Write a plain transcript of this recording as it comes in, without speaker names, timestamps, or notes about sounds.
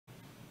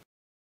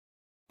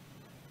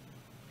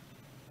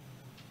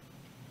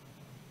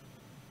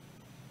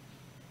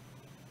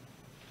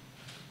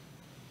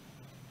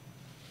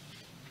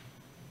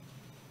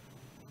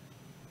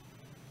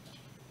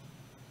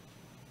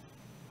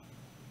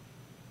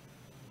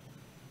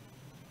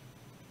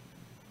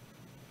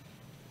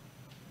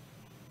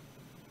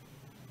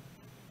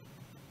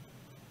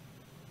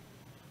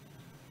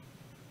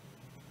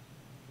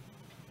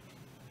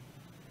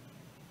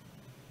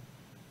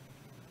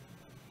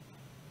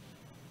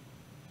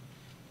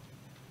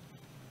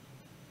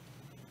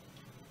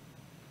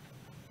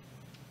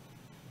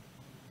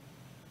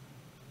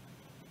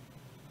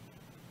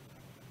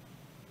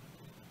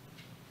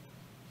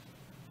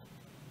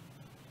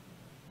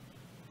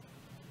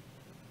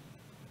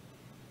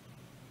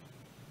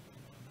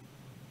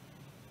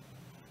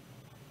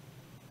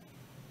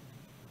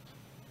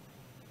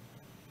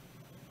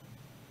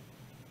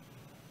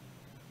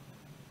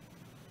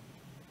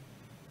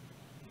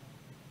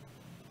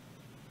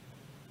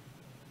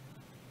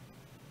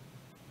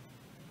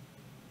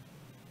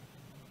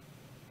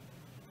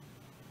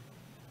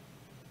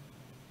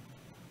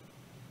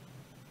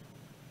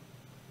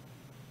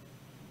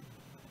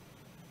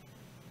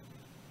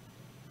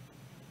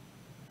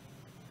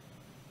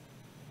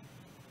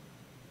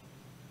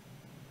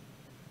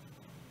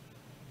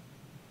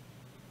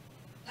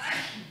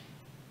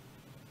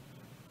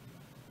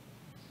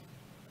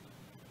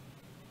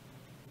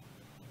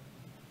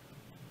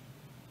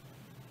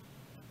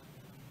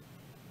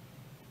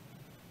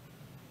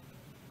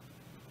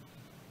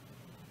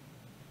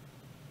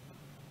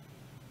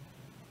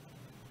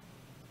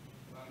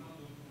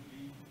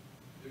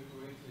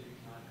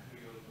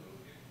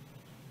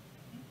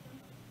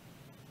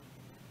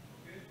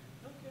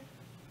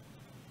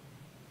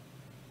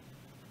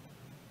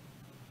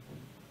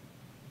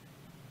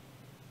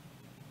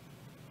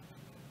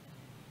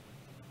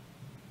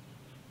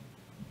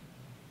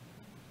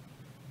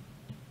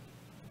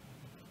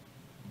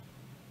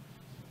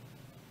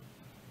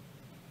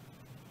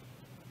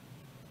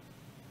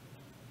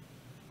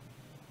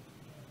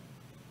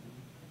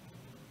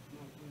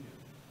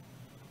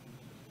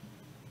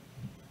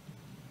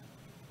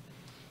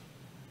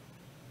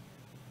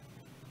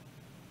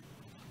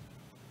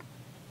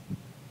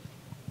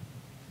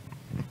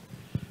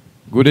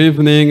Good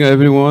evening,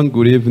 everyone.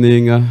 Good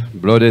evening,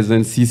 brothers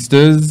and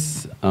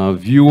sisters,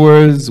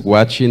 viewers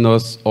watching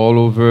us all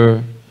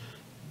over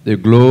the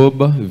globe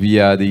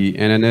via the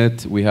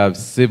internet. We have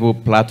several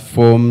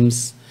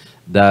platforms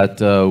that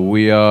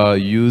we are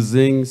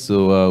using,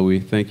 so we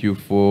thank you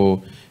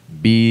for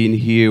being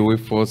here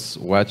with us,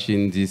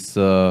 watching this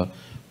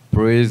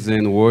praise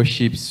and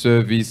worship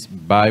service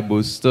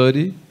Bible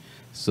study.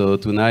 So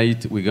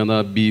tonight we're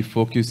gonna be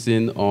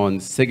focusing on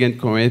 2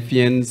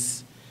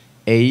 Corinthians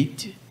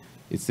 8.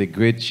 It's a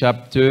great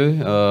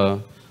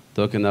chapter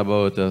talking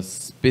about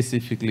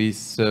specifically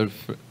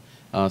service,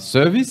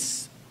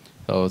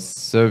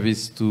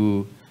 service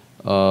to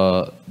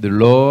the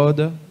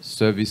Lord,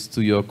 service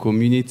to your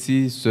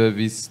community,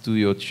 service to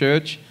your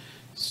church,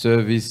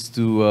 service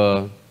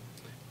to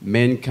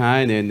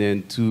mankind, and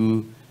then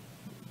to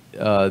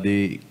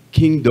the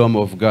kingdom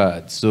of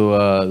God.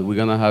 So we're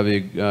going to have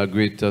a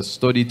great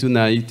study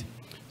tonight.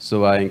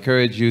 So I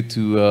encourage you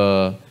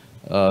to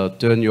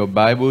turn your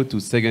Bible to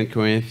 2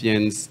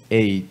 Corinthians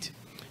 8.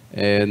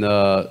 And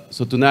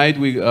so tonight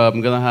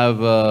I'm going to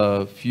have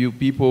a few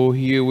people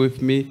here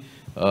with me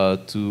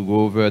to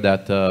go over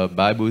that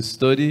Bible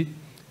study.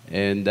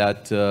 And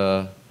that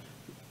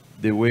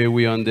the way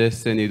we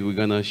understand it, we're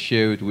going to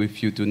share it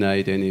with you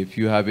tonight. And if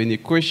you have any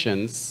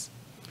questions,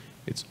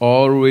 it's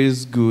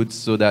always good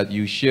so that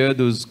you share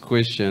those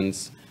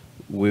questions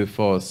with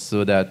us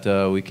so that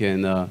we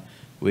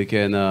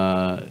can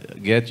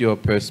get your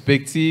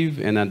perspective,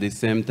 and at the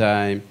same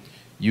time,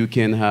 you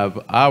can have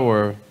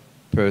our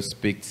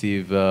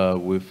perspective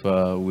with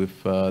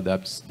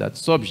that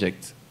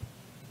subject.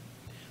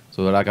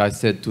 So like I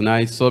said,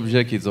 tonight's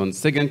subject is on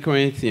 2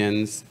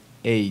 Corinthians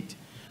 8.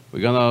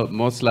 We're going to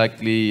most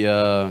likely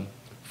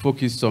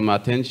focus some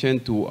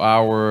attention to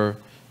our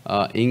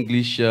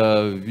English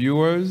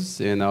viewers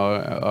and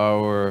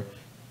our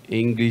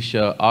English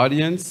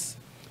audience.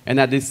 And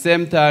at the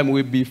same time,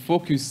 we'll be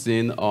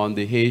focusing on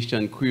the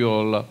Haitian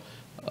Creole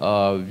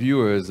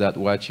viewers that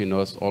watching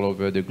us all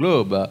over the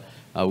globe.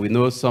 We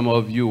know some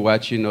of you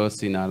watching us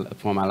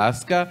from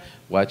Alaska,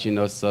 watching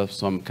us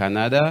from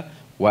Canada,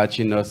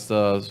 watching us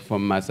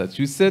from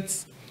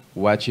Massachusetts,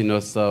 watching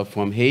us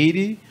from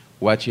Haiti,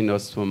 watching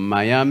us from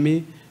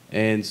Miami,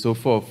 and so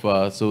forth.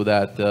 So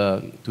that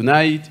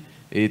tonight,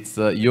 it's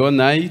your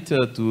night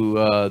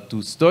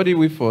to study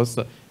with us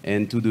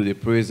and to do the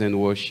praise and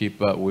worship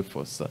with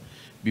us.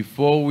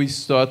 Before we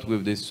start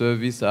with the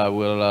service, I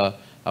will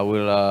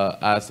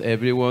ask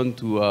everyone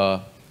to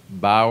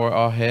bow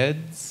our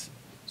heads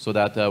so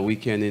that we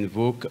can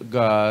invoke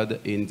God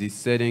in this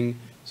setting,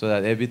 so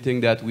that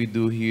everything that we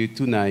do here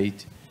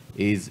tonight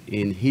is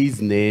in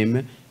His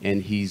name,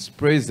 and His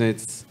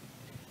presence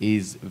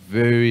is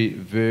very,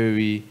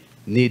 very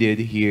needed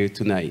here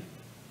tonight.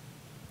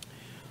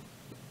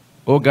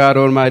 Oh God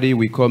Almighty,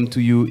 we come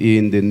to you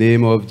in the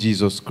name of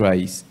Jesus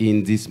Christ.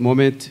 In this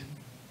moment,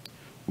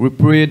 we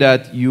pray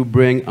that you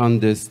bring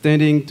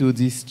understanding to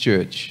this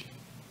church.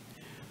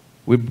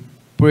 We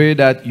pray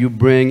that you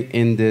bring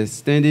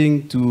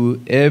understanding to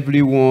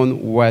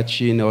everyone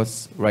watching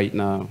us right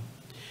now.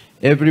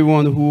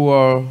 Everyone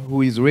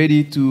who is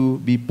ready to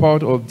be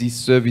part of this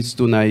service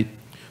tonight.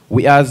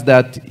 We ask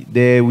that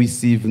they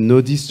receive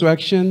no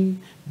distraction,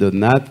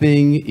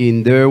 nothing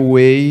in their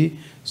way,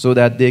 so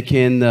that they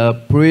can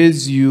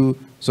praise you,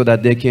 so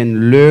that they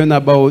can learn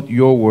about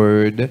your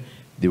word,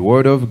 the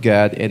word of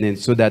God, and then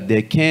so that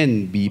they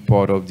can be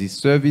part of this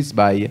service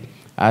by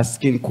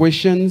asking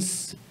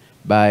questions,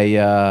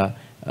 by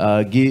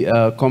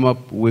come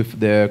up with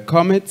their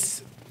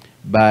comments,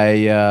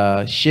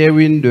 by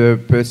sharing their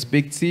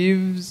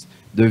perspectives,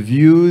 the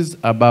views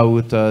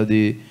about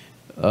the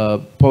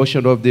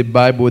portion of the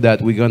Bible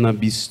that we're going to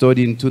be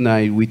studying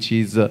tonight, which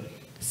is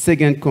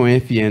 2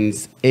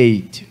 Corinthians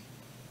 8.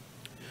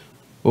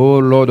 Oh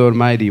Lord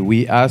Almighty,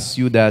 we ask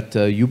you that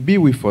you be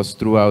with us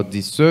throughout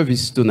this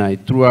service tonight,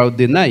 throughout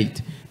the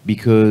night,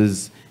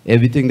 because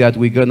everything that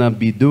we're going to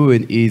be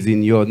doing is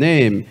in your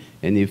name.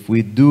 And if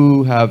we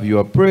do have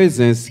your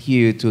presence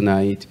here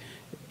tonight,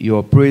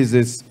 your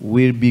presence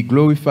will be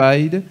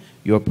glorified.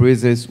 Your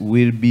presence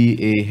will be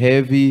a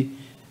heavy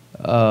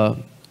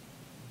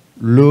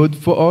load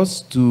for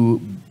us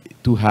to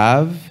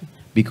have,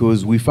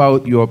 because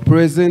without your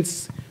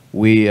presence,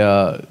 we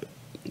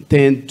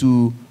tend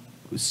to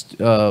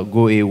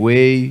go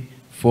away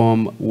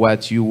from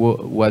what you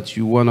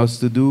want us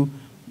to do.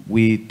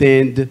 We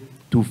tend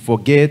to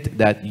forget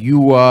that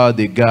you are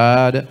the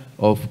God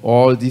of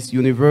all this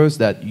universe,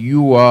 that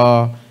you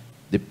are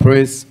the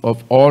Prince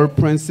of all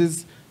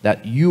princes,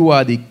 that you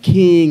are the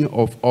King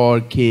of all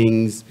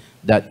kings,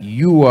 that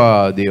you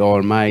are the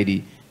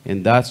Almighty.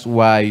 And that's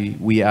why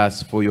we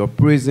ask for your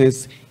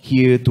presence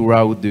here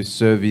throughout the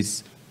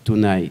service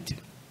tonight.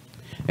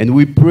 And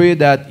we pray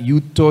that you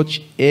touch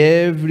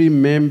every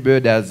member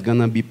that's going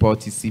to be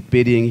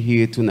participating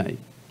here tonight.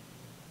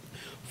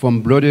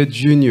 From Brother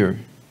Junior,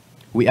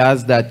 we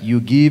ask that you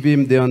give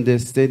him the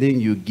understanding,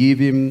 you give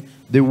him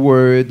the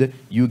word,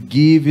 you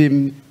give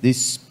him the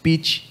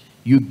speech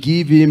you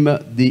give him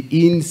the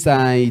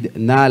inside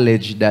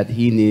knowledge that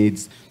he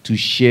needs to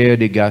share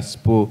the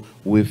gospel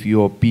with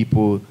your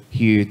people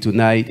here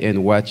tonight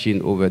and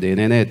watching over the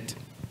internet.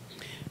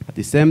 At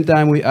the same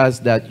time, we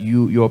ask that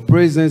your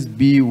presence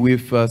be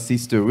with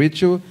Sister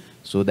Rachel,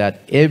 so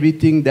that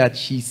everything that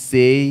she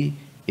say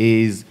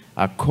is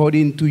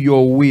according to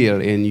your will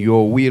and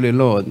your will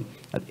alone.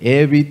 That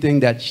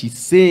everything that she's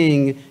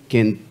saying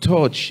can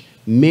touch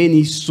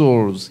many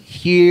souls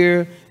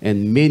here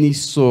and many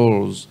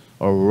souls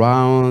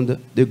around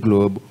the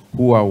globe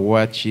who are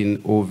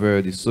watching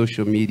over the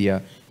social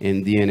media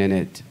and the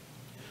internet.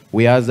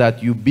 We ask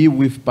that you be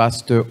with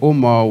Pastor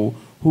Omar,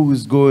 who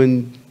is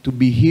going to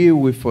be here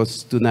with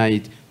us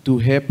tonight to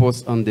help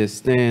us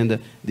understand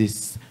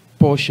this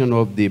portion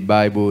of the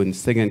Bible in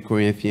 2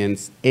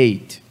 Corinthians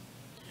 8.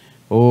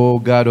 Oh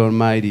God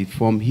Almighty,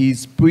 from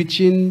his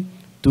preaching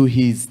to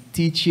his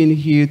teaching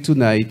here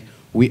tonight,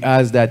 we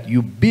ask that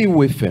you be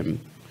with him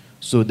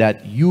so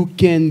that you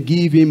can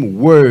give him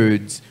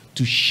words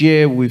to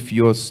share with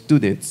your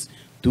students,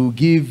 to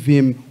give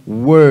him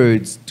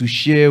words to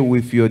share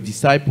with your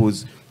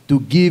disciples,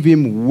 to give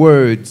him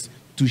words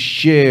to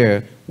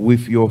share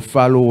with your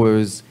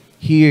followers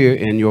here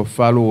and your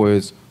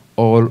followers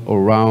all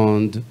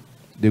around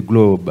the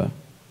globe.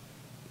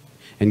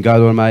 And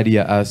God Almighty,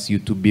 I ask you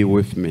to be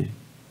with me,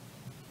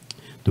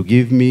 to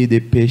give me the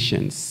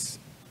patience,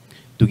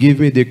 to give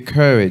me the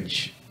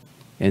courage,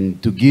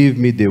 and to give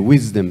me the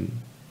wisdom,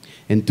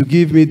 and to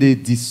give me the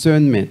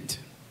discernment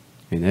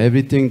in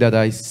everything that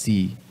I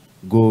see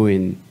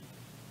going,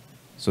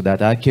 so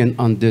that I can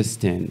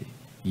understand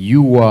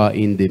you are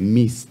in the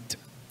midst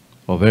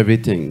of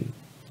everything,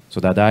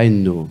 so that I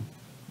know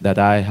that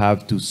I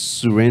have to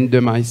surrender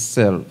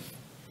myself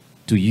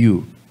to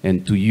you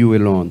and to you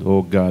alone,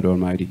 oh God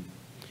Almighty.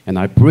 And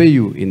I pray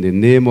you in the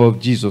name of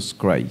Jesus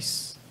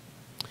Christ.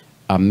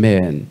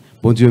 Amen.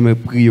 Bon Dieu, me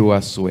prie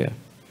à soi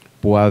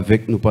pour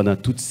avec nous pendant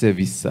tout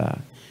service.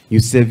 Un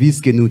service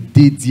que nous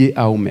dédié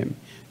à nous-mêmes.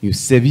 Un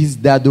service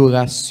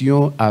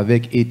d'adoration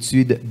avec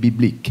étude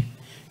biblique.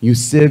 Un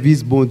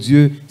service, bon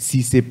Dieu,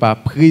 si ce n'est pas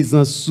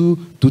présent sous,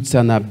 tout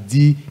ça n'a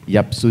dit, il y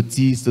a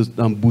sorti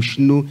dans la bouche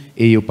nous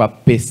et il n'y a pas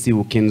percé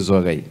aucune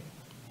oreille.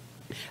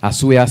 À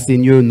souhait,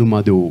 Seigneur, nous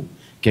demandons,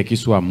 quel que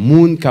soit le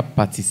monde qui a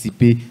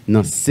participé dans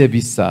le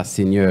service,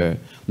 Seigneur,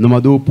 nous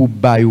demandons pour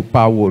bailler aux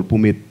paroles, pour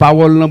mettre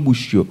paroles dans la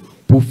bouche,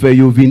 pour faire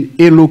une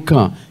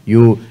éloquence,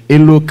 une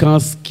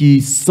éloquence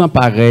qui sans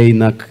pareil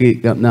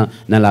dans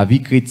la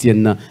vie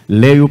chrétienne.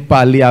 Là, vous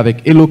parlez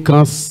avec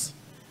éloquence.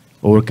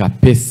 Ou qu'a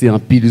percé en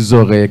pile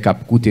oreilles qu'a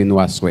coûté nous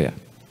à soir.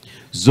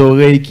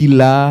 Oreilles qui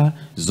là,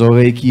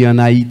 oreilles qui en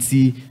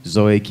Haïti,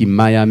 oreilles qui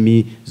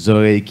Miami,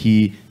 oreilles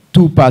qui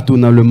tout partout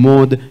dans le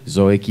monde,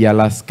 oreilles qui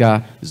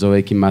Alaska,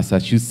 oreilles qui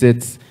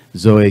Massachusetts,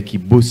 oreilles qui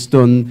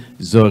Boston,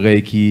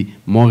 oreilles qui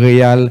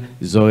Montréal,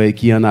 oreilles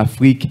qui en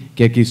Afrique,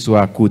 quel que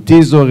soit côté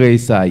oreilles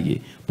ça y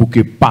est, pour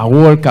que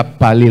parole qu'a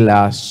parlé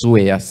là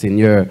soir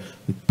Seigneur,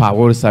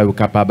 parole ça est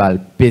capable de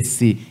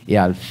percer et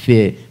à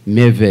faire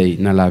merveille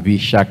dans la vie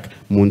chaque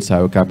monde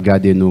ça est capable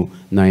garder nous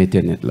dans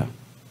internet là.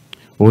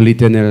 Oh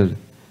l'Éternel,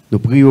 nous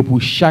prions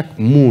pour chaque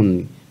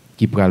monde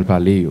qui pral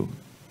parler yo,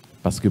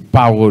 parce que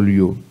parole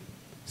yo,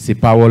 c'est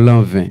parole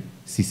en vain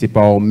si c'est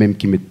pas eux même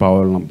qui mettent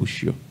parole en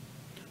bouche yo.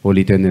 Oh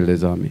l'Éternel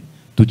des armées,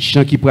 tout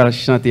chant qui pral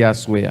chanter à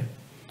soir,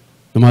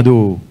 nous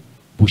demandons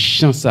pour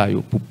chant ça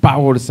yo, pour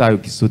parole ça yo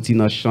qui sorti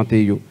dans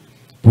chanter yo,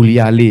 pour y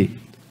aller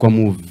comme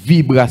une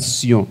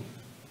vibration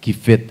qui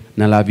fait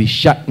dans la vie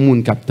chaque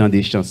monde qui attend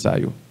des chants ça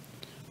yo.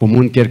 Pour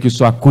monde quel que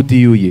soit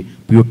côté yo,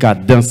 pour yo ka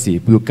danser,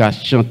 pour yo ka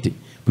chanter,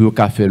 pour yo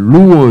ka faire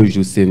louange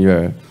au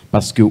Seigneur,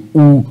 parce que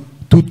où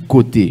tout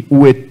côté,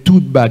 où est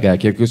toute bagarre,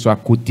 quel que soit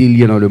côté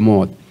lié dans le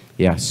monde,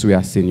 et à ce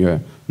Seigneur,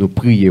 nous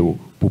prions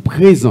pour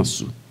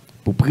présence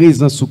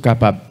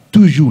capable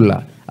toujours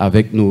là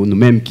avec nous,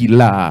 nous-mêmes qui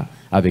là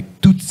avec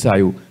tout ça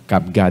yo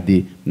cap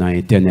garder dans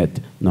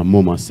internet dans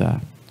moment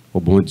ça. Oh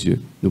bon Dieu,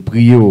 nous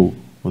prions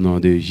au nom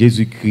de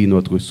Jésus-Christ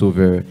notre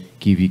Sauveur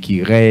qui vit,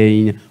 qui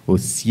règne au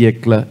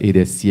siècle et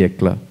des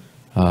siècles.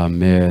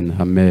 Amen,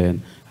 amen,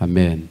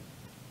 amen.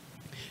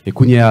 Et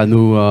Kounia,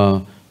 nous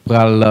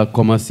pral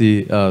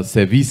commencer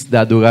service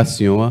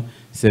d'adoration,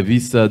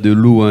 service de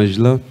louange,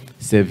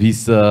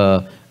 service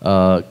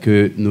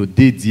que nous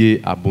dédions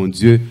à bon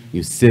Dieu,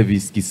 un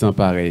service qui sont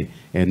pareil.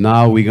 And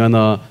now we're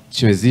gonna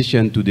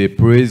transition to the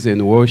praise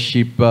and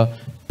worship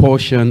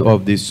portion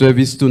of the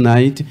service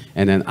tonight,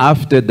 and then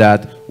after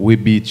that we'll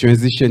be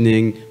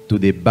transitioning to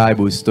the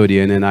Bible study.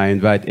 And then I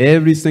invite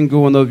every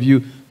single one of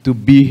you to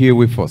be here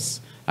with us.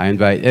 I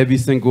invite every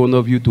single one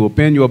of you to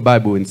open your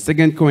Bible in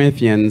 2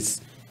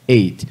 Corinthians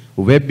 8.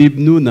 Ouvrez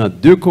Bible nous dans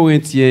 2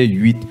 Corinthiens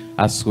 8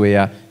 à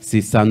soir,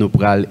 c'est ça nous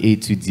pral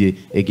étudier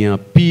et il y a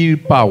pile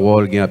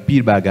parole, il y a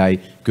pile bagaille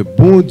que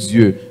bon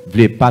Dieu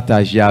voulait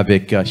partager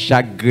avec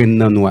chaque grain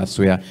dans nous à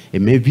soir et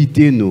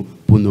m'inviter nous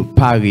pour nous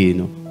parler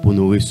nous, pour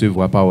nous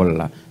recevoir parole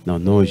là dans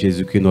le nom de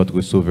Jésus-Christ notre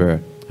Sauveur.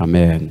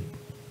 Amen.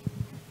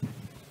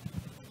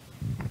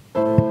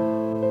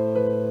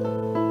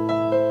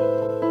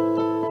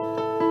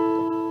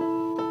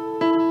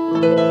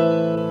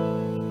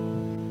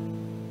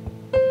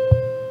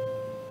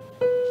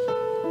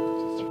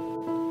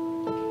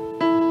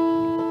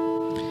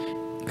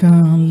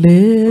 Quand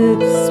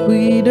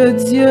l'Esprit de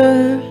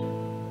Dieu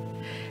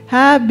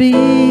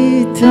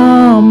habite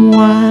en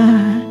moi,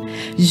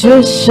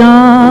 je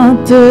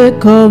chante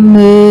comme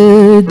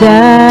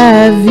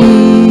David.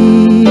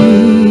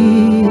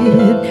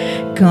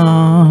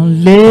 Quand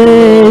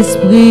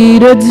l'Esprit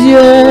de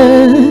Dieu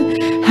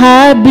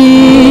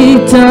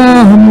habite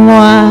en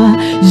moi,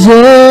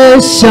 je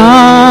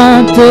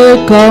chante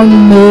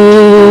comme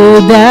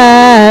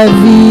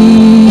David.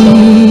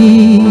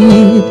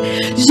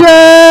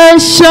 Je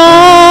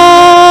chante,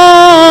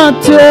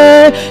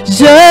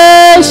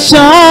 je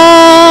chante,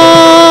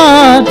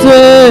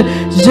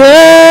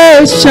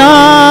 je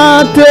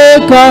chante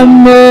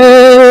comme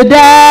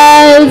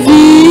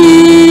David.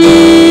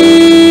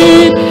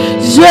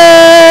 Je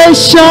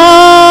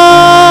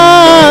chante,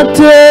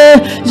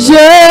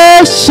 je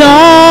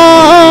chante,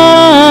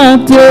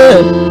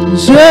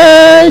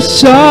 je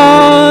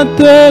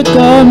chante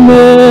comme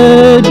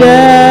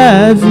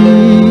David.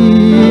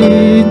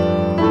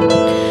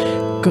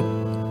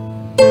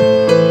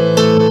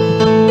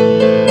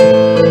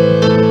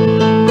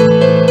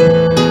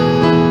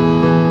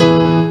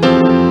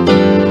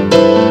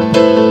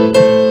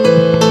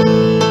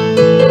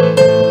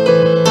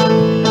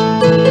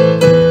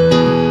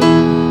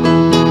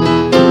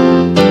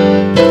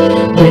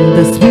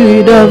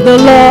 Of the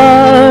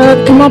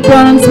Lord come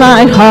upon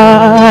my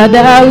heart,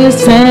 I will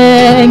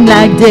sing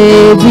like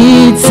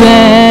David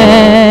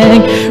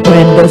sang.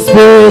 When the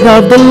Spirit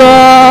of the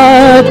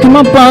Lord come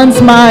upon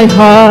my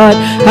heart,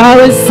 I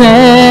will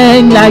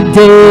sing like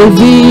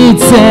David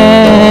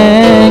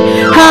sang.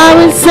 I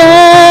will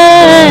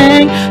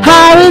sing,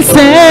 I will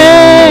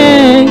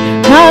sing,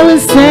 I will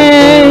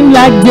sing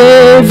like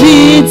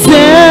David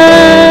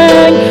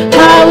sang.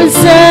 I will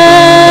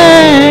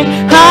sing,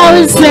 I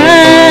will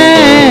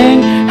sing,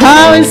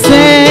 I will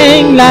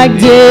sing like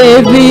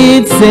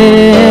David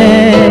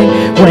sang.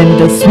 When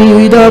the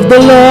Spirit of the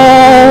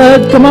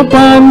Lord come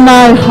upon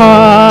my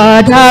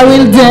heart, I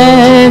will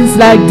dance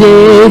like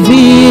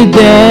David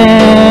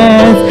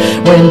danced.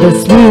 When the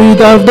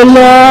Spirit of the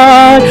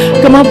Lord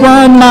come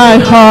upon my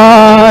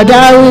heart,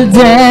 I will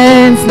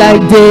dance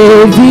like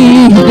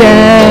David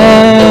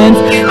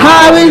danced.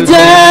 I will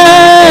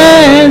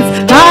dance,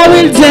 I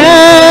will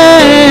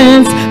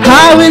dance,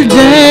 I will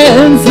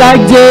dance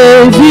like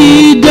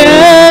David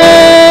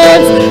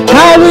danced.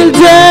 I will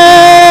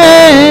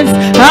dance,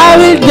 I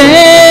will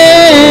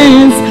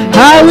dance,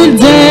 I will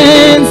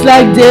dance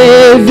like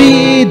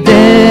David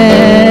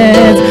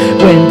danced.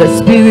 When the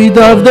Spirit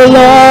of the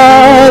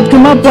Lord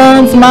come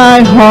upon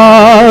my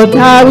heart,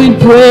 I will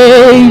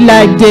pray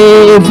like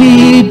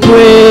David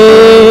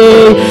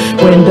prayed.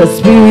 When the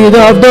Spirit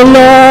of the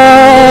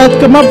Lord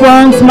come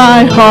upon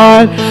my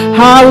heart,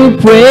 I will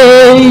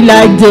pray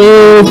like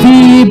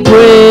David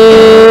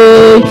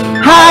prayed.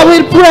 I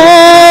will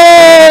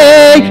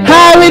pray,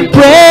 I will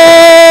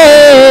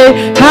pray,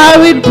 I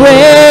will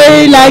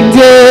pray like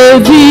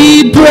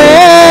David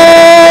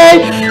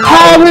prayed.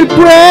 I will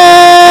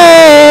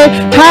pray,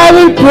 I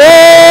will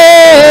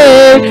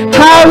pray,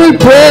 I will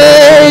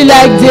pray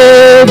like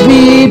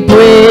David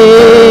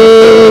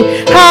prayed.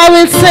 I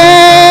will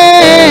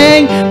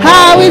sing,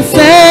 I will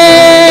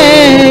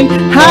sing,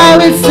 I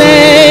will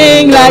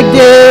sing like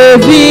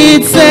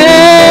David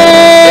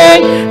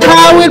sang.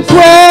 I will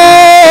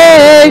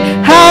pray,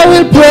 I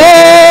will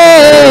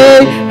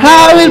pray,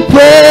 I will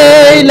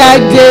pray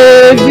like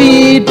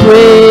David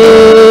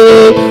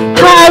prayed.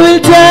 I will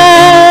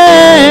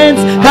dance,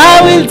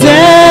 I will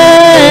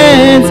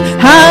dance,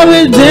 I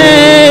will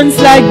dance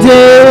like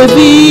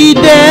David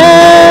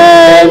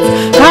danced.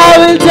 I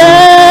will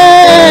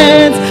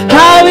dance,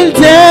 I will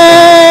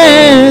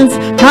dance,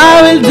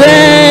 I will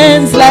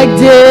dance like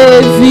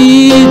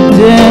David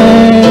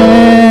danced.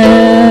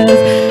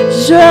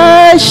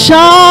 Je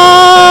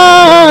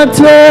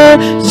chante,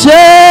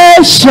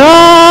 je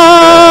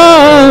chante,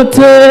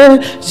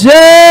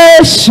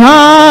 je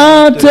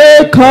chante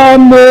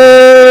comme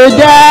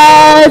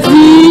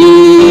David.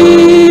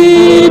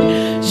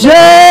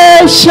 Je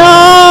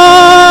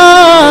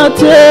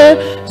chante,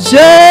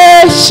 je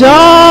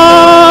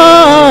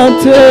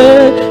chante,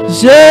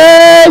 je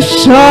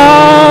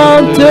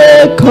chante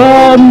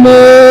comme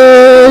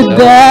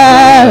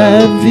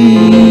David.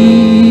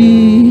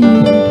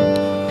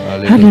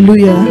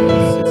 Alléluia.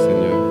 Merci,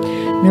 Seigneur.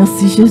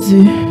 Merci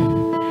Jésus.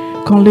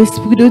 Quand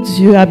l'Esprit de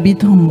Dieu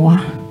habite en moi,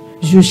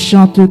 je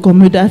chante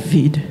comme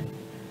David.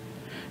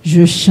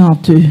 Je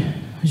chante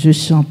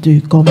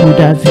comme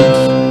David.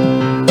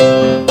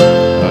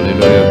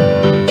 Alléluia.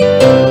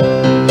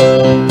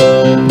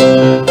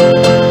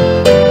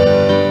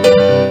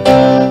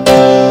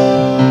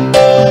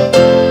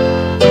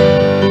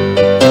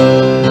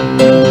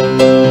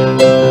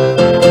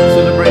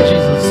 Celebrate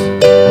Jesus.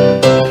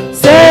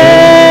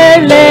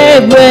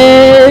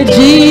 Celebrate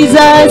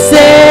Jesus,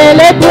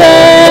 celebrate.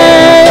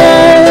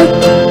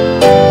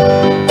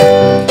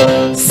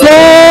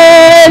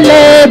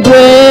 Celebrate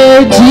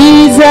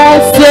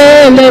Jesus,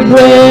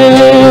 celebrate.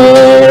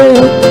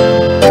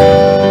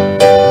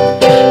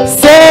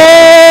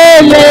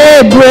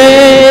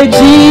 Celebrate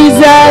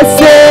Jesus,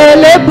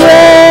 celebrate.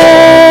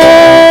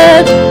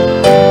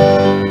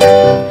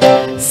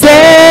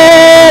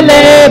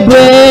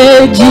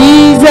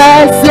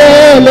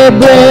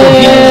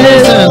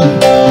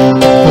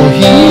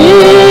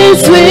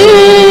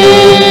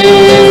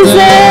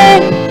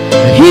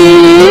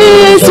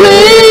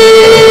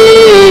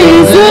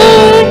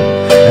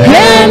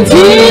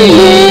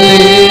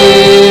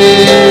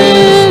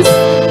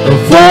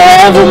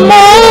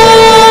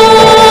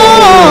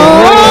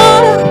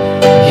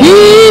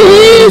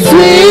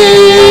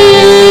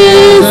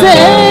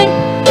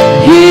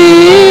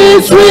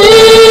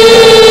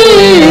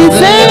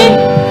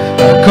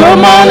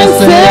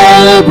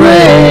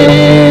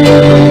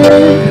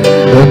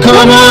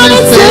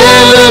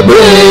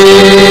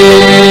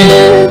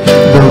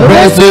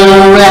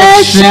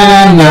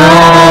 resurrection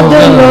of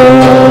the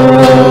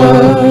Lord.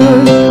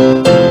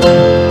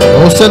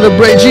 Oh,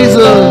 celebrate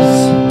Jesus.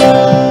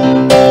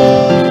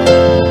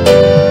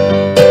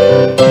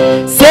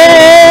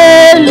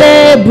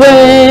 Celebrate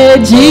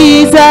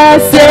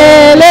Jesus,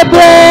 celebrate.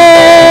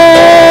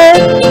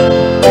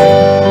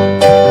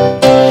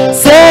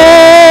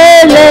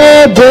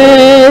 Celebrate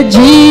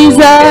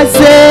Jesus,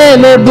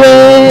 celebrate.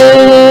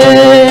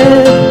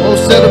 Oh,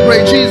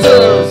 celebrate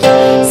Jesus.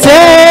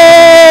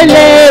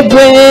 Celebrate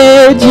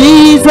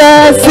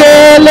Jesus,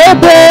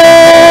 celebrate.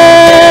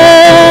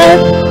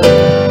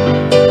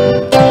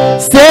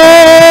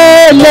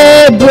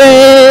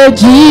 Celebrate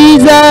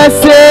Jesus,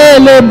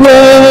 celebrate.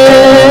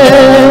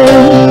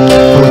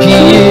 For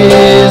he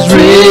is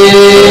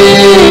risen.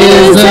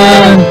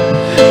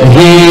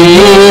 He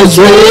is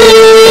risen.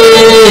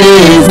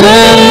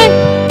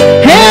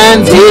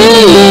 And he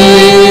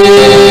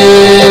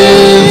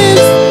is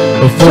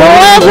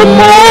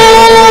forevermore.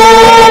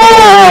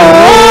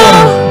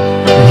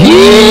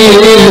 He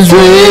is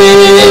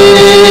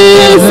risen.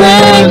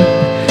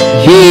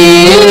 He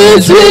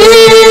is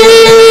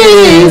risen.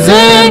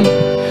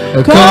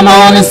 Come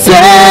on and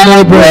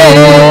celebrate.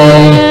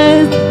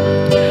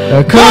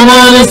 Come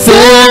on and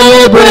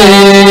celebrate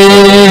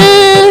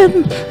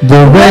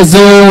the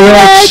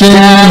resurrection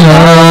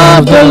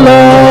of the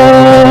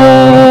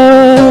Lord.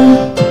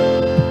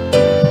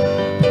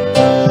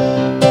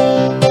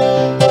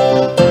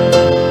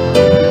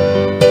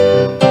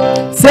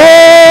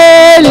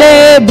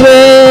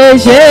 Célébrez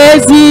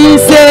Jésus,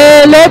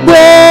 célébrez.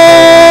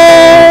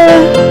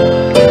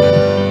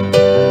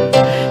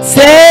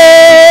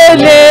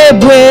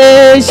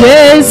 Célébrez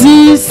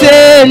Jésus,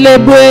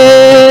 célébrez.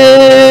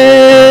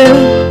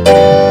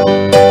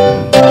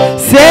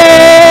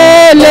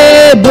 Célébrez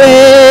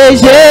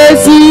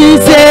Jésus,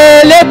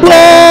 célébrez.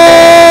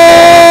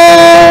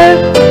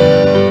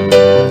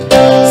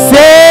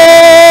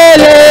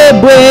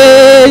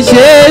 Célébrez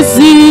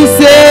Jésus,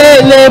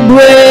 célébrez.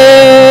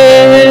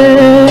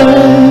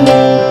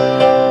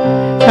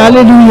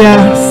 Alléluia.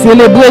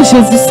 Célébrez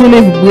Jésus,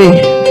 célébrez.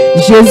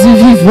 Jésus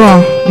vivant,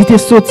 il était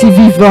sorti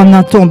vivant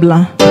dans ton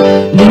blanc.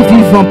 Il est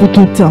vivant pour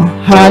tout le temps.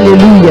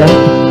 Alléluia.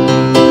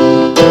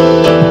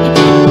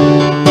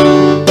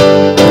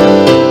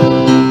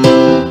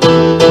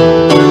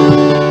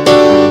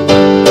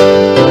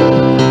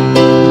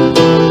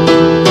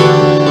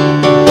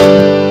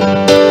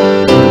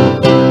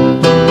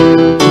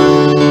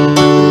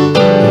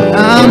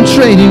 I'm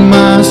trading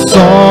my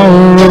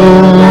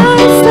sorrow.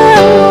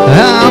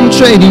 I'm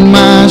trading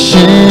my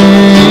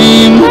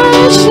shame.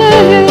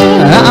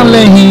 I'm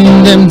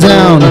laying them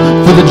down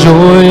for the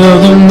joy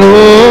of the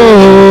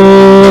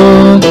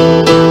Lord.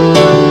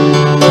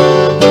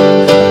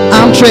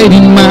 I'm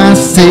trading my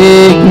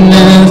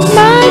sickness.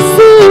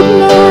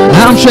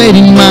 I'm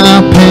trading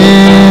my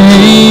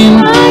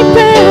pain.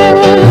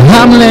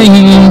 I'm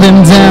laying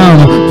them down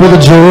for the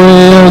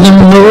joy of the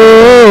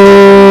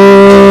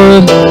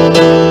Lord.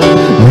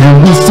 And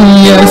we sing,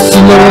 yes,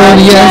 Lord,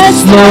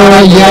 yes,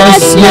 Lord,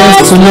 yes,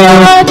 yes,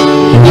 Lord.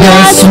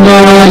 Yes,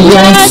 Lord,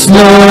 yes,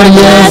 Lord,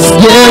 yes,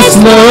 yes,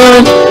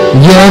 Lord.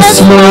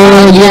 Yes,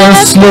 Lord,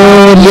 yes,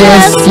 Lord,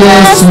 yes,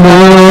 yes,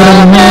 Lord,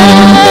 amen.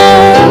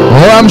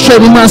 Oh, I'm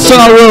trading my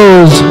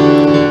sorrows.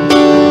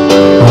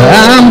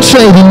 I'm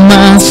trading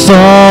my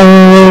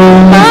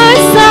sorrow.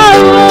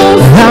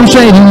 I'm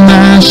trading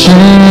my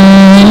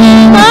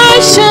shame.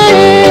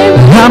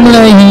 I'm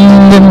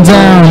laying them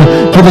down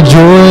for the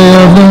joy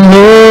of the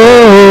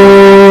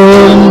Lord.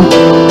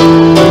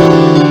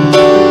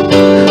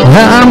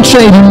 I'm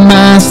trading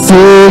my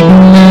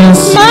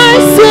sickness.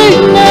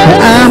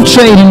 I'm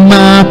trading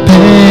my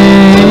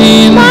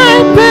pain.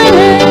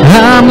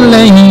 I'm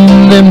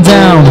laying them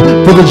down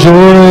for the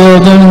joy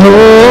of the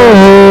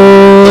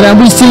Lord. And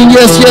we sing,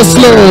 yes, yes,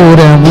 Lord.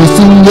 And we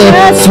sing,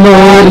 yes,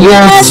 Lord,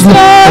 yes,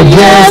 Lord,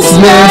 yes,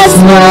 yes,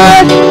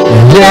 Lord.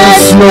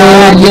 Yes,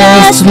 Lord,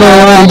 yes,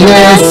 Lord,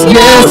 yes,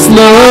 yes,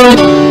 Lord.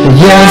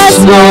 Yes,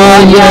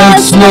 Lord,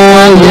 yes,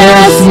 Lord,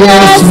 yes,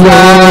 yes,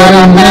 Lord,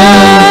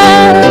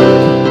 amen.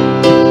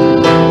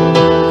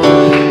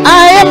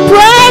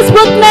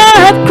 But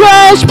not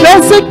crushed,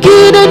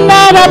 persecuted,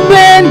 not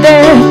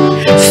abandoned,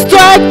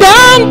 struck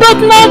down but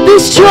not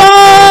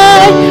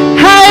destroyed.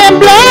 I am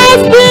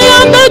blessed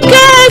beyond the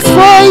curse,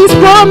 for His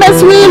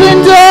promise will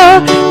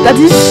endure. That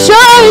is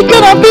surely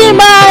gonna be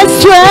my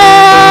strength.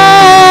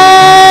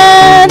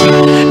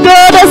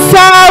 Though the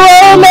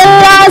sorrow may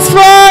last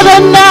for the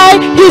night,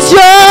 His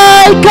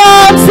joy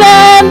comes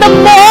in the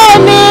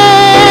morning.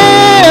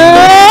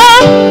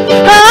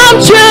 I'm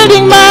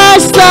trading my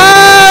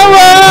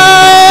sorrows.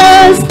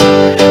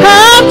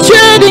 I'm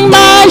trading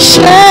my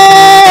shame.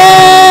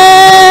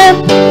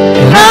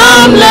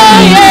 I'm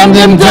laying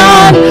them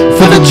down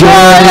for the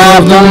joy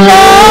of the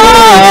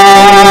Lord.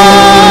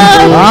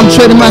 I'm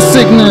trading my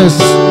sickness.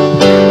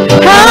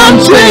 I'm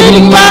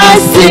trading my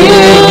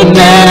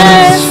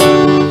sickness.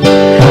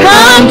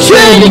 I'm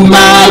trading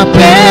my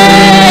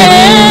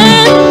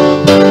pain.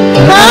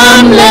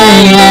 I'm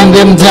laying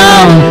them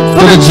down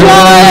for the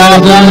joy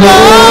of the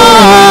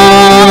Lord.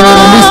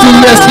 We sing,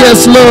 yes,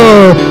 yes,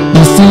 Lord.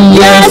 We sing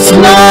yes,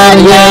 Lord,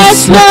 yes,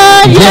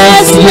 Lord,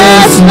 yes,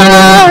 yes,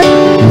 Lord.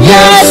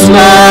 Yes,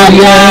 Lord,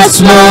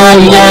 yes, Lord,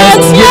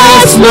 yes,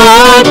 yes,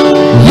 Lord.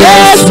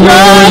 Yes,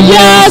 Lord,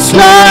 yes,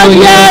 Lord,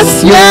 yes,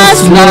 yes,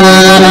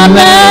 Lord.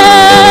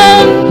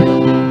 Amen.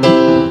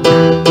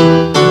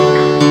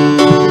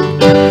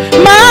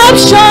 M'a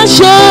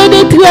changé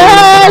de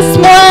classe,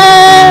 moi.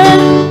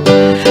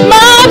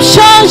 M'a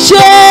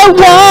changé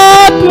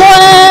what,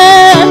 moi.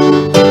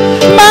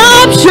 M'a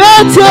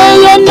jeté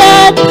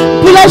honnête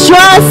pour la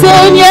joie,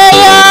 Seigneur.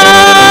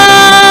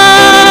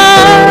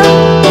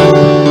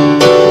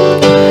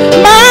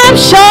 M'a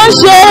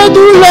changé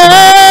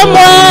douleur,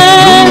 moi.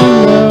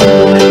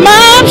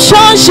 M'a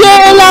changé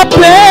la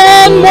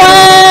peine, moi.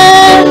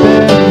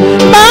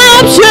 M'a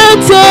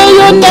jeté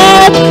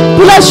honnête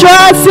pour la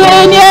joie,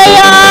 Seigneur.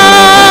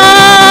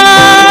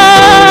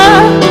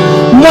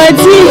 Moi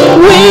dis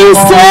oui,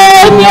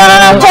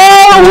 Seigneur, oh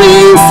oui,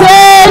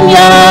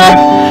 Seigneur.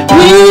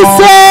 Oui,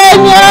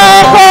 Seigneur,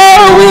 oh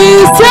oui,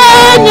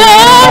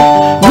 Seigneur.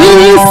 Oui,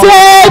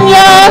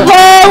 Seigneur, oh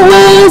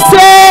oui,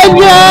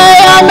 Seigneur.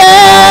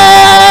 Amen.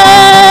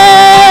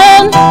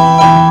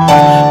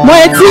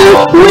 Moi dis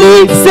oui,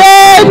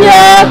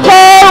 Seigneur, oh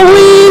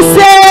oui,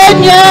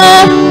 Seigneur.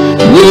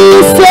 Oui,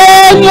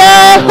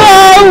 Seigneur,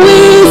 oh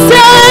oui,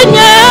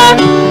 Seigneur.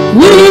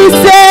 Oui,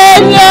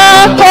 Seigneur,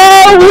 oh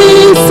oui,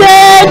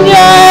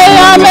 Seigneur.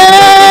 Amen.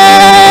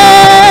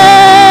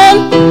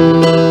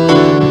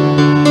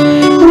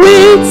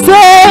 Oui,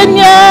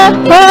 Seigneur,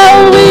 oh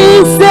oui,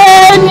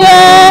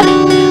 Seigneur.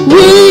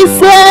 Oui,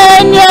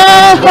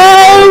 Seigneur, oh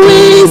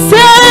oui,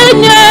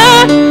 Seigneur.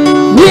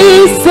 Oui,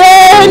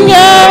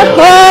 Seigneur,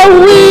 oh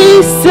oui,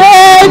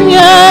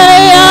 Seigneur.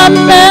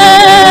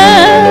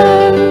 Amen.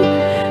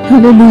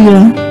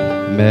 Alléluia.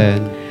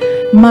 Amen.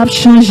 M'a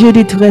changé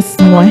de tresse,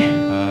 moi.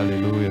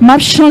 Hallelujah. M'a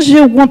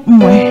changé honte,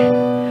 moi.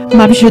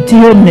 M'a jeté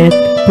honnête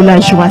pour la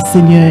joie,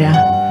 Seigneur.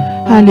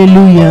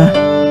 Alléluia.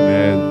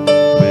 Amen.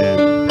 Amen.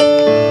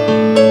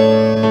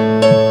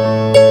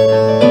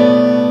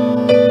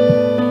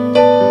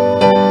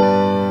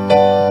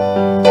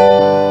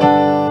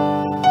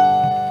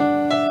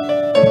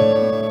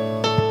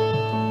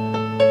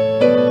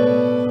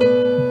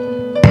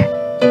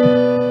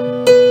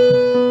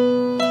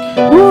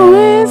 Who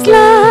is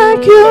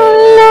like you,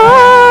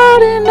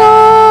 Lord, in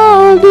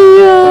all the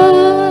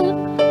earth?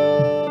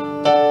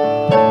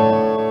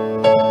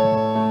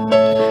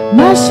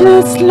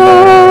 Matchless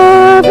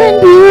love and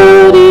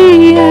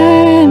beauty,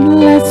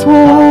 endless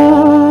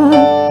worth.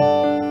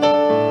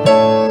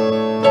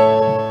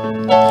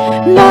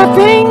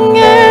 Nothing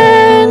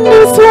in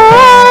this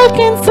world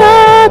can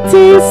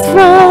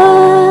satisfy.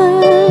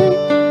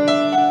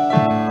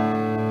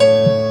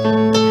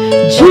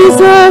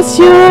 Jesus,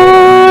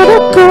 you're the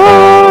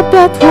cup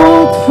that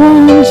won't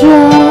run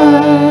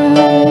dry.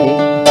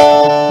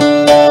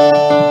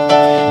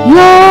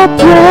 Your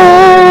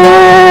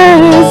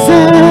presence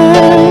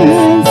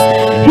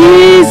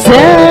is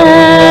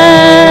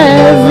heaven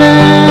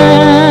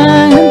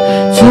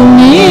to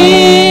me.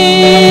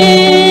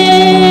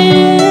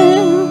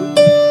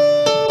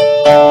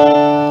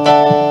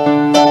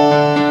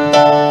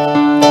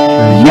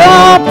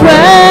 Your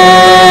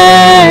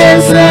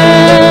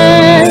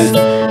presence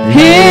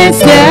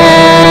is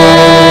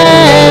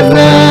heaven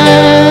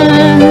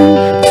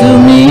to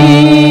me.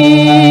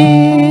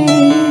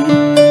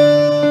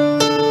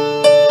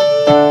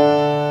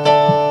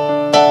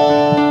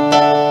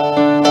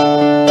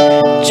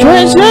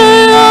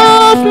 Treasure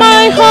of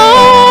my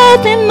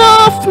heart and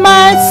of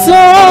my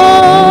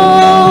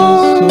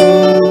soul.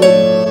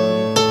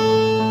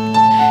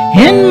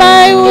 In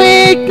my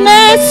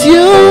weakness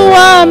you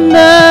are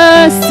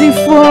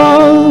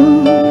merciful.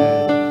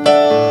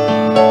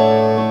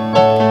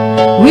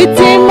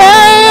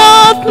 Redeemer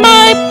of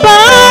my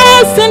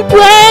past and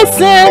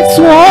present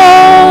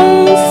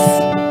wrongs.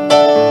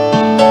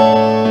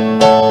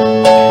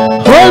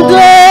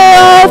 Holder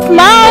of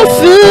my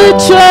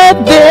future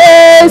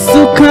days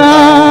to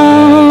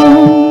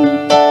come.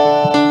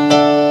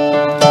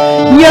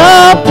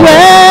 Your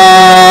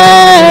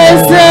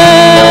presence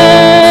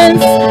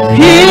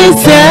is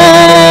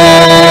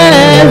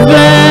heaven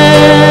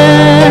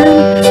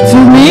to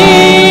me.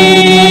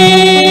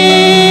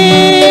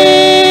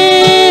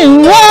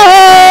 Whoa.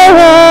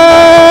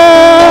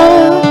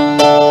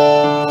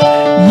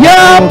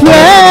 Your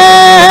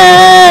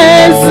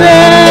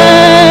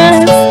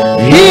presence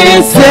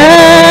is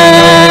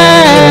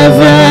heaven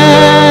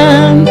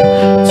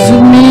to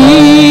me.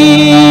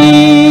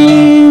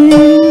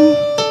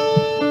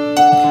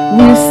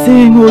 We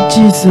sing, oh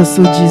Jesus,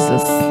 oh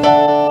Jesus.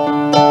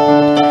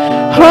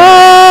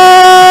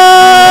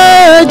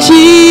 Oh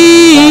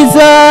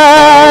Jesus,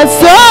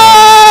 oh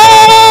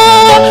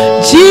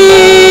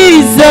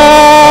Jesus.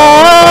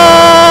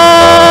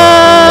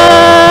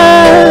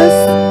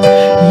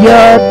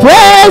 Your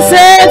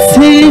presence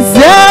is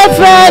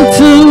heaven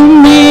to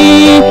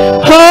me.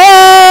 Oh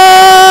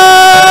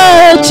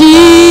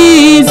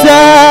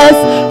Jesus,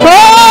 oh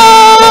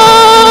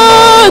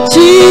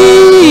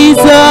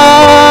Jesus.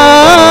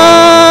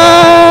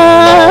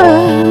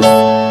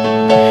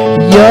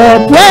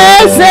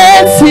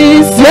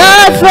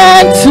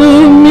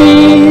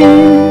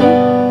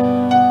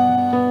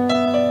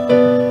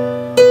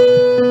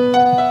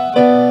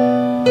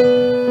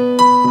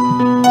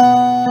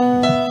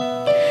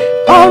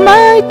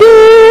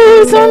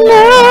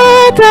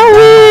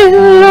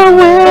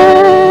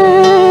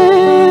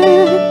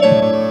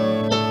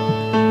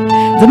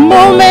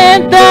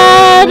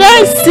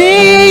 I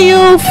see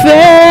you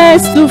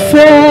face to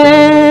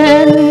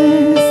face.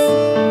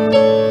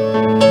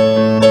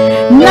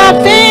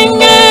 Nothing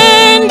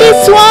in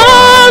this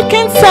world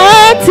can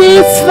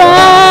satisfy.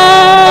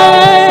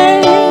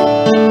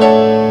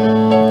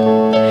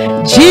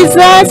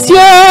 Jesus,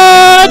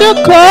 you're the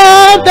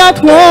cup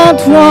that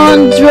won't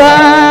run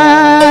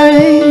dry.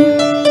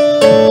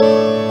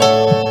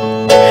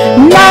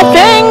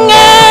 Nothing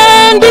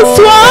in this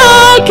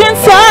world can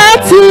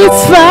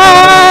satisfy.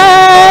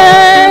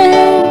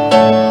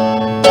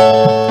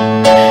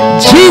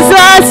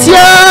 Jesus,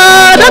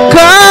 you're the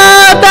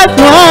cup that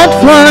won't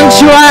run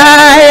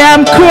dry.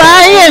 I'm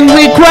crying,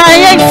 we're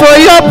crying for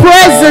your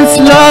presence,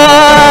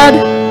 Lord.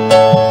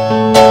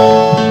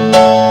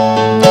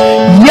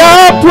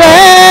 Your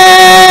presence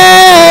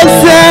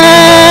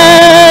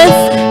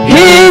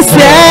is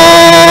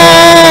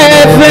heaven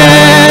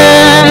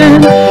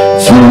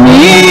to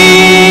me.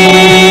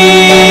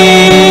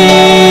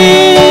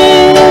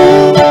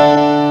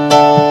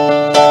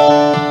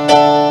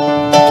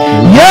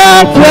 Your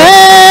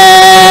presence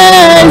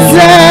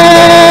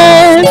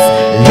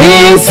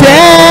is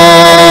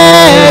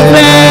heaven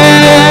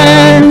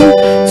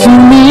to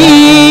me.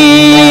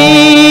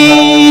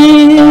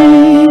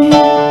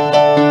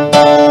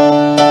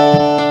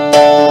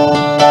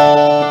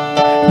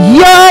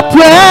 Your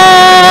presence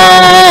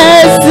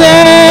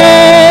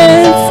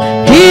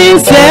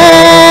is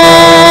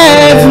heaven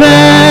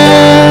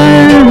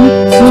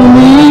to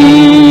me.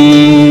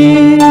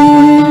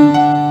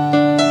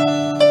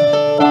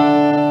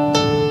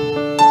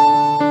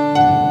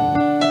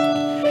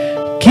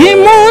 Qui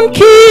moun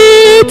qui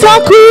t'en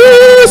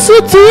court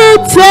sous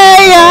toute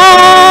terre.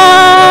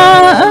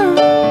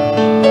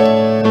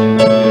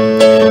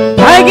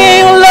 Pas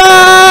gen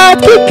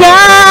l'autre qui ka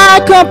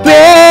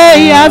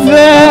camper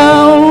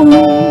avec.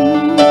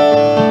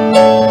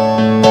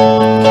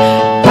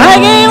 Pas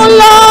gen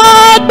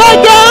l'autre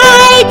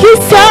bagaille qui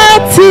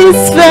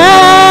satisfait.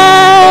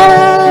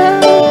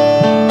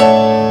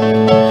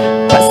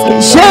 Parce que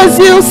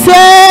Jésus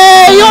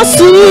c'est une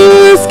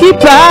source qui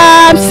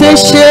pas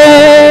sécher.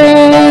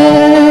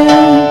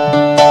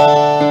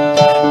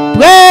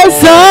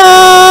 Présence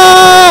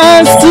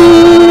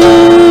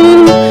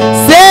sous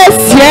ces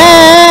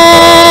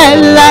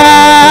ciels-là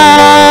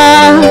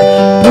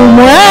pour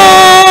moi.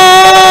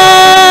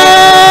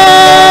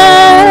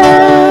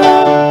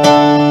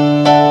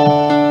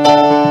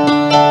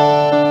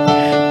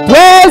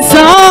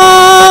 Présence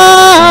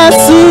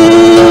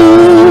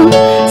sous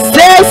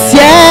ces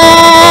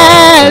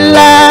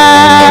ciels-là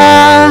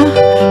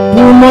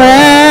pour moi.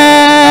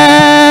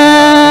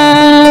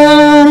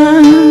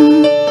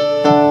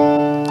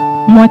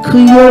 Moi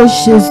crier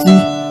Jésus.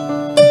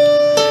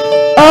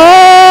 Oh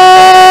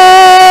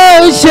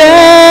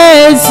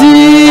Jésus,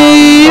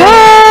 oh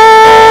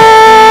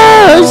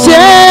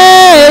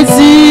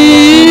Jésus,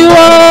 oh.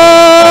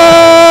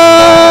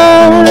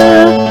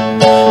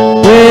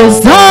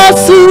 Présence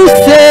sous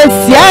ces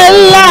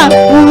ciels-là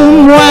pour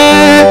moi.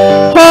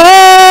 Oh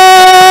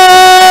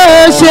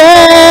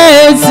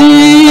Jésus,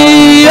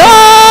 oh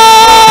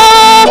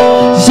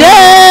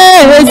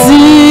Jésus,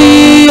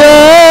 oh.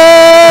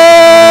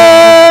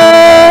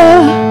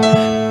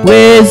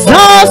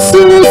 Présence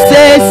sous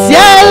ces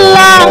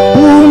ciels-là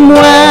pour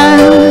moi.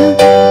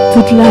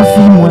 Toute la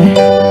vie, moi.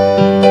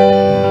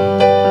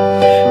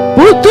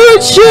 Pour tout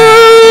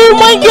jour,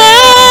 moi,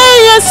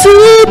 gagne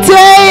sous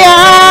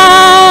terre.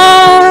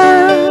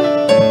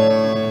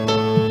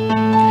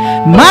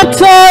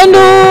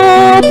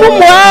 M'attends-nous pour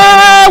moi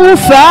ou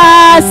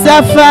face à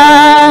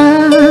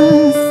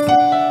face.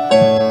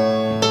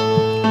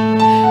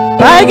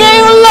 Pas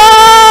gagne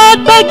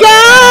l'autre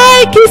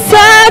bagaille qui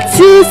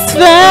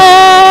satisfait.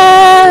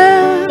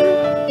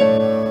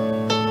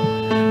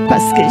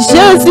 Parce que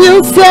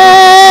Jésus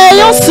c'est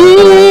une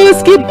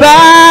source qui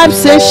va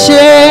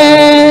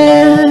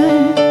sécher.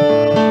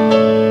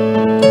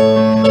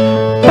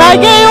 Pas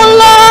gagne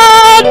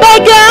l'autre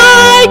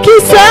bagaille qui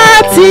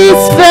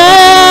satisfait.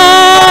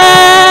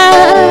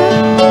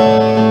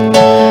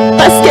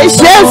 Parce que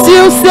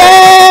Jésus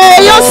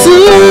c'est une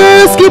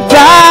source qui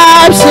va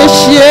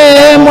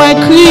sécher. Moi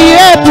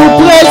crier pour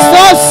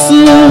présence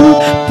sous,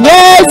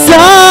 présence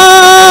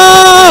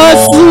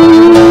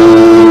sous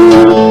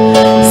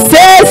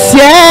ces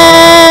ciels-là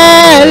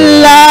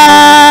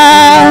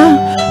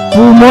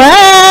pour moi.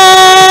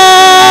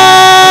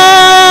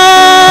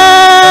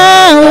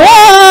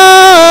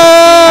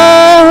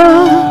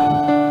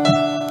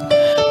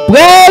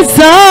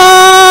 Présence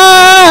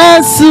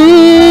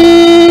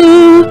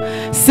sous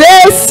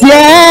ces ciels-là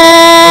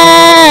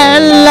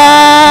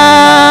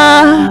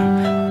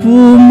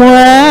pour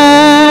moi.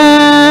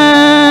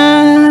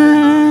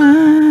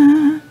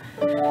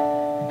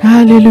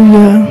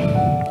 Alléluia.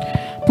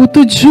 Pour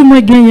tout jour,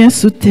 moi gagne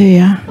sous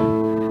terre.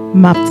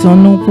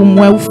 M'attendons pour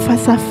moi ou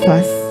face à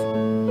face.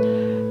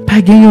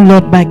 Pas gagne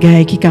l'autre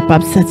bagaille qui est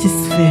capable de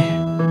satisfaire.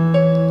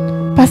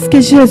 Parce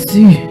que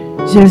Jésus,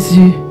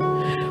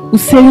 ou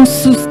c'est une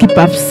source qui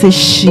peut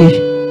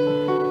sécher.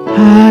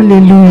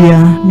 Alléluia.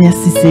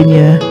 Merci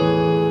Seigneur.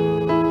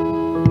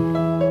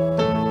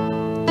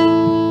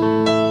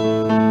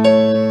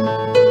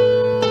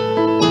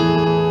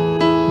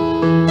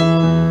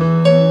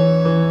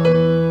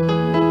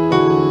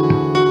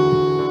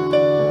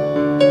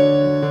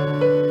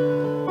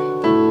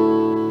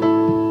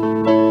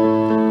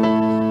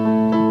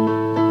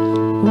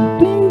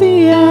 Open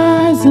the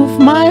eyes of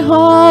my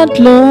heart,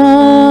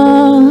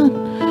 Lord.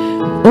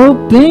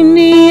 Open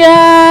the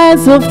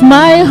eyes of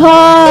my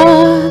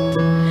heart.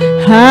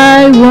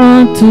 I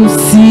want to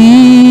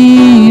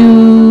see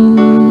you.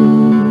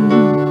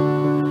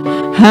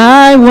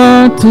 I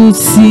want to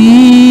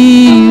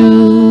see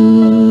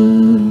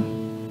you.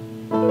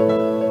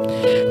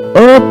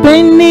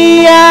 Open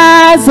the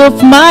eyes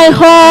of my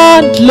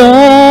heart,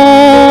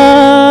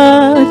 Lord.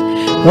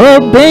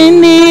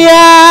 Open the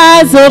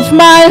eyes of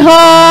my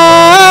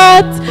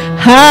heart.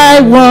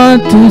 I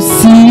want to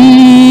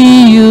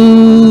see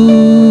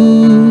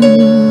you.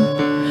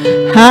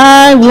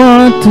 I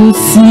want to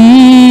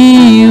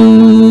see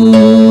you.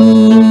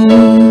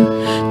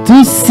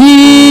 To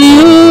see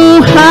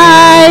you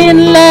high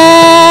and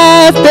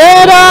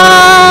lifted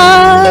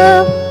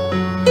up,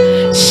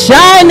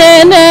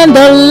 shining in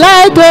the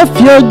light of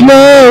your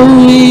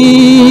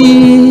glory.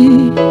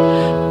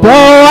 Pour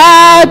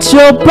out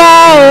your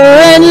power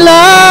and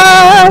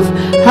love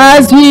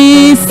as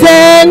we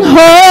sing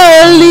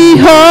holy,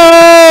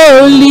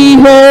 holy,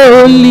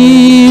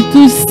 holy.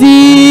 To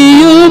see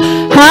you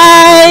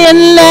high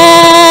and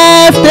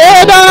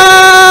lifted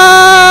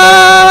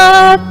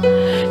up,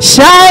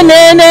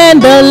 shining in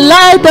the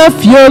light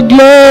of your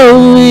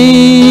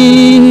glory.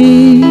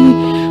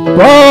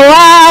 Pour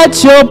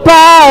out your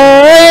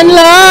power and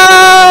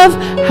love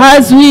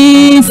as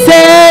we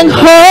sing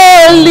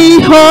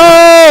holy,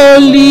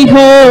 holy,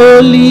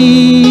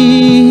 holy.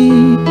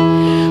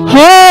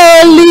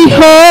 Holy,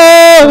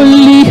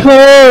 holy,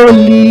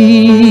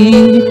 holy.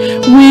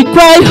 We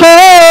cry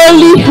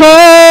holy,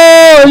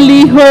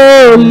 holy,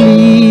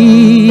 holy.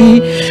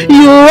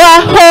 You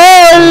are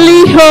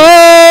holy,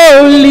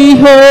 holy,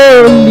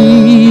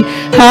 holy.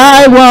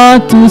 I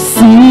want to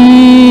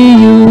see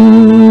you.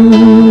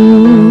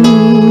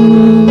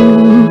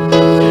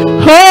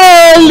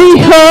 Holy,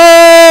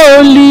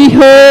 holy,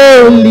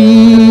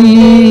 holy.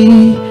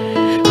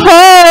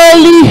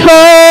 Holy,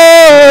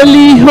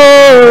 holy,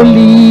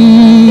 holy.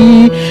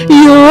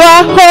 You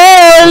are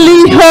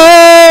holy,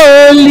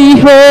 holy,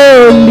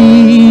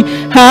 holy.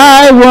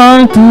 I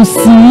want to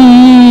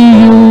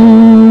see you.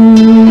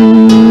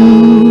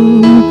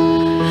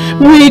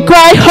 We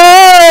cry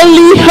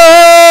holy,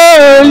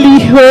 holy,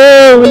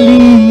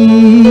 holy.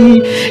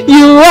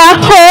 You are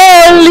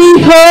holy,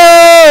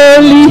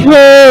 holy,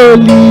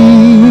 holy.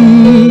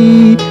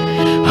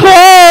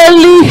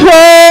 Holy,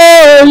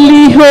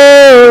 holy,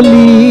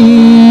 holy.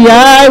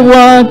 I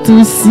want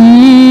to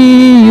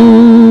see you.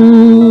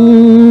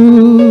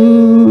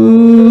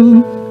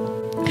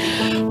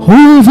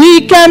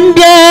 Ouvris comme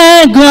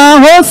bien grand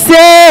au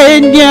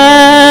Seigneur.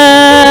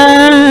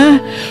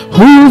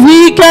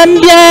 Ouvris comme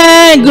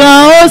bien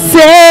grand au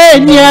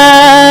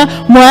Seigneur.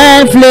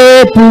 Moi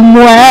v'lais pour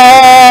moi.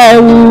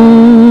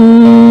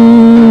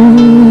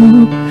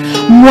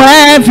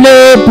 Moi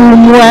v'lais pour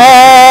moi.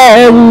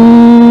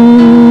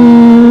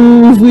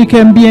 Ouvris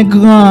comme bien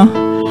grand.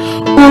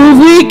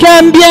 Ouvris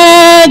comme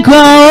bien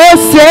grand au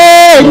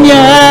Seigneur.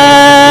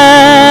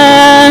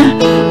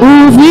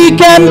 Ouvris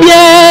comme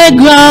bien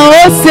grand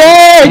au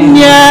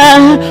Seigneur.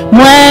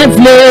 Moi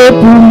v'lais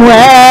pour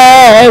moi.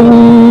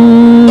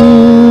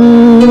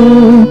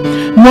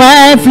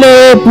 Moi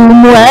v'lais pour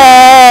moi.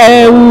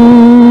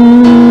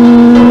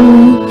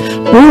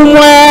 Pour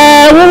moi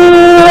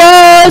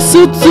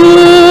sous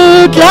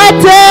toute la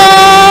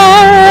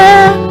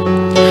terre.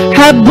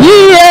 A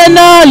briller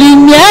dans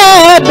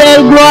lumière,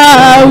 belle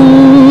gloire.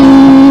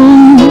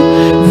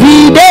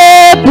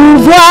 Vider pour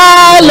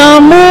voir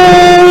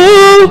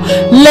l'amour.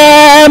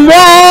 Les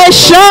mois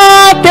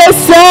chanter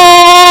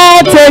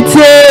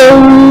sainteté.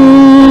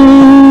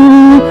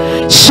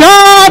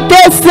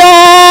 Chanter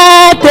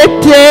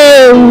sainteté.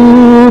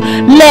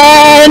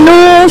 Les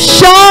nous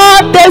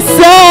chanter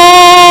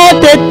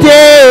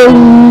sainteté.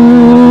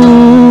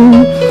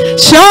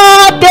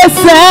 Chanter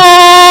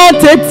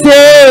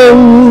sainteté.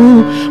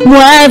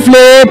 Moi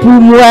v'lais pour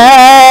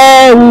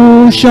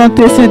moi.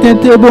 Chanter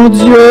sainteté, bon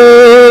Dieu.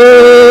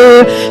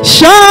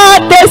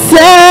 Chanter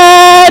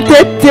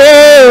sainteté.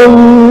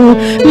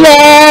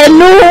 Les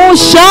nous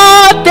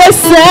chanter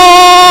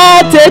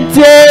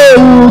sainteté.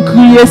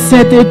 Crier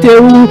sainteté.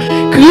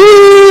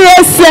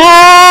 Crier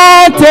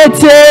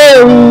sainteté.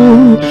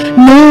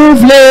 Nous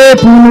v'lais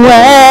pour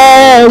moi.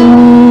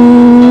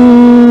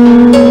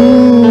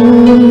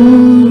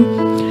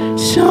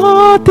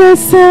 Chante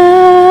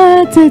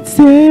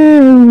sainteté,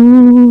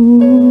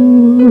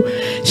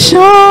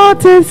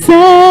 chante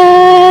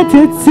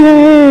sainteté,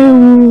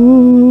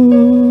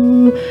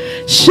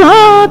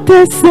 chante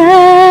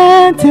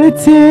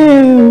sainteté,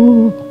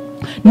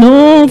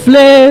 nous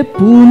voulons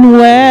pour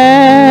nous.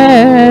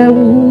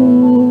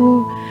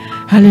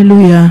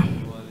 Alléluia.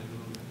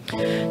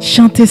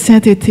 Chante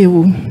sainteté,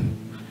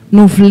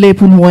 nous voulons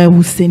pour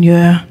nous,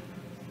 Seigneur.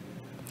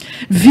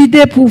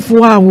 Videz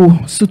pouvoir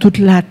sur toute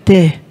la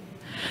terre.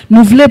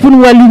 Nous voulons pour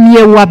nous la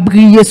lumière ou à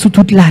briller sur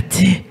toute la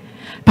terre.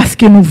 Parce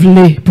que nous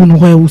voulons pour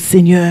nous,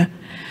 Seigneur.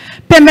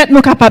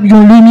 Permettez-nous capables de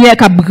lumière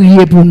qui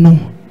brille pour nous.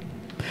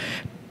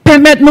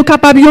 permettre nous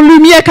capables une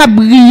lumière qui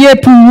brille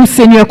pour nous,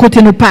 Seigneur,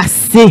 côté nous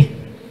passer.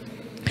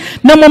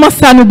 Dans le moment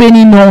ça, nous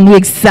bénissons, nous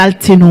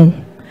exaltons.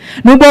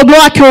 Nous bon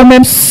gloire que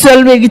même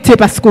seul vérité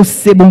parce que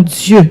c'est bon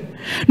Dieu.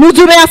 Nous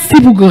disons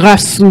merci pour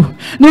grâce.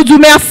 Nous disons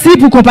merci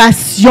pour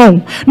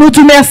compassion. Nous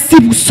disons merci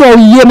pour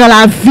soyez dans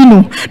la vie.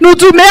 Nous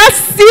disons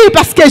merci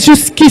parce que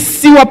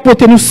jusqu'ici, vous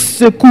apportez nous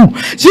secours.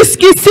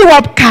 Jusqu'ici,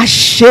 vous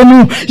caché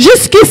nous.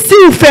 Jusqu'ici,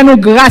 vous faites nous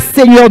grâce,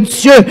 Seigneur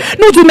Dieu.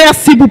 Nous disons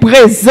merci pour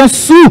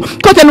présence.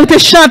 Quand nous te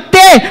chanté,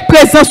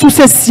 présence sous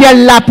ce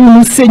ciel-là pour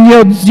nous,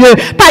 Seigneur Dieu.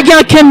 Pas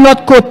quelqu'un de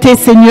notre côté,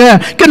 Seigneur,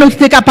 que nous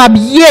sommes capables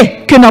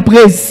que notre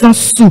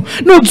présence.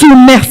 Nous disons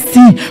merci.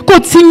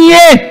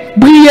 Continuez.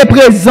 Briller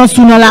présence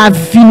dans la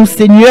vie, nous,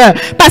 Seigneur.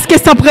 Parce que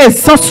sans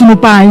présence, nous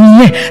pas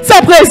rien.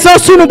 Sans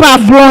présence, nous pas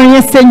rien,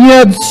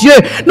 Seigneur Dieu.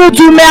 Nous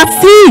disons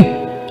merci.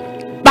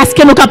 Parce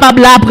que nous sommes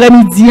capables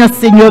l'après-midi,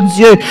 Seigneur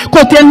Dieu.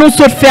 Côté nous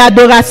se fait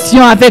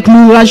adoration avec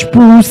louange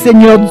pour vous,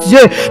 Seigneur Dieu.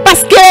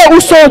 Parce que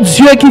où sont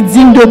Dieu qui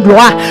digne de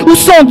gloire. Où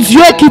sont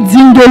Dieu qui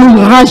digne de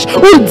louange.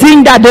 Ou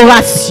digne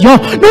d'adoration.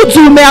 Nous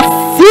disons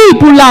merci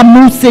pour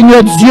l'amour,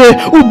 Seigneur Dieu.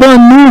 Ou bon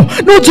nous.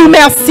 Nous disons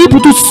merci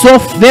pour tout ce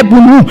fait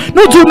pour nous.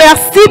 Nous disons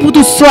merci pour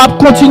tout ce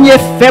que continuez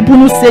faire pour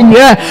nous,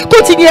 Seigneur.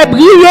 Continuez à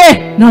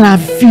briller dans la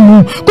vie,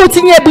 nous.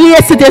 Continuez à briller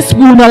cet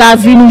esprit dans la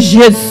vie, nous,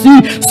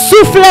 Jésus.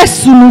 Soufflez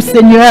sur nous,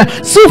 Seigneur.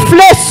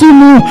 Soufflez sur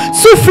nous.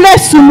 Soufflez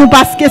sur nous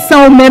parce que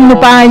sans nous-mêmes, nous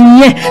pas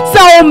rien.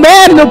 Sans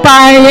nous-mêmes, nous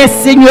pas rien,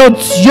 Seigneur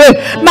Dieu.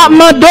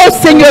 M'amende,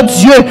 Seigneur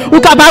Dieu. Ou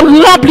capable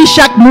de remplir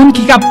chaque monde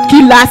qui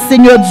l'a,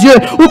 Seigneur Dieu.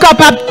 Ou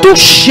capable de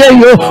toucher,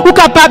 ou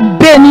capable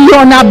de bénir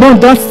en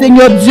abondance,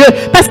 Seigneur Dieu.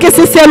 Parce que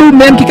c'est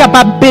nous-mêmes qui est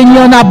capable de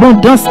bénir en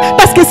abondance.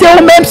 Parce que c'est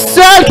nous-mêmes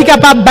seuls qui est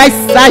capable de bailler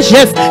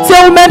sagesse.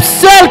 C'est nous-mêmes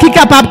seuls qui est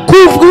capable de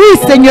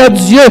couvrir, Seigneur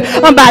Dieu.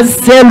 En bas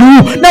de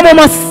nous. Dans le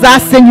moment ça,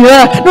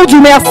 Seigneur, nous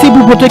disons merci pour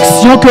la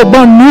protection que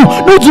bon nous.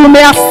 Nous disons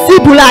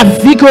merci pour la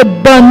vie que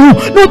bon nous.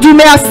 Nous disons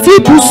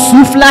merci pour le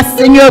souffle,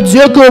 Seigneur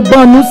Dieu, que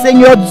bon nous,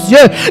 Seigneur Dieu.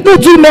 Nous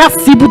disons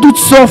merci pour tout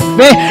ce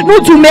fait. Nous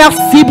disons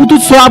merci pour tout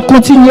ce qu'on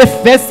continue à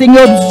faire,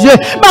 Seigneur Dieu.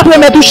 Ma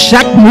première tout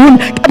chaque monde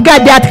qui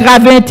regarde à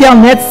travers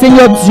Internet,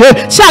 Seigneur Dieu.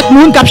 Chaque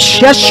monde qui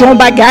cherche un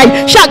bagaille.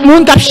 Chaque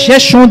monde qui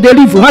cherche une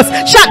délivrance.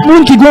 Chaque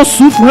monde qui a une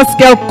souffrance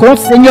quelconque,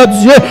 Seigneur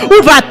Dieu.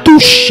 Ou va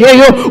toucher,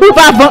 ou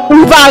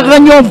va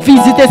rendre une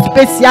visite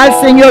spéciale,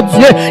 Seigneur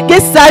Dieu. Que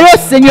ça,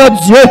 Seigneur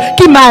Dieu,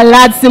 qui est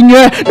malade,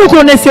 Seigneur. Nous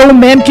connaissons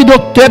vous-même qui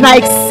docteur par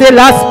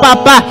excellence,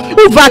 papa.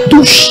 Ou va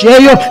toucher,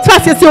 ça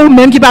c'est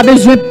vous-même qui n'a pas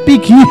besoin de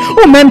piquer.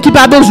 Ou même qui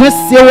n'a pas besoin de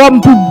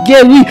sérum pour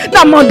guérir.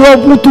 Nous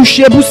demandons pour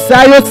toucher pour ça,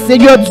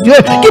 Seigneur Dieu,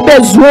 qui a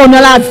besoin dans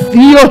la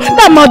vie.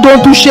 Nous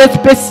demandons toucher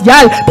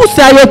spécial pour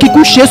ça, qui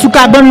couche sous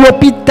cabane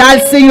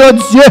l'hôpital, Seigneur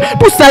Dieu.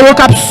 Pour ça,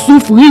 qui a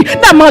souffert.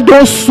 Nous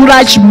demandons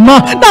soulagement.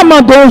 Nous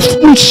demandons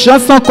une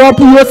chance encore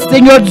pour eux,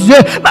 Seigneur Dieu.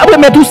 Nous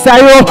remettons tout ça,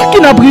 qui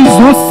est en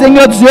prison,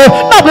 Seigneur Dieu.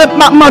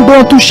 Nous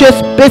demandons toucher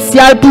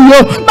spécial pour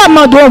eux. Nous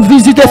demandons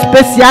visite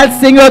spéciale,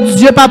 Seigneur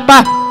Dieu,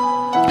 papa.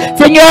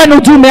 Seigneur,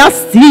 nous disons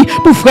merci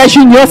pour frère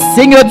Junior,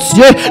 Seigneur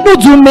Dieu. Nous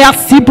disons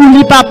merci pour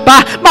lui, papa.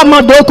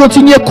 Maman doit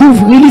continuer à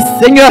couvrir lui,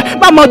 Seigneur.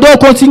 Maman doit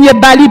continuer à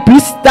balayer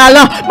plus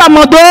talent.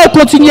 Maman doit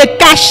continuer à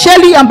cacher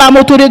lui en bas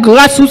moto de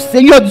grâce,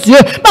 Seigneur Dieu.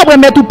 Maman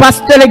remet tout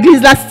pasteur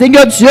l'église là,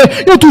 Seigneur Dieu.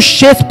 Nous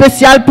touché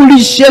spécial pour lui,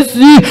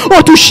 Jésus.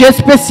 On touché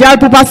spécial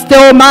pour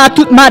pasteur Omar,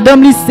 toute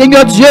madame lui,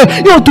 Seigneur Dieu.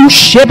 Nous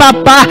touché,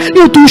 papa.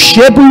 Nous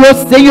touché pour lui,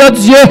 Seigneur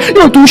Dieu.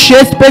 Nous touché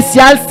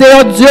spécial,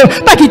 Seigneur Dieu.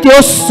 Pas quitter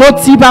au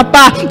sorti,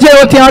 papa. Dieu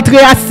entrer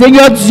à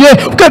Seigneur Dieu,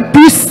 que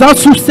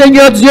puissance ou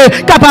Seigneur Dieu,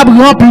 capable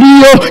de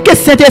remplir, que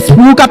cet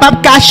esprit capable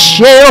de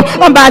cacher,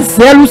 en bas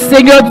ou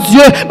Seigneur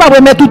Dieu, pas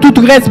remettre tout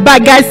reste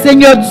bagage,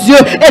 Seigneur Dieu,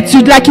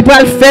 étude là qui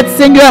pourra le faire,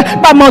 Seigneur,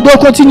 pas mando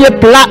continuer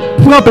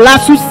prendre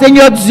place ou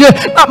Seigneur Dieu,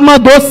 pas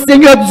mando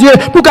Seigneur Dieu,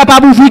 pour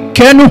capable ouvrir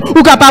cœur nous,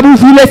 ou capable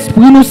ouvrir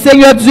l'esprit nous,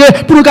 Seigneur Dieu,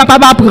 pour nous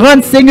capable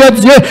apprendre, Seigneur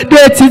Dieu,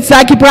 de étude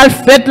ça qui pourra le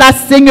faire là,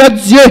 Seigneur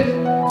Dieu.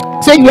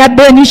 Seigneur,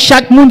 bénis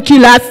chaque monde qui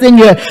l'a,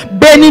 Seigneur.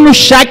 Bénis nous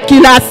chaque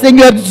qui l'a,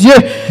 Seigneur Dieu.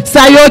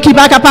 Ça y est, qui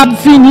va capable de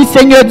finir,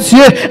 Seigneur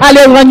Dieu.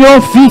 Allez rendre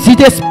une visite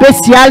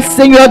spéciale,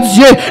 Seigneur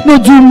Dieu. Nous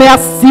disons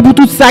merci pour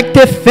tout ça que tu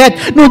as fait.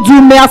 Nous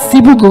disons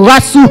merci pour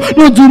grâce.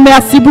 Nous disons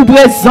merci pour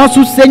présence,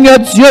 Seigneur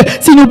Dieu.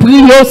 Si nous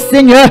prions,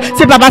 Seigneur,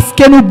 c'est pas parce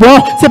que nous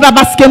bons, c'est pas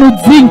parce que nous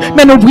dignes,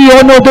 mais nous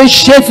prions au nom de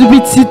Jésus,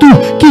 petit tout,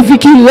 qui vit,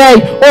 qui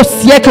règne au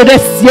siècle des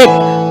siècles.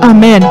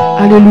 Amen.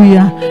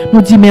 Alléluia.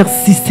 Nous disons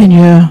merci,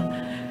 Seigneur.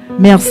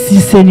 Merci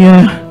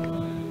Seigneur.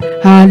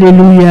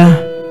 Alléluia.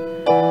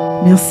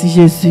 Merci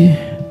Jésus.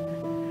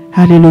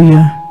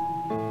 Alléluia.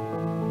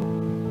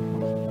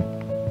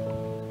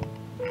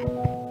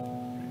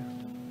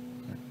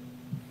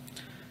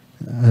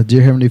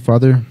 Dear Heavenly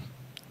Father,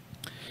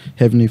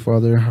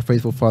 our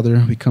faithful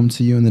Father, we come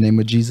to you in the name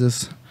of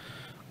Jesus.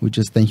 We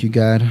just thank you,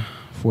 God,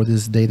 for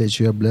this day that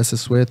you have blessed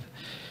us with.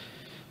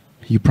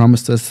 You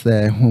promised us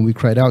that when we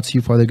cried out to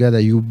you, Father God,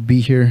 that you would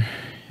be here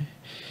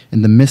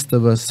in the midst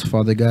of us,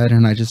 Father God,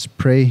 and I just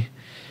pray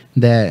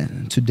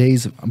that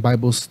today's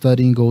Bible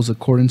study goes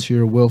according to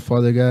your will,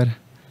 Father God,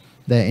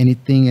 that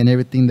anything and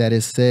everything that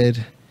is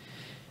said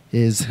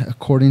is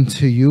according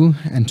to you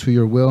and to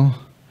your will.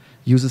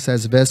 Use us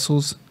as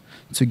vessels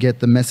to get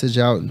the message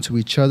out to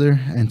each other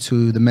and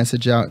to the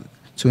message out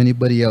to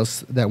anybody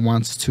else that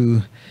wants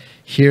to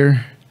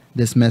hear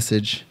this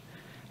message.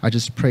 I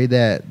just pray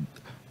that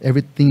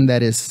everything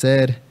that is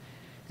said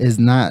is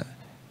not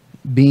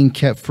being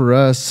kept for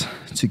us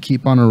to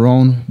keep on our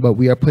own, but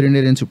we are putting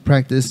it into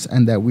practice,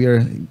 and that we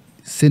are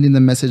sending the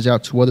message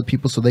out to other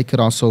people so they could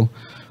also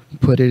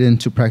put it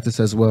into practice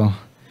as well.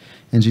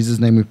 In Jesus'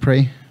 name we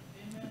pray.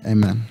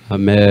 Amen.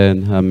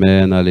 Amen.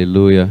 Amen.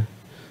 Hallelujah.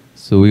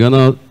 So we're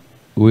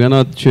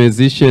gonna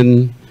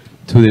transition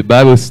to the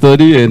Bible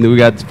study, and we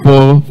got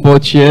four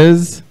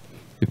chairs.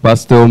 If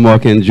Pastor Omar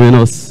can join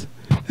us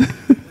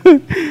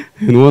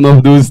in one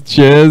of those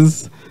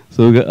chairs.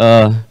 So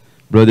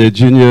Brother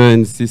Junior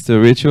and Sister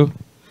Rachel,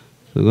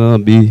 we're gonna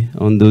be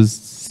on those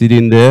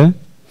sitting there.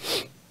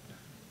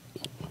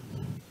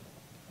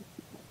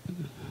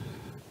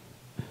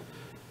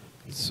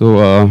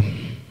 So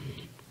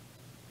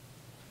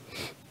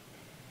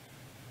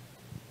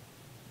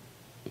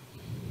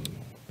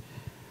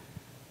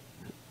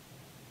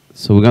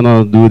So we're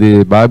gonna do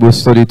the Bible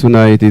study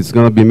tonight. It's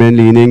gonna be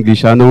mainly in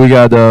English. I know we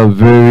got a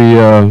very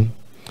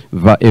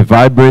a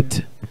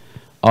vibrant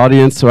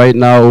audience right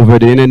now over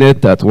the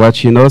internet that's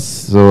watching us.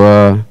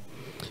 So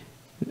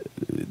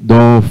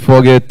don't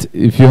forget,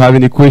 if you have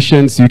any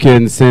questions, you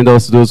can send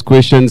us those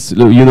questions.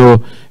 You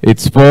know,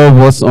 it's 4 of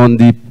us on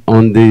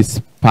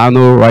this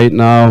panel right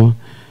now.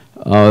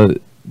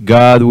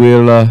 God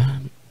will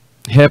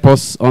help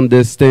us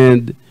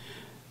understand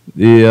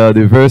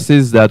the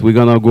verses that we're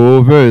gonna go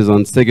over is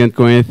on 2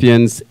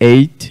 Corinthians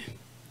 8.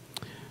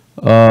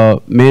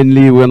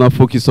 Mainly we're gonna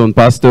focus on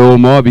Pastor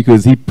Omar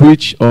because he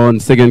preached on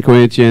 2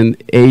 Corinthians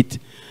 8.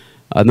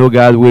 I know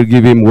God will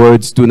give him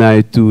words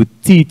tonight to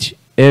teach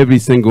every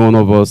single one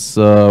of us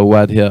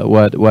what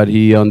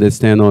he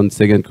understands on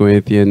 2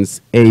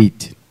 Corinthians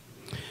 8.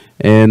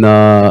 And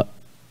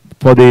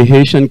for the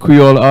Haitian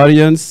Creole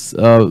audience,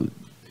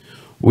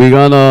 we're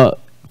gonna,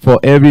 for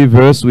every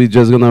verse, we're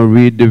just gonna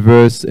read the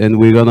verse, and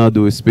we're gonna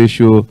do a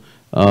special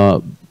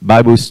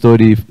Bible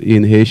study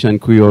in Haitian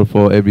Creole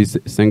for every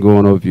single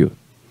one of you.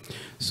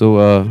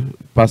 So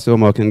Pastor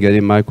Omar can get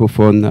a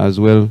microphone as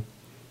well.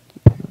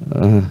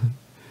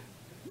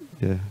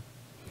 Yeah.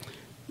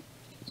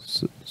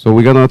 So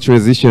we're gonna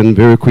transition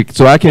very quick.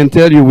 So I can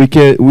tell you,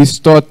 we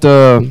start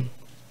 2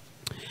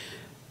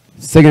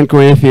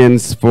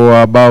 Corinthians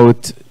for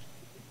about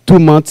 2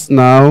 months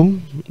now.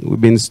 We've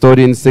been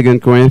studying 2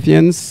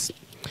 Corinthians.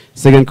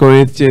 2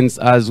 Corinthians,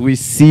 as we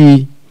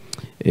see,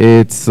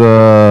 it's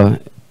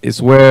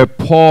where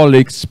Paul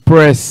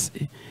expressed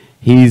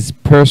his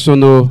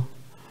personal,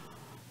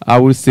 I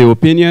would say,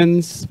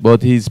 opinions,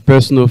 but his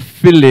personal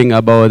feeling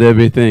about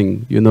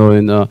everything. You know,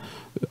 and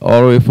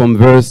all the way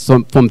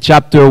from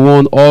chapter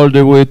 1 all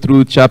the way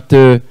through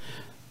chapter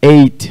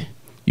 8,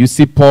 you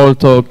see Paul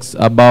talks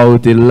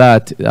about a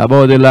lot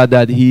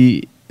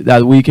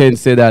that we can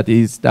say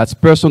that's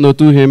personal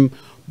to him,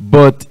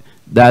 but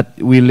that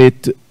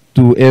relate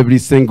to every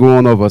single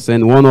one of us.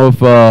 And one of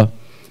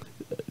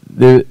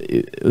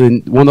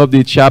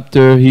the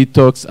chapter, he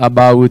talks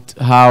about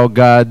how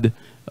God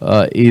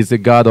is a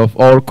God of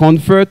all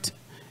comfort,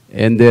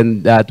 and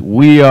then that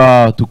we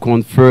are to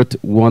comfort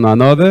one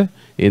another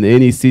in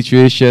any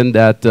situation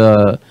that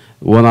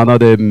one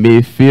another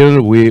may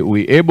feel.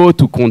 We're able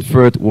to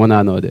comfort one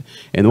another.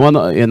 And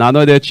in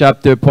another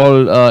chapter,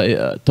 Paul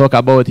talk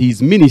about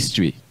his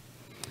ministry.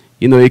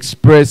 You know,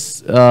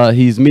 express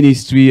his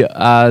ministry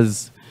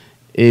as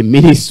a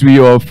ministry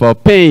of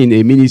pain,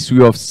 a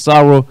ministry of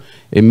sorrow,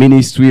 a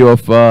ministry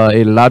of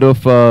a lot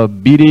of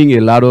beating, a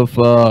lot of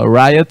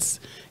riots,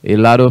 a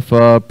lot of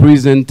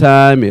prison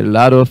time, a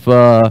lot of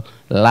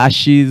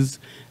lashes.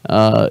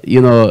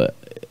 You know,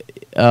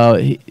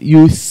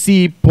 you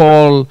see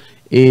Paul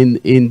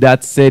in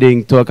that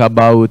setting talk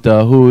about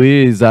who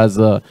he is as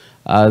a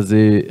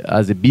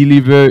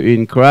believer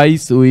in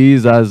Christ, who he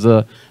is as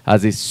a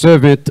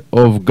servant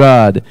of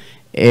God.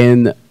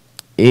 And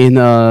in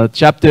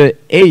chapter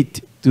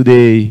 8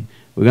 today,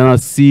 we're gonna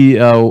see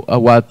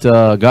what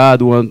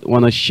God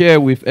want to share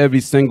with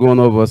every single one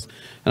of us.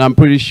 And I'm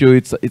pretty sure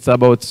it's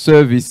about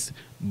service,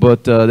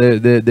 but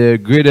the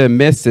greater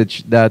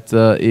message that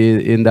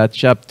in that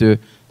chapter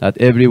that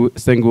every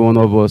single one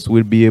of us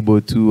will be able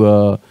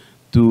to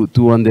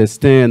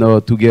understand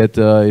or to get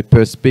a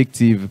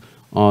perspective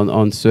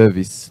on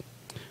service.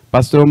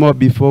 Pastor Omar,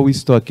 before we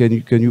start, can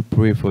you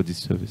pray for this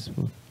service?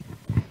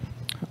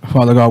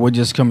 Father God, we're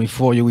just coming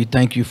before you. We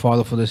thank you,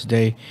 Father, for this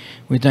day.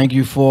 We thank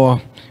you for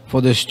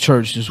this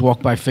church, this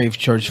Walk by Faith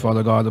church,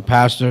 Father God, the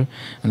pastor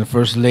and the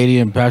First Lady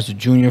and Pastor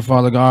Junior,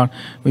 Father God.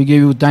 We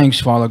give you thanks,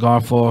 Father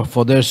God,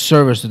 for their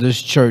service to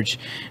this church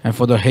and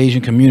for the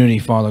Haitian community,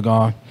 Father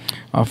God.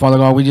 Father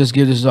God, we just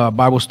give this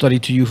Bible study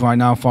to you right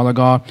now, Father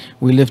God.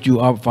 We lift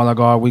you up, Father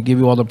God. We give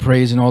you all the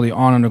praise and all the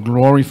honor and the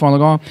glory, Father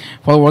God.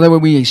 Father, whatever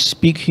we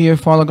speak here,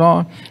 Father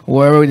God,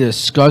 whatever we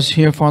discuss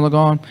here, Father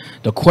God,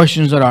 the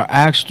questions that are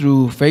asked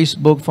through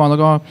Facebook, Father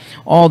God,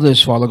 all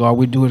this, Father God,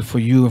 we do it for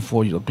you and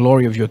for the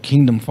glory of your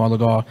kingdom, Father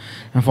God.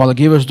 And Father,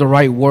 give us the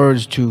right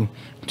words to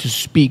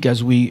speak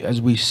as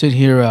we sit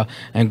here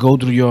and go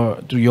through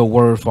your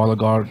word, Father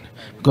God,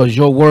 because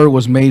your word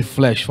was made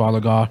flesh,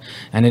 Father God,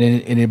 and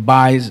it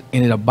abides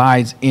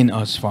in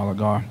us, Father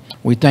God.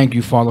 We thank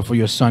you, Father, for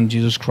your Son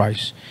Jesus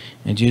Christ.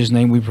 In Jesus'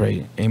 name we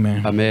pray.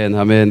 Amen. Amen.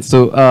 Amen.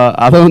 So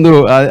I don't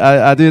know.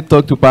 I did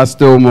talk to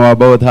Pastor Omar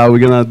about how we're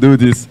gonna do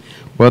this,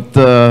 but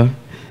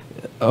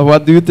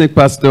what do you think,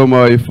 Pastor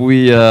Omar, if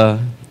we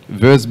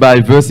verse by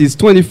verse? It's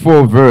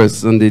 24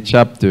 verse in the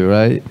chapter,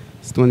 right?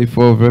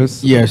 24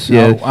 verse. Yes.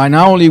 Yeah. I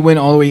now only went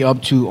all the way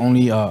up to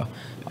only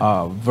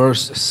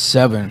verse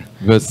 7.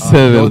 Verse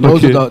 7.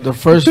 Those Okay. are the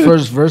first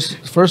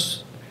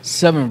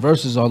 7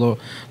 verses are the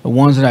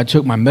ones that I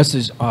took my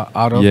message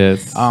out of.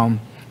 Yes.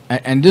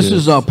 And this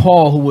is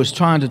Paul, who was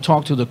trying to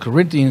talk to the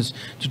Corinthians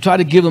to try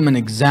to give them an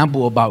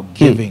example about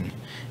giving.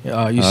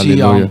 You see,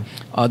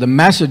 the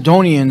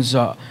Macedonians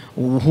they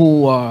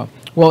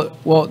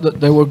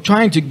were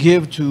trying to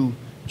give to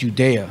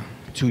Judea,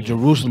 to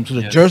Jerusalem, to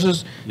the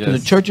churches, to the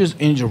churches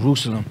in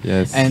Jerusalem.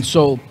 Yes. And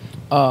so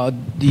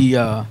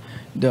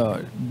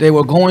they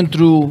were going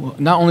through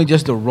not only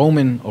just the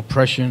Roman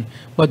oppression,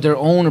 but their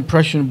own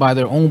oppression by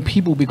their own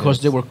people,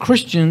 because they were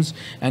Christians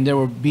and they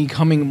were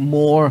becoming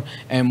more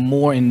and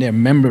more in their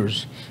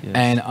members.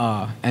 Yes.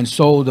 And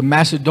so the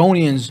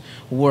Macedonians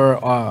were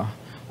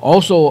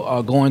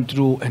also going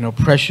through an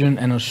oppression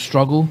and a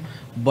struggle,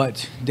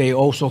 but they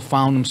also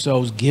found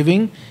themselves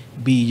giving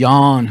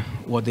beyond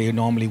what they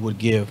normally would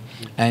give.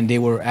 And they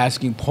were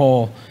asking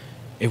Paul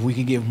if we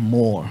could give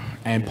more.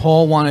 And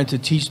Paul wanted to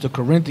teach the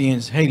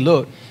Corinthians, hey,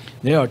 look,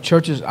 there are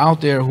churches out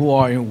there who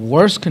are in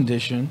worse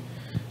condition,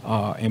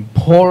 in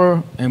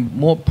poorer and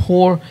more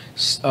poor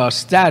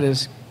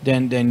status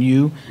than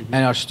you,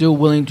 and are still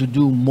willing to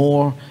do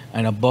more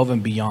and above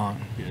and beyond.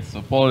 Yes.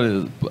 So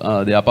Paul,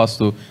 the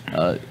apostle,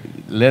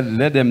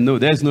 let them know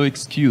there's no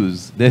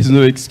excuse. There's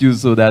no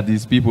excuse, so that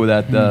these people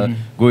that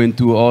go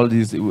into all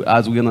these,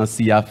 as we're gonna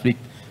see,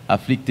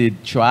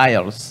 afflicted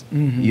trials,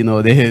 you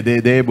know,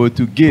 they're able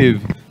to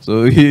give.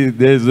 So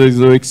there's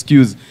no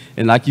excuse.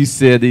 And like you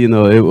said, you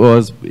know, it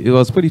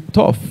was pretty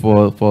tough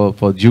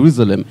for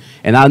Jerusalem.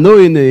 And I know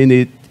in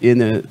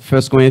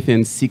 1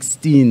 Corinthians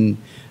 16,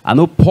 I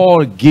know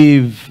Paul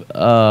gave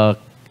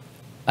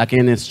like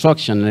an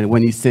instruction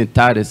when he sent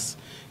Titus.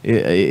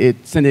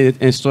 It sent an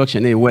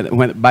instruction. Hey,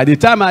 when by the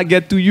time I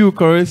get to you,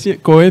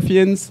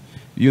 Corinthians,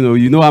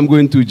 you know I'm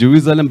going to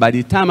Jerusalem. By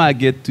the time I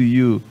get to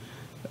you,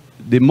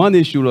 the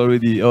money should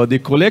already, or the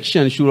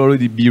collection should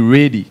already be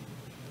ready.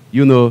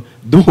 You know,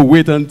 don't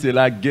wait until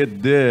I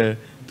get there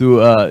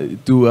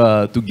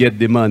to get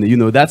the money. You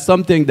know, that's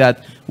something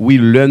that we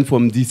learn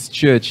from this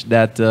church,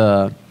 that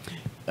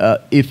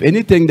if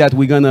anything that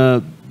we're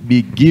gonna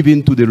be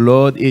giving to the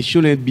Lord, it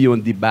shouldn't be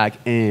on the back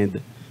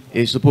end.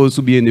 It's supposed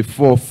to be in the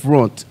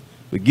forefront.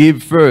 We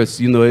give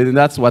first, you know, and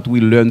that's what we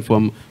learn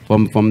from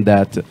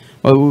that.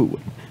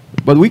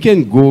 But we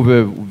can go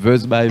over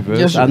verse by verse.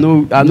 Yes, I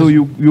know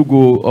you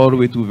go all the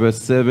way to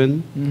verse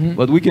 7,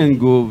 but we can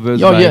go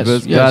verse by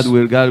verse. Yes.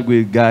 God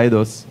will guide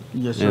us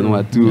and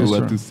what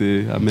to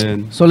say.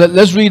 Amen. So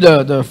let's read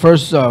the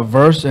first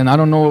verse, and I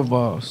don't know if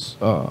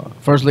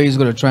First Lady is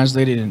going to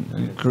translate it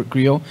in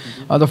Creole.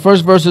 The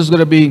first verse is going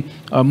to be,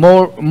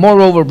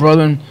 moreover,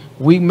 brethren,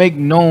 we make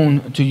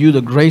known to you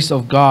the grace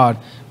of God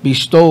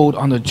bestowed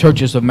on the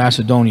churches of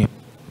Macedonia.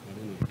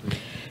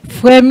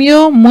 Frère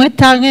mio, moi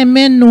ta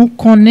remen nou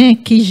konnen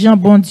ki Jean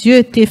bon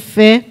Dieu te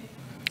fait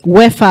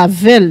ouais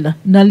favel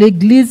dans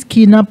l'église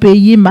qui nan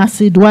pays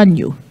Macédoine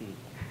yo.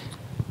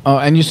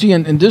 And you see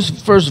in this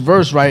first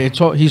verse, right,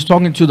 he's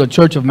talking to the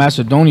church of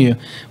Macedonia,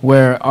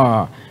 where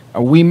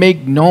we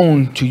make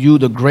known to you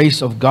the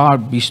grace of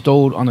God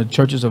bestowed on the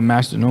churches of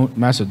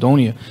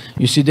Macedonia.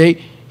 You see,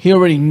 he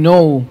already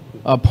know,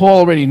 Paul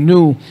already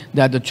knew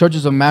that the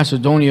churches of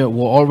Macedonia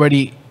were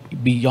already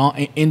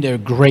beyond in their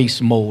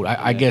grace mode.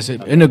 I guess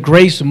in a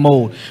grace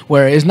mode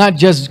where it's not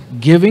just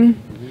giving,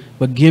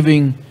 but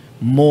giving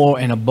more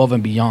and above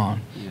and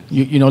beyond.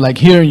 You know, like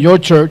here in your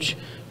church,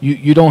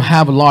 you don't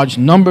have large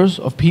numbers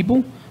of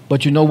people,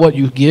 but you know what,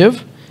 you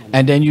give,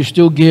 and then you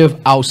still give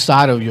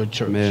outside of your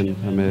church. Amen.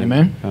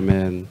 Amen.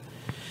 Amen.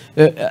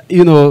 Amen.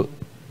 You know,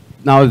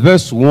 now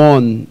verse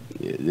 1,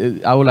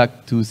 I would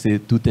like to say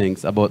two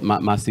things about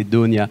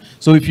Macedonia.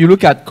 So if you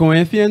look at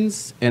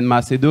Corinthians and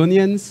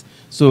Macedonians,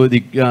 so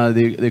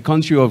the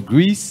country of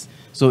Greece,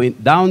 so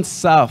down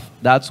south,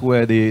 that's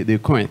where the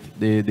Corinth,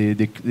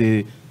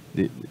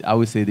 I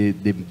would say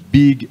the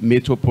big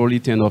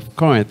metropolitan of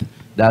Corinth,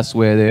 that's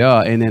where they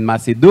are. And then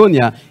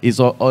Macedonia it's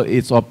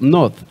up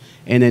north.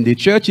 And then the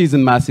churches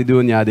in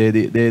Macedonia,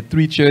 there are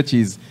 3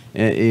 churches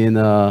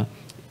that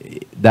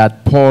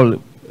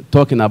Paul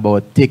talking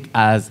about, take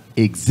as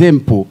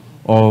example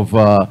of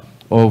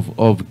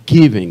of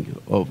giving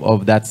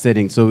of that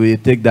setting. So we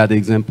take that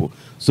example.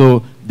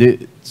 So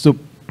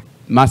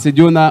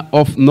Macedonia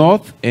up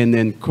north and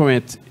then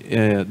Corinth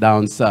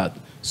down south.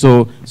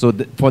 So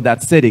for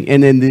that setting,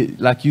 and then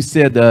like you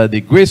said,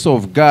 the grace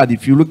of God.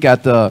 If you look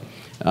at,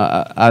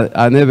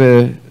 I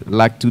never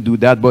like to do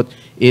that, but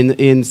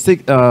in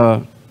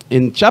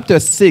chapter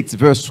 6,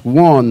 verse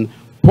 1,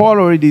 Paul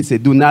already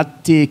said, "Do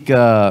not take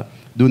the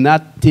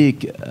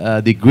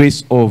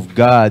grace of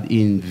God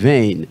in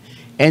vain."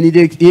 And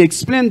he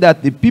explained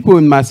that the people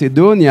in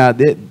Macedonia,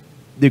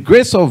 the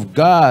grace of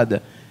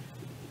God,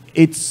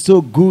 it's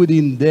so good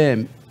in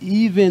them,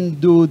 even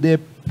though they're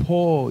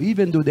poor,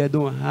 even though they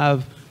don't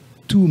have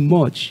too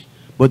much.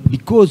 But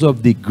because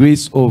of the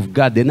grace of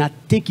God, they're not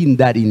taking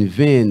that in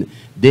vain.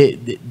 They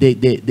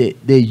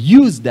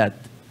use that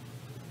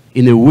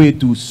in a way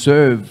to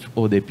serve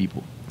other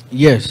people.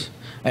 Yes.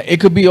 It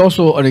could be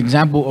also an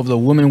example of the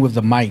woman with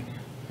the mite.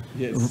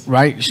 Yes.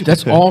 Right?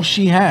 That's all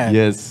she had.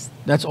 Yes.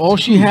 That's all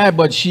she had,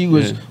 but she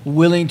was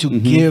willing to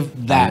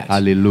give that.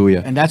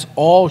 Hallelujah. And that's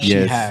all she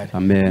had.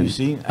 Amen. You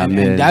see?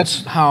 Amen. And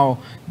that's how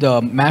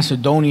the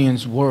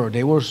Macedonians were.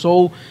 They were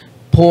so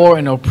poor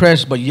and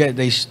oppressed, but yet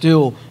they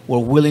still were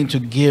willing to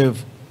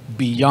give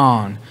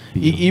beyond.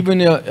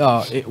 Even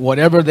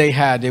whatever they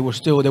had, they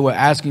were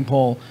asking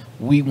Paul,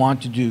 we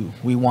want to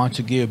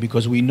give,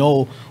 because we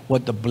know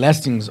what the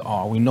blessings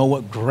are. We know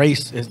what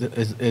grace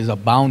is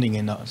abounding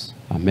in us.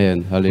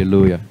 Amen.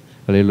 Hallelujah.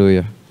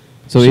 Hallelujah.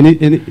 So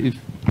if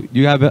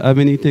you have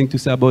anything to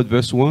say about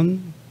verse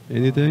 1?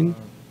 Anything?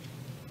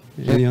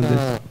 Any on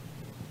this?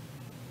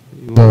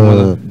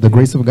 The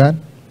grace of God.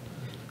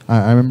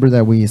 I remember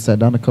that we sat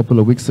down a couple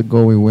of weeks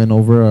ago. We went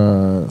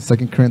over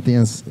 2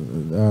 Corinthians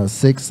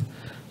 6,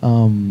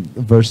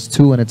 verse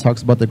 2, and it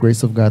talks about the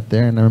grace of God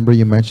there. And I remember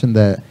you mentioned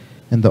that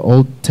in the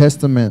Old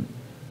Testament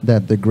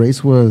that the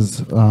grace was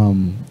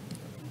that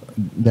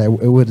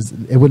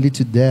it would lead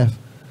to death,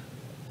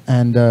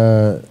 and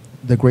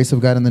the grace of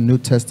God in the New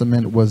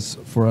Testament was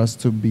for us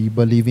to be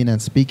believing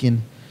and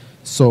speaking.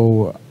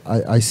 So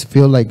I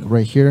feel like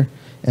right here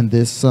in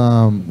this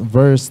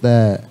verse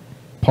that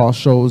Paul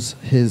shows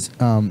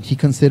he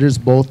considers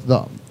both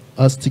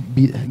us to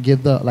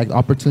give the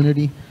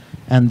opportunity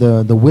and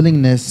the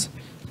willingness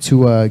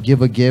to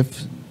give a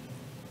gift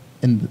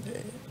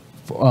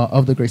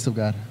of the grace of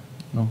God.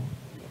 No.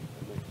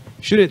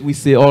 Shouldn't we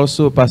say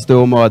also, Pastor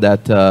Omar,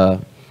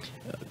 that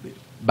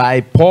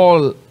by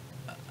Paul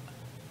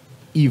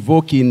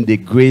evoking the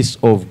grace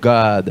of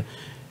God,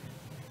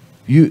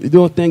 you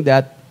don't think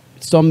that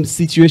some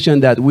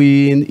situation that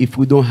we in, if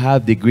we don't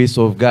have the grace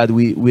of God,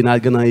 we're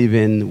not gonna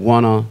even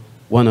wanna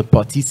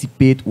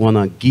participate,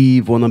 wanna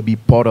give, wanna be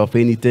part of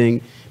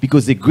anything,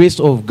 because the grace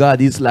of God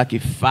is like a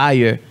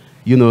fire,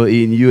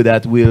 in you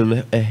that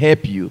will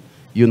help you,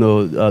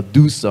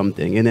 do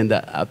something. And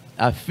then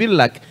I feel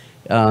like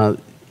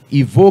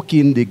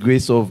evoking the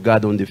grace of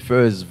God on the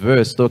first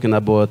verse, talking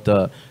about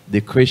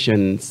the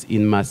Christians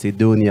in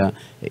Macedonia,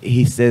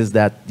 he says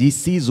that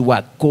this is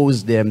what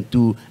caused them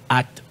to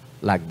act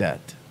like that.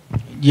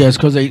 Yes,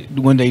 because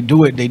when they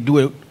do it, they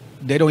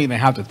don't even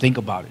have to think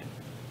about it.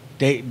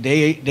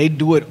 They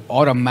do it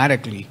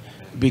automatically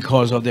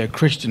because of their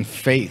Christian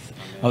faith,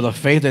 of the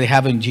faith that they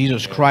have in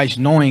Jesus Christ,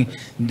 knowing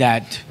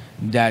that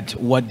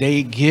what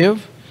they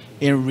give,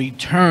 in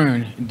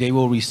return, they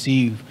will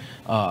receive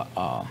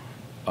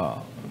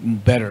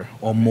better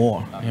or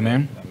more.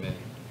 Amen. Amen.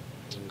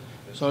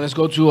 So let's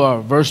go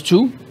to verse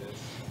 2.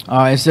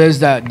 It says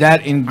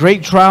that in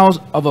great trials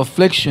of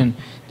affliction,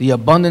 the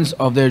abundance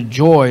of their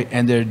joy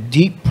and their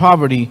deep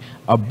poverty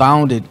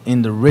abounded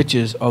in the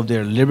riches of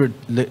their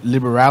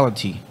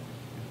liberality.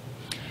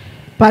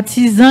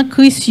 Partisan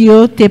Christ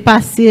yo te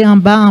passé en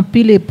bas en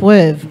pile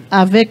épreuve,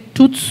 avec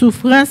toute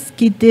souffrance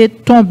qui te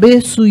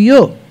tombée sous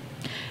yo.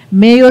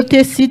 Mais yo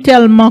te si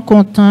tellement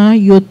content,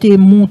 yo te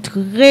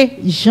montré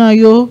Jean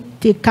yo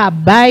te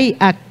kabay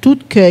ak tout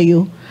cœur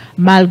yo,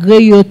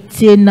 malgré yo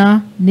te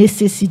nan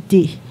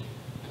nécessité.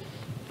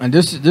 And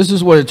this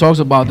is what it talks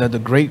about,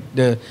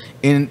 that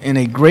in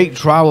a great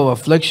trial of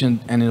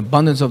affliction and an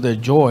abundance of their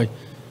joy,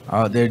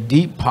 their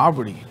deep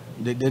poverty.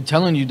 They're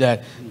telling you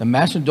that the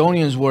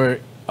Macedonians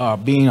were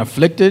being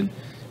afflicted,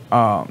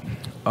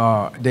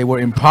 they were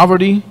in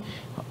poverty,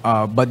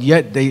 but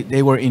yet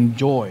they were in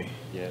joy.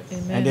 Yes.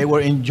 And they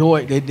were in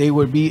joy. They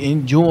would be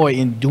in joy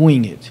in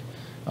doing it,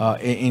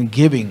 in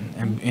giving,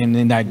 and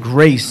in that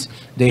grace.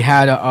 They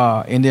had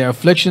in their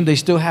affliction, they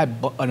still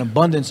had an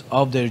abundance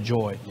of their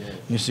joy. Yes.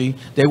 You see,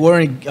 they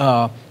weren't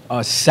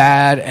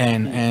sad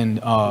and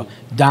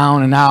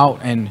down and out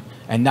and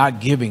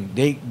not giving.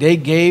 They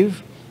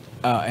gave,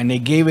 and they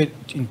gave it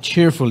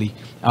cheerfully.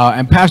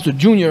 And Pastor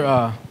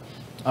Junior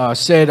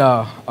said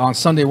on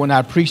Sunday when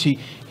I preached,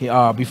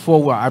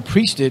 before I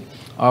preached it,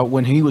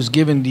 when he was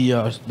given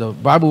the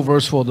Bible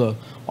verse for the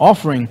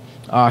offering,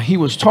 he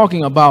was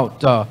talking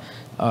about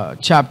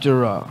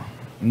chapter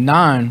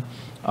 9.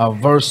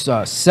 Verse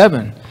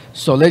 7,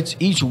 So let's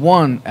each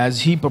one,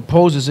 as he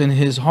proposes in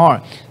his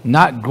heart,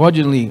 not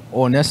grudgingly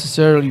or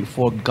necessarily,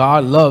 for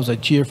God loves a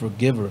cheerful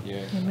giver.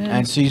 Amen.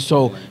 And see,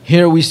 so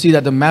here we see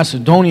that the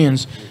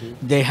Macedonians,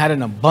 they had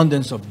an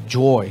abundance of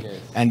joy.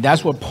 And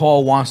that's what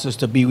Paul wants us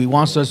to be. We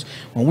wants us,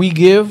 when we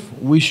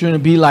give, we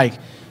shouldn't be like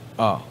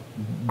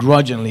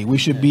grudgingly. We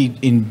should be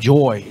in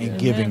joy in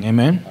giving.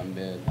 Amen.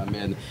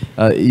 Amen.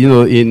 You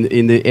know,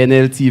 in the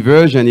NLT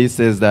version, it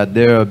says that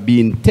they are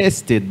being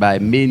tested by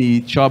many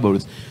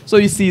troubles. So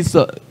you see,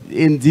 so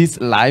in this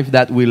life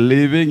that we're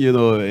living, you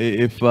know,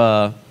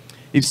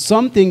 if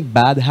something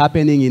bad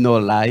happening in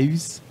our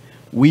lives,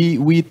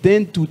 we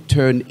tend to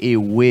turn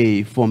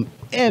away from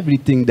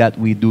everything that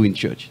we do in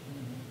church.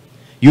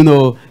 You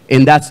know,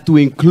 and that's to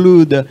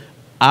include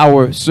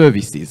our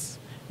services,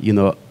 you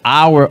know,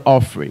 our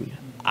offering,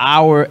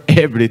 our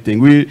everything.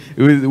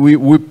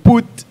 We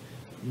put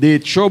the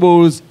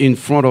troubles in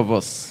front of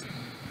us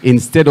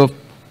instead of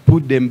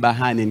put them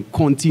behind and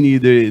continue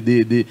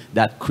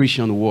that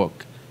Christian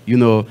work, you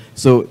know.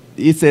 So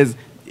it says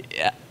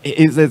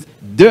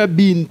they're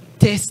being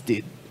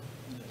tested,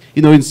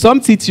 you know, in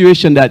some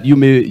situation that you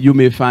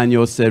may find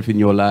yourself in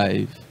your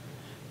life.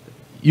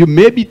 You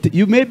may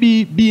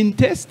be being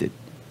tested,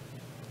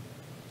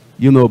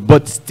 you know,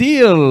 but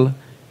still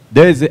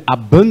there is an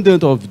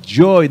abundance of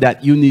joy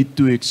that you need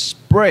to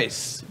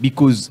express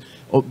because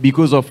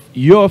of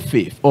your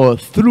faith, or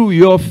through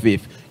your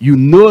faith, you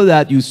know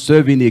that you're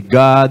serving a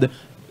God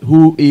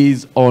who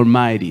is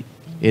almighty.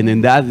 And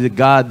then that's the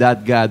God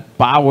that got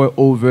power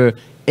over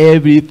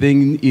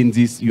everything in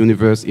this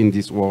universe, in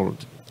this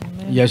world.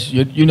 Amen. Yes,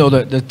 you know,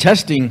 the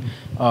testing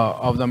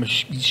of them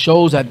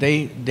shows that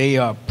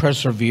they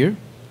persevere.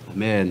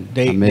 Amen.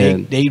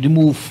 They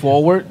move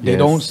forward. They Yes.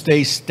 don't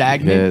stay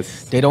stagnant.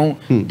 Yes.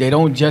 They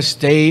don't just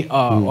stay.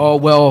 Oh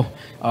well,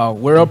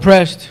 we're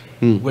oppressed.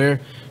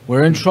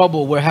 We're in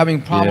trouble. We're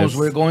having problems. Yes.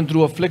 We're going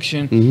through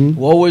affliction.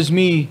 Woe is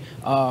me.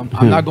 I'm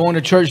not going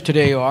to church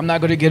today, or I'm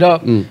not going to get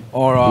up,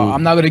 or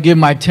I'm not going to give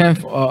my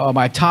tenth,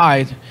 my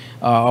tithe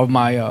of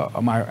my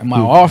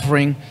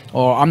offering,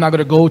 or I'm not going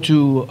to go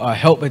to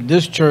help in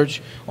this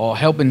church or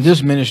help in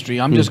this ministry.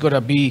 I'm just going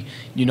to be,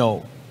 you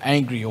know,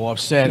 angry or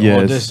upset,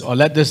 Yes. or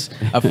let this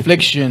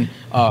affliction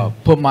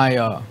put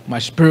my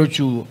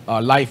spiritual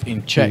life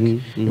in check,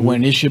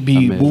 when it should be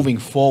Amen. moving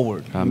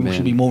forward. We Amen.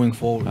 should be moving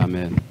forward.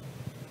 Amen.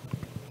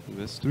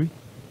 Verse 3.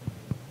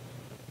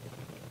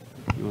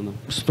 You wanna?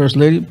 First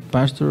Lady,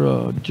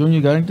 Pastor Junior,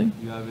 got anything?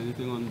 You have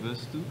anything on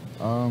verse 2?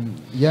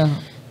 Yeah,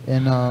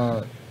 and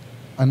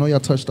I know y'all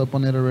touched up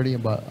on it already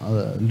about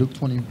Luke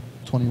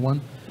 20:21.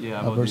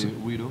 Yeah, about verse, the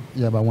widow.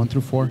 yeah, about 1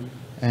 through 4.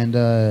 And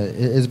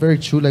it's very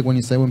true, like when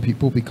you say when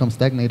people become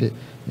stagnated,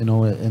 you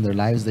know, in their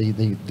lives,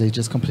 they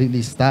just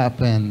completely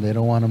stop and they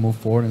don't want to move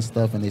forward and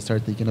stuff, and they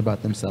start thinking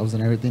about themselves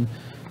and everything.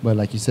 But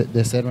like you said,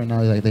 they said right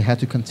now, like they have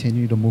to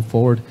continue to move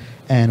forward.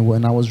 And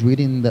when I was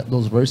reading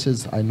those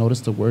verses, I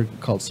noticed a word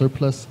called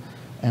surplus.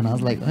 And I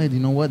was like, hey, you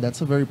know what?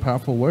 That's a very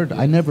powerful word.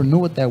 I never knew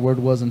what that word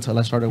was until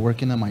I started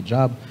working at my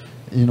job.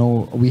 You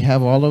know, we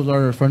have all of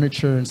our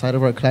furniture inside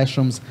of our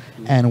classrooms,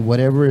 and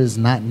whatever is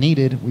not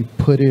needed, we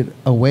put it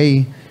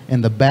away in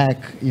the back.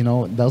 You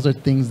know, those are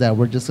things that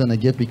we're just going to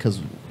give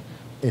because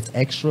it's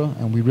extra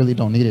and we really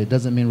don't need it. It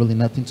doesn't mean really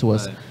nothing to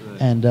us. Right.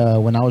 And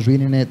when I was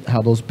reading it,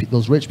 how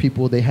those rich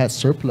people, they had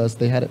surplus,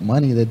 they had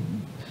money that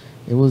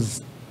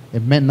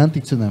it meant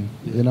nothing to them,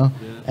 you know.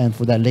 And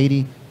for that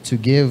lady to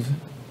give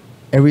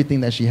everything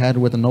that she had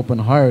with an open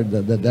heart,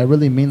 that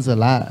really means a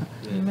lot.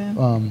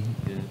 Amen.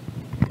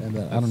 And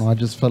I don't know, I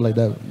just felt like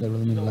that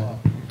really meant a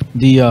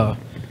lot.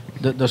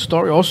 The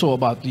story also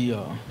about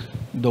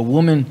the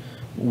woman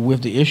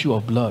with the issue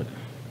of blood,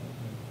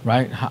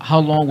 right? How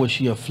long was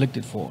she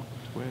afflicted for?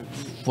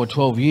 For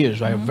 12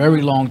 years, right? A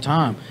very long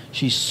time.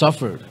 She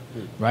suffered,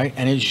 right?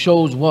 And it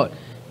shows what?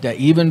 That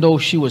even though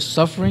she was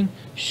suffering,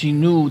 she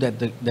knew that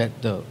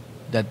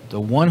the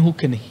one who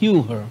can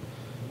heal her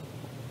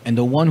and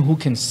the one who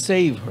can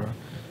save her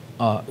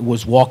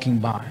was walking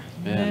by.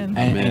 Amen.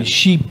 And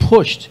she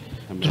pushed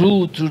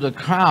through the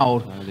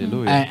crowd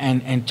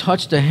and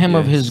touched the hem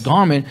of his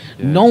garment,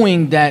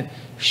 knowing that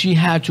she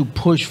had to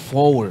push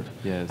forward.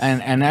 Yes.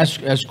 And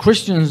as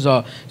Christians,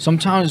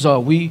 sometimes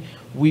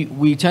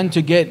we tend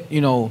to get,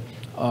 you know,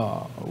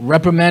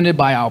 reprimanded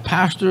by our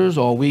pastors,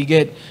 or we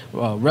get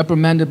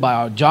reprimanded by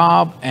our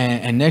job,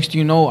 and next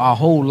you know, our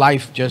whole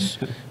life just,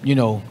 you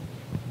know,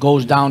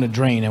 goes down the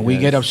drain, and we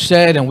get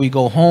upset and we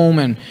go home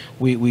and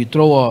we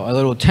throw a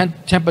little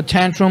temper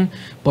tantrum,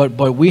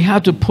 but we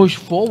have to push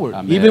forward.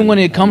 Amen. Even when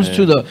it comes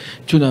Amen.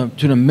 to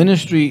the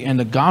ministry and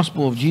the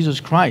gospel of Jesus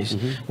Christ,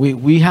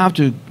 we have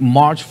to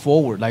march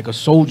forward like a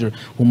soldier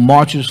who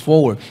marches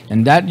forward.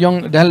 And that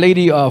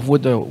lady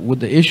with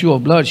the issue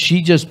of blood,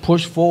 she just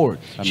pushed forward.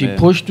 Amen. She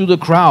pushed through the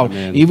crowd.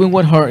 Amen. Even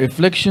with her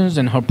afflictions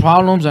and her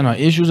problems and her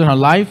issues in her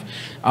life,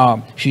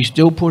 she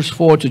still pushed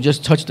forward to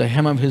just touch the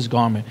hem of his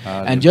garment.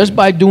 And just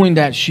by doing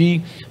that,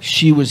 she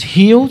was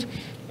healed.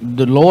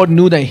 The Lord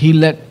knew that he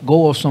let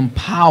go of some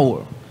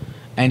power.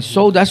 And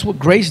so that's what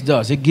grace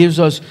does. It gives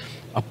us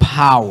a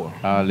power.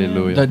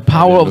 Hallelujah. The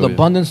power of the Hallelujah.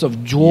 abundance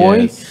of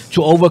joy Yes.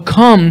 to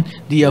overcome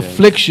the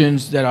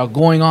afflictions that are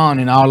going on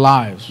in our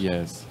lives.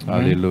 Yes.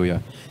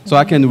 Hallelujah. So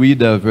I can read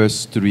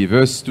verse 3.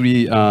 Verse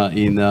 3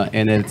 in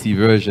NLT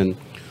version.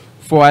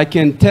 For I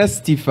can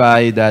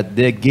testify that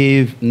they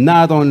gave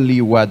not only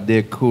what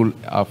they could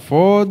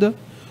afford,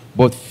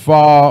 but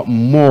far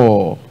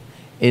more,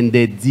 and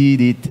they did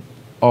it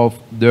of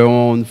their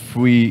own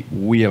free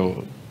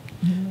will.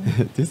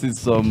 This is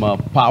some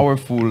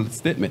powerful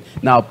statement.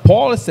 Now,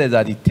 Paul says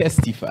that he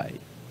testified.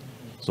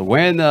 So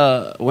when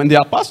the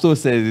apostle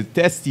says he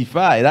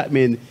testify, that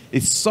means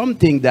it's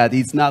something that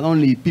it's not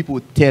only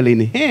people telling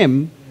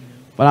him,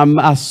 but I'm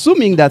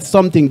assuming that's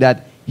something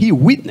that he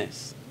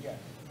witnessed.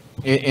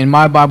 In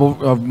my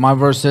Bible, my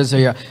verse says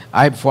here,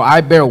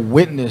 I bear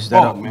witness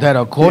that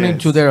according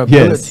to their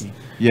ability.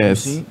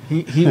 Yes. See,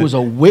 he was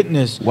a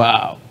witness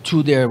Wow.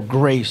 to their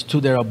grace, to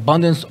their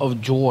abundance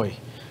of joy.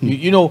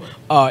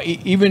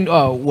 Even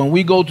when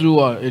we go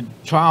through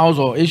trials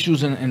or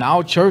issues in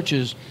our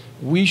churches,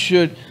 we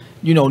should,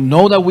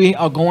 know that we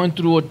are going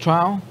through a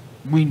trial.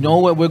 We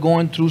know that we're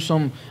going through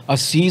a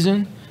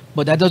season,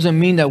 but that doesn't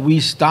mean that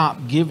we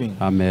stop giving.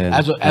 Amen.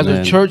 As a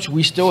Amen. church,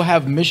 we still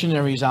have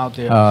missionaries out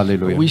there.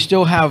 Hallelujah. We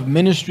still have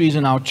ministries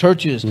in our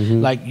churches,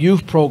 like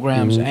youth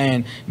programs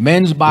and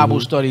men's Bible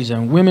studies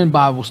and women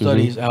Bible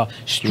studies,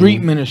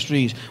 street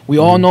ministries. We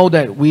all know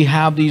that we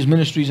have these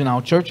ministries in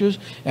our churches,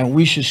 and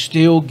we should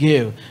still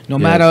give, no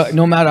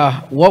matter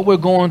what we're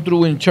going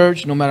through in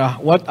church, no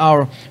matter what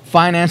our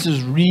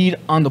finances read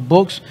on the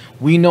books.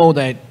 We know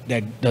that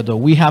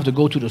we have to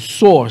go to the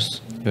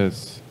source.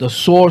 Yes. The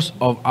source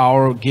of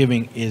our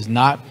giving is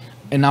not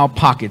in our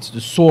pockets. The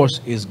source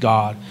is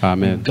God.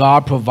 Amen. And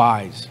God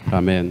provides.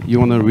 Amen. You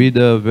want to read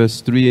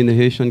verse 3 in the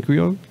Haitian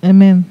Creole?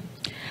 Amen.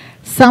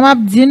 Sa map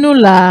di nou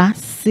la,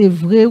 c'est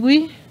vrai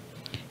oui.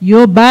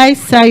 Yo bay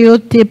sa yo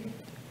te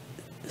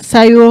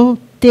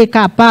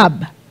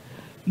kapab.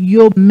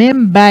 Yo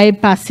même bay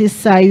pase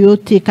sa yo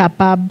te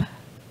kapab.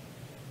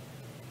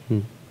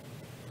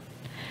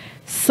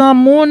 San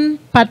moun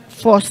pat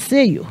force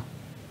yo.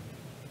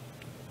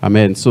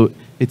 Amen. So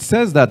it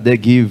says that they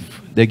give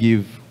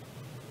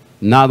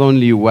not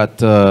only what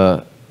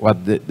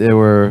they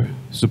were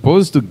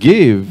supposed to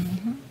give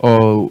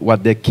or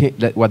what they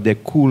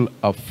could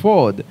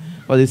afford,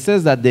 but it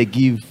says that they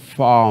give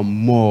far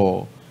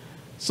more.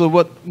 So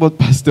what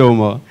Pastor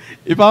Omar,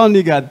 if I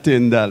only got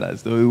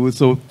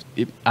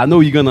 $10, I know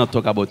you're gonna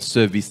talk about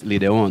service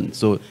later on.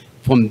 So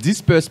from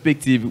this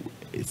perspective,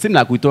 it seems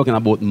like we're talking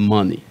about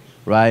money,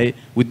 right?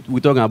 We're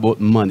talking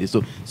about money.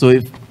 So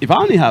if I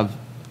only have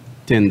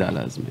 $10,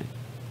 man,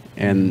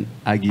 and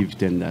I give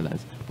 $10.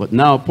 But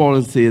now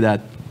Paul say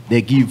that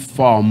they give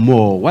far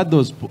more. What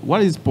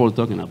is Paul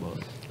talking about?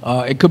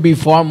 It could be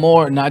far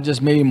more, not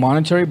just maybe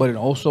monetary, but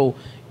also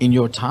in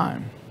your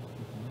time.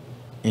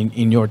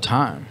 In your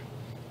time,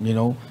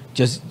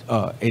 just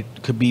it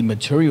could be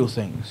material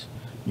things.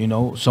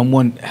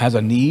 Someone has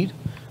a need.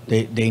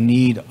 They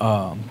need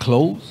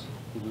clothes.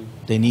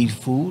 They need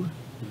food.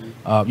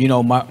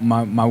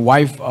 My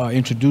wife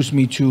introduced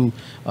me to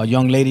a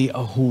young lady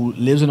who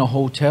lives in a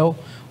hotel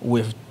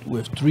with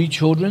 3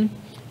 children,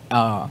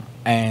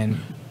 and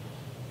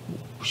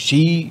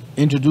she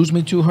introduced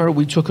me to her.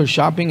 We took her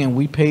shopping and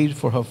we paid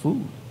for her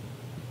food.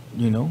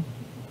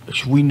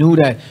 We knew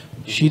that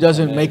she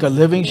doesn't make a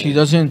living. She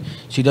doesn't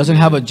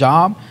have a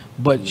job,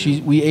 but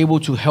we able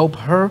to help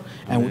her,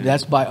 and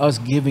that's by us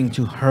giving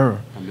to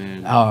her.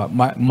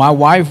 My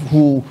wife,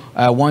 who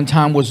at one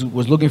time was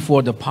looking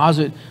for a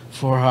deposit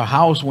for her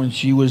house when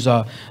she was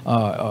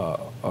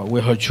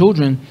with her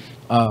children,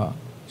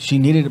 she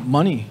needed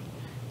money.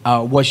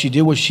 What she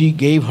did was she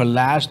gave her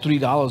last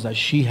 $3 that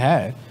she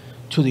had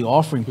to the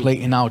offering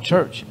plate in our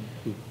church,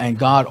 and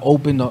God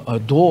opened a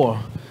door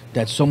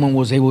that someone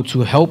was able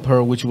to help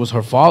her, which was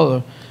her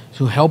father,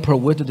 to help her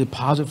with the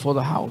deposit for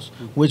the house,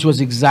 which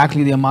was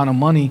exactly the amount of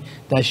money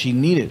that she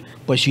needed.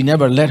 But she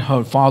never let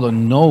her father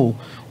know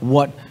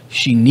what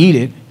she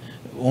needed.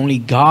 Only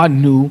God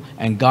knew,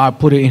 and God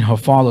put it in her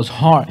father's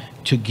heart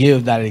to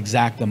give that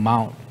exact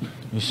amount.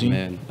 You see?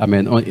 Amen.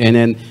 Amen. And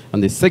then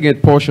on the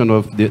second portion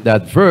of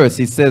that verse,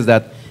 it says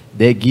that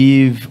they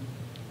give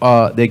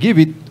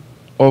it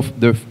of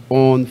their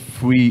own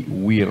free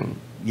will.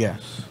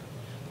 Yes.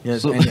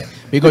 Yes. So-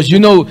 Because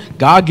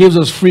God gives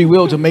us free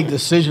will to make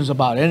decisions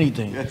about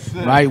anything. Yes,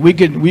 Right? We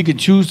could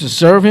choose to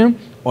serve him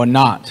or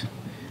not.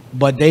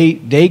 But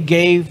they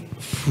gave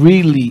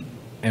freely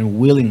and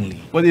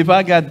willingly. But if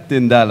I got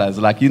 $10,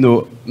 like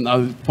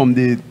now from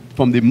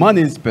the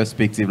money's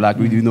perspective, like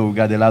we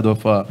got a lot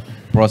of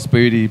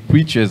prosperity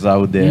preachers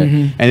out there,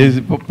 and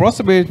this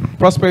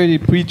prosperity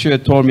preacher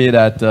told me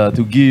that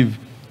to give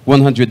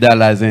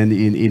 $100 and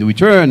in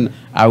return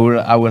I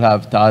will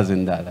have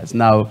 $1,000.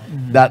 Now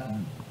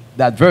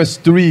that verse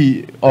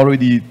 3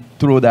 already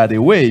throw that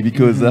away,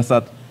 because that's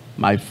not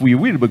my free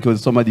will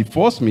because somebody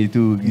forced me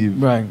to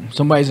give. Right.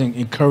 Somebody's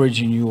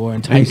encouraging you or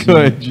enticing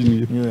Encouraging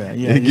you. Yeah,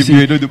 yeah. They You give see-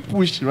 you a little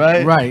push,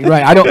 right? Right,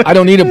 right. I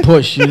don't need a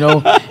push. You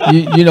know,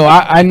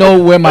 I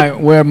know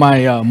where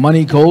my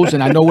money goes,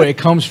 and I know where it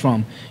comes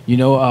from. You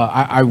know,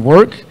 I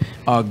work.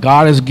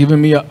 God has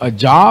given me a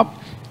job,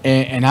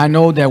 and I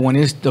know that when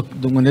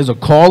there's a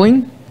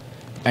calling,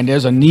 and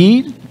there's a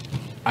need,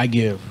 I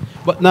give.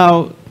 But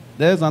now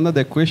there's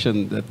another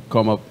question that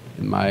come up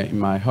in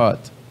my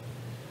heart.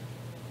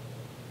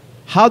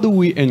 How do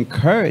we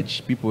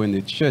encourage people in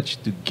the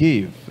church to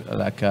give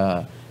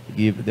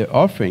their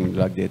offering,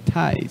 like their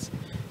tithes?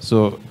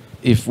 So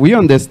if we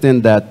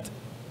understand that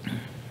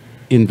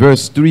in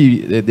verse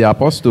 3, the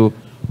apostle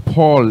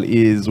Paul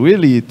is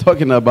really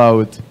talking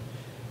about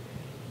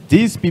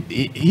these people,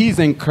 he's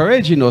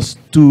encouraging us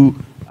to,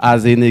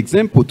 as an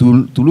example,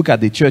 to look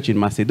at the church in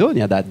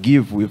Macedonia that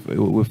give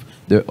with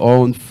their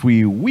own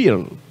free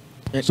will.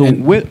 So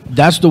And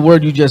that's the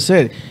word you just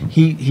said.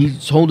 He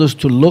told us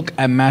to look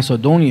at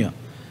Macedonia.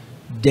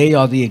 They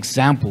are the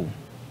example.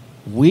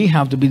 We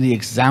have to be the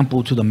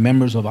example to the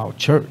members of our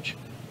church.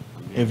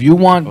 If you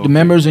want the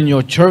members in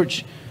your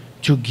church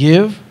to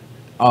give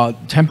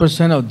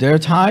 10% of their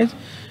tithe,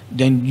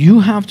 then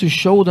you have to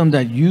show them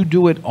that you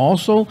do it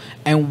also.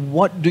 And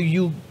what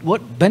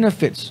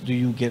benefits do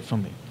you get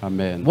from it?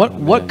 Amen.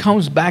 What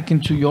comes back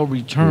into your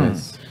return?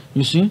 Yes.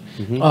 You see,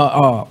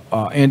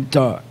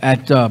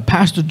 at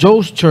Pastor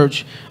Joe's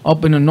church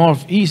up in the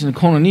northeast in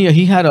Koinonia,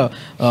 he had a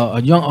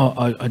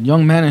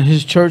young man in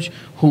his church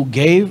who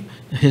gave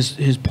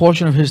his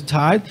portion of his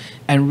tithe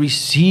and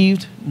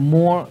received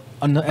more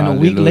and a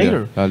week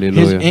later.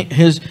 Hallelujah.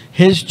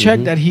 His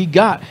check that he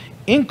got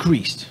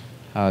increased.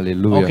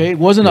 Hallelujah. Okay, it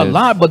wasn't a Yes.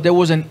 lot, but there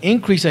was an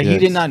increase that he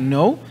did Yes. not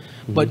know.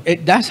 But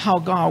that's how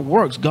God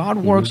works.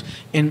 God works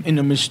in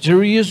the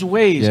mysterious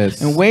ways,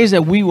 Yes. in ways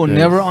that we will Yes.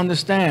 never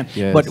understand.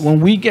 Yes. But when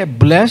we get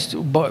blessed,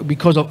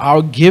 because of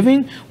our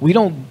giving, we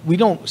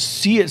don't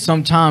see it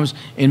sometimes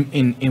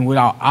in with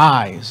our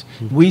eyes.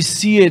 We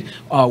see it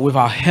with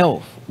our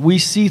health. We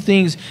see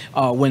things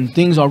when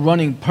things are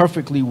running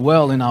perfectly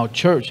well in our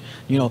church.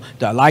 You know,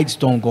 the lights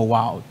don't go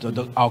out,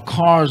 our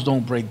cars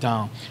don't break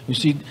down. You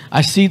see,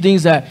 I see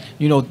things that,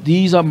 you know,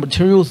 these are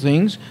material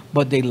things,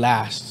 but they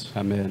last.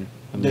 Amen.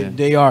 Amen.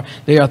 They are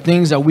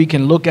things that we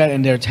can look at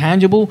and they're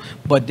tangible,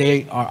 but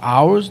they are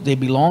ours. They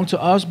belong to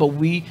us, but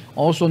we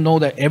also know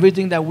that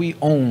everything that we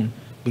own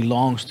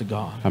belongs to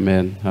God.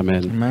 Amen.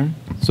 Amen. Amen.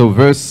 So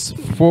verse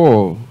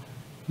 4,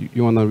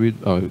 you want to read?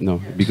 Oh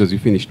no, because you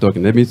finished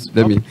talking. Let me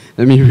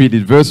read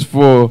it. Verse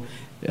 4.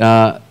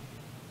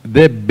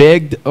 They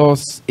begged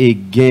us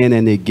again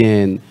and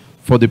again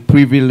for the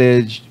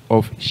privilege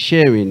of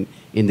sharing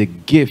in the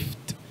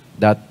gift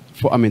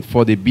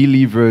for the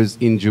believers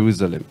in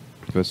Jerusalem.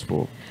 Verse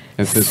 4.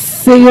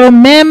 Se yo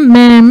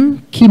même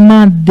qui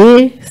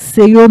mande,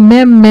 se yo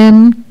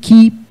même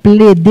qui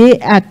plaide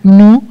ak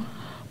nous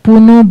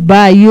pour nous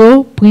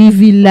bayo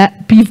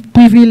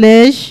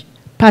privilège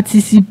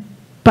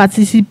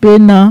participer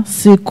dans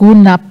ce qu'on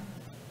n'a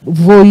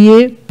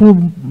voyé pour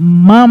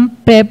même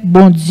peuple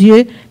bon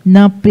Dieu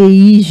dans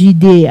pays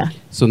Judéa.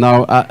 So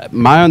now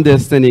my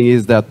understanding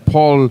is that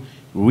Paul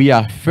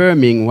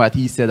reaffirming what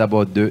he said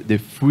about the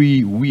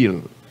free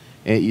will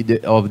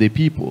of the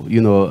people.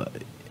 You know,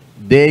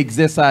 they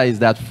exercise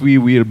that free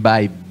will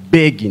by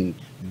begging,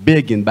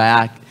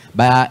 by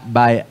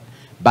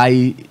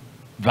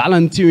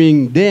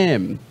volunteering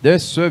their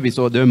service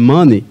or their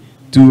money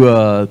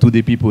to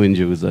the people in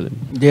Jerusalem.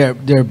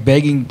 They're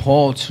begging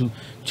Paul to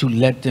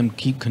let them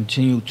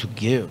continue to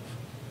give.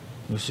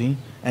 You see,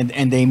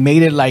 and they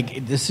made it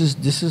like this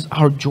is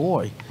our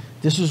joy.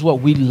 This is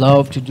what we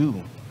love to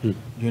do.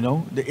 You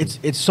know,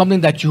 it's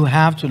something that you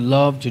have to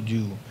love to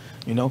do.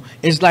 You know,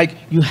 it's like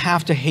you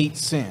have to hate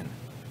sin.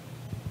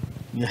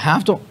 You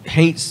have to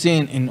hate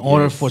sin in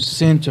order for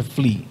sin to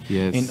flee.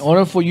 Yes. In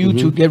order for you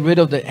to get rid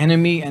of the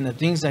enemy and the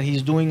things that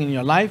he's doing in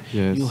your life,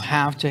 Yes. you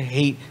have to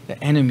hate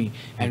the enemy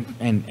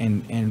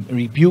and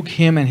rebuke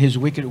him and his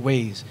wicked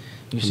ways.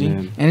 You see?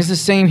 Amen. And it's the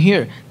same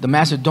here. The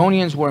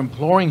Macedonians were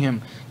imploring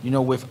him, you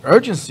know, with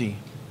urgency,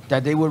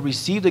 that they would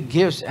receive the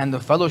gifts and the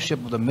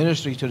fellowship of the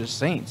ministry to the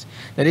saints.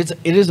 That it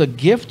is a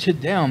gift to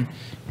them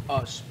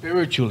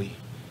spiritually.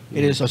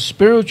 It is a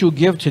spiritual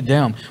gift to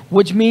them,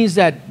 which means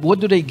that what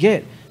do they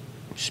get?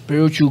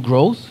 Spiritual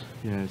growth,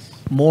 Yes.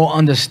 more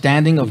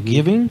understanding of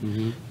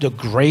giving, the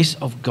grace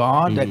of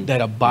God that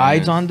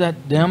abides Yes. on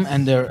them,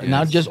 and they're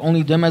not Yes. just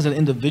only them as an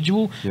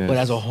individual, but Yes.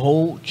 as a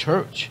whole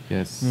church.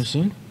 Yes. You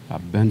see?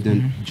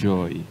 Abundant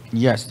joy.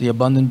 Yes, the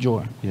abundant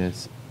joy.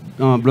 Yes.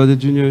 Brother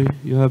Junior,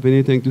 you have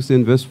anything to say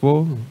in verse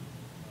 4?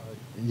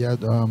 Yeah,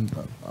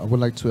 I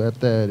would like to add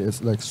that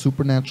it's like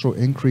supernatural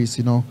increase.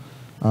 You know,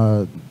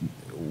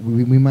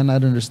 we might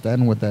not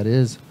understand what that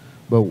is,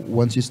 but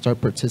once you start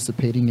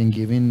participating and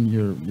giving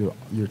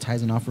your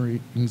tithes and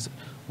offerings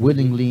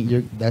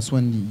willingly, that's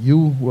when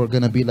you were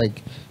gonna be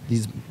like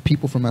these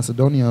people from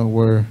Macedonia,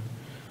 where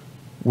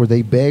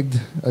they begged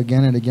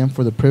again and again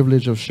for the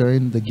privilege of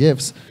sharing the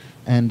gifts.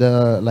 And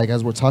like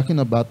as we're talking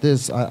about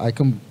this, I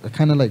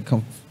kind of like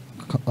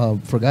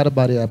forgot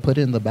about it. I put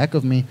it in the back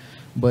of me.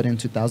 But in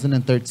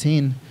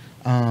 2013,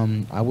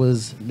 I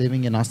was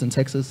living in Austin,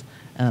 Texas,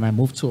 and I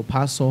moved to El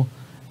Paso.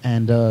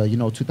 And, you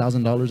know,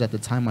 $2,000 at the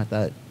time, I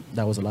thought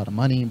that was a lot of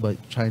money, but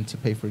trying to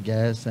pay for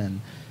gas and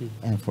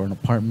for an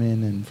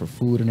apartment and for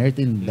food and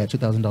everything, that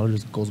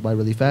 $2,000 goes by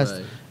really fast.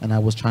 Right. And I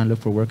was trying to look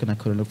for work, and I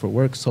couldn't look for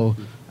work. So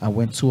I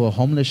went to a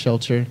homeless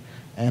shelter,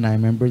 and I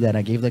remember that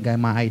I gave the guy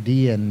my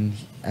ID, and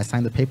I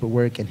signed the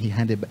paperwork, and he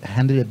handed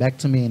it back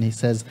to me, and he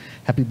says,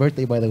 "Happy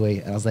birthday, by the way."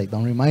 And I was like,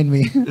 "Don't remind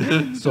me."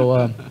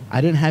 So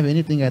I didn't have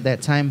anything at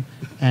that time,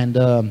 and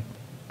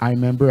I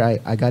remember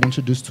I got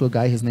introduced to a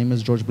guy. His name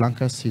is George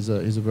Blancas. He's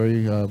a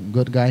very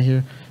good guy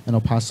here in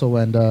El Paso,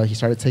 and he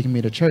started taking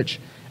me to church.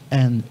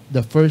 And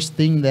the first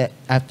thing that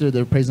after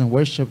the praise and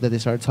worship that they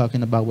started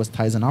talking about was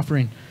tithes and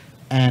offering,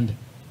 and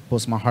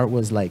pues my heart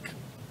was like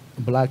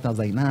blocked. I was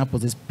like, nah,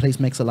 pues this place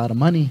makes a lot of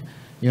money.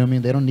 You know what I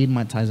mean? They don't need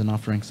my tithes and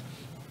offerings.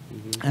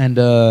 And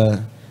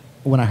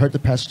when I heard the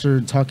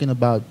pastor talking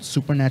about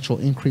supernatural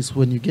increase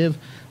when you give,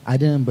 I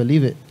didn't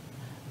believe it.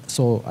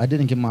 So I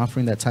didn't give my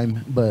offering that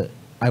time, but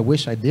I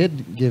wish I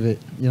did give it,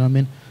 you know what I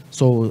mean?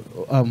 So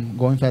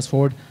going fast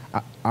forward,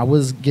 I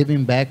was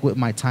giving back with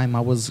my time.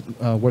 I was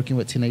working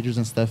with teenagers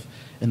and stuff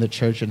in the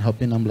church and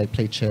helping them like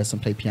play chess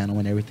and play piano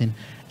and everything.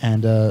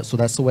 And so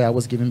that's the way I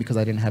was giving because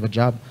I didn't have a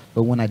job.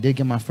 But when I did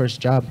get my first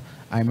job,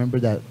 I remember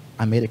that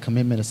I made a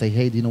commitment to say,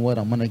 hey, do you know what?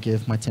 I'm going to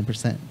give my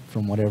 10%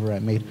 from whatever I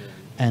made.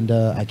 And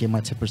I gave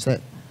my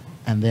 10%.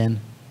 And then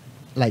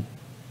like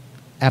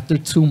after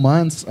 2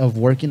 months of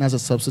working as a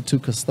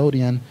substitute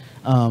custodian,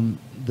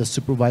 the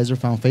supervisor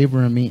found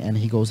favor in me, and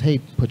he goes, hey,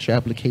 put your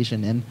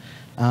application in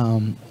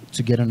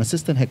to get an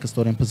assistant head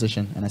custodian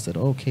position. And I said,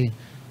 okay,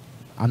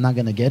 I'm not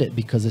going to get it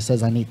because it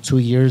says I need 2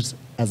 years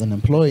as an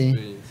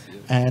employee,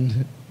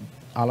 and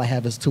all I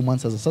have is 2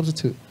 months as a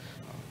substitute.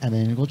 And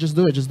then he goes, just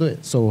do it, just do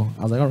it. So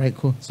I was like, all right,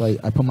 cool. So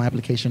I put my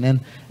application in,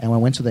 and when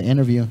I went to the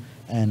interview,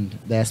 and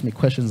they asked me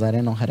questions, I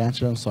didn't know how to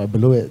answer them, so I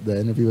blew it. The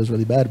interview was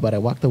really bad, but I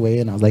walked away,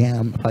 and I was like, yeah,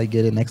 I'm probably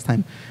get it next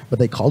time. But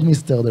they called me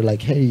still. They're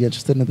like, hey, you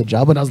interested in the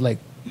job? And I was like,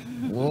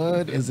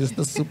 what? Is this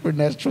the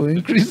supernatural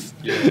increase?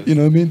 You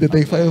know what I mean? Did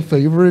they find a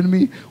favor in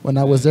me when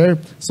I was there?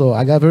 So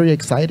I got very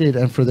excited,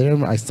 and for there,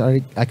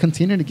 I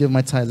continued to give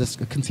my tithes,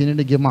 I continued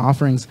to give my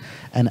offerings.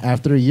 And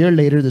after a year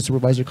later, the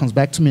supervisor comes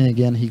back to me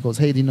again. He goes,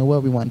 hey, do you know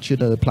what? We want you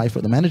to apply for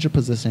the manager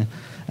position.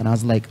 And I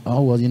was like,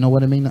 oh, well, you know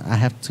what I mean? I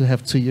have to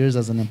have 2 years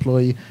as an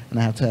employee, and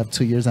I have to have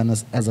 2 years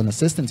as an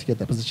assistant to get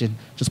that position.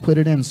 Just put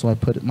it in. So I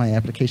put my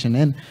application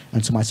in,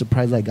 and to my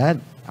surprise, I got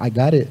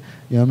it.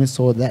 You know what I mean?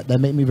 So that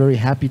made me very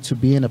happy to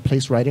be in a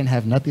place where I didn't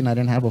have nothing. I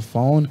didn't have a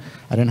phone.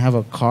 I didn't have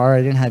a car.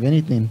 I didn't have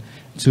anything.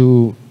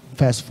 To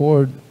fast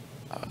forward,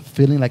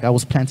 feeling like I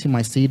was planting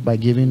my seed by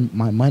giving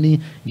my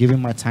money,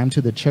 giving my time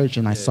to the church,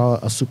 and I saw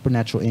a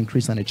supernatural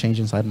increase and a change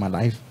inside my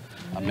life.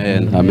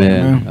 Amen.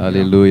 Amen.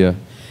 Hallelujah.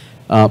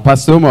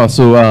 Pastor Omar,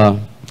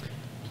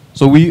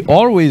 so we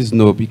always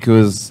know,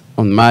 because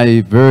on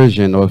my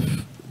version of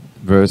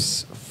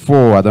verse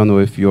 4, I don't know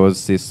if yours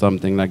says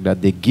something like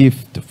that, the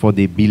gift for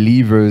the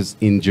believers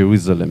in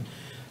Jerusalem.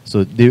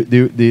 So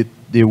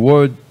the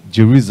word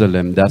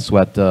Jerusalem, that's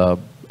what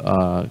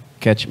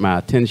catch my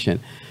attention.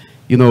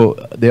 You know,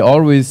 they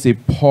always say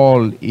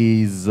Paul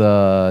is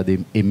a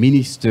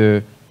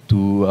minister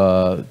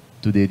to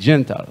the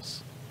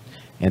Gentiles.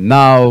 And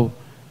now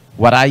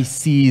what I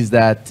see is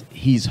that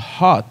his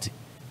heart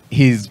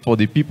is for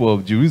the people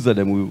of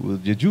Jerusalem,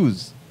 with the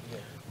Jews.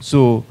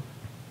 So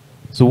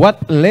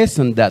what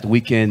lesson that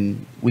we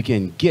can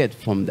get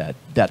from that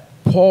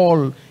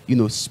Paul, you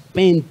know,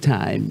 spend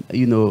time,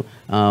 you know,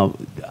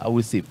 I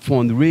would say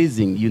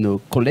fundraising, you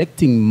know,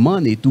 collecting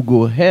money to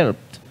go help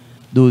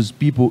those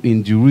people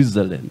in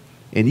Jerusalem.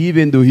 And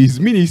even though his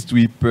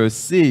ministry per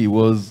se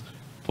was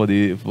for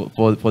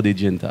the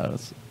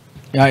Gentiles.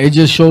 Yeah, it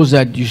just shows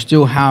that you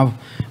still have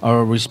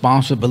a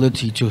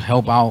responsibility to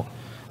help out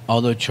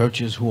other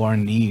churches who are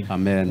in need.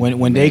 Amen.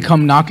 When they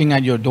come knocking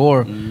at your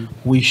door,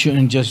 we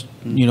shouldn't just,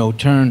 you know,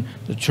 turn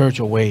the church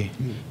away.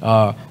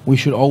 We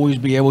should always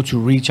be able to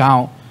reach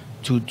out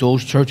to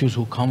those churches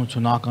who come to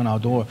knock on our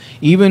door.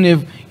 Even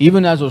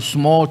as a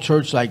small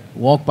church like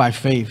Walk by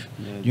Faith,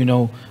 you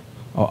know,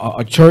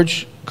 a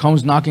church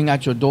comes knocking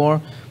at your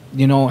door,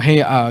 you know,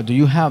 hey, do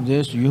you have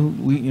this? You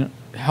know,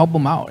 help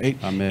them out.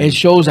 It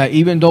shows that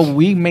even though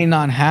we may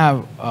not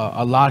have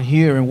a lot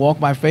here in Walk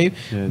by Faith,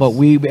 but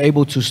we be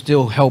able to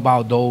still help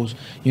out those.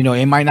 You know,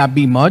 it might not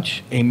be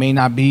much, it may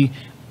not be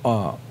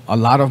a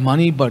lot of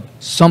money, but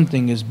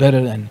something is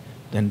better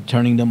than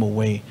turning them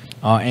away.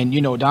 And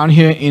you know, down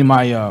here in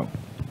my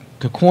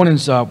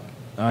concordance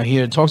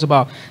here, it talks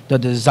about the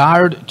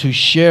desire to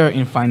share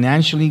in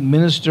financially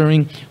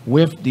ministering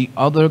with the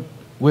other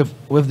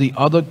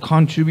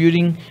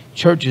contributing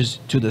churches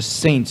to the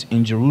saints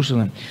in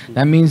Jerusalem.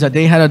 That means that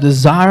they had a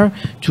desire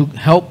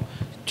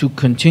to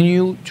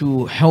continue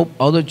to help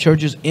other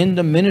churches in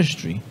the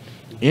ministry,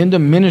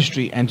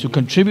 and to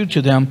contribute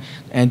to them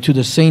and to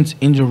the saints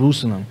in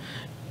Jerusalem.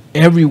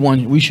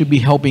 Everyone, we should be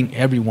helping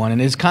everyone.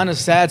 And it's kind of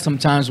sad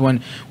sometimes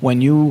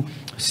when you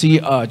see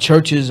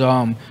churches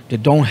that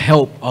don't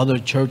help other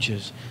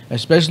churches,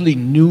 especially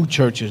new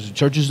churches,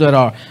 churches that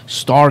are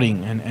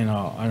starting and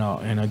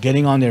are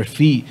getting on their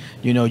feet.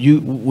 You know,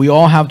 we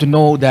all have to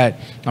know that.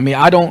 I mean,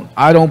 I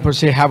don't per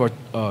se have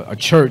a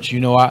church. You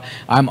know,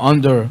 I'm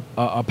under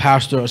a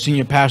pastor, a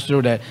senior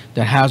pastor that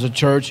has a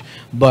church,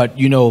 but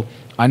you know,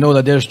 I know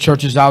that there's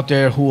churches out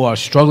there who are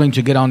struggling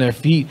to get on their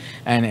feet,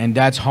 and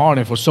that's hard.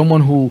 And for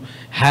someone who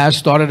has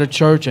started a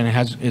church and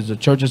is a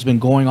church that's been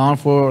going on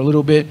for a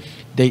little bit,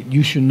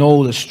 you should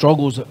know the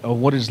struggles of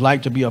what it's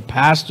like to be a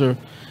pastor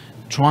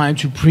trying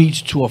to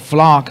preach to a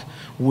flock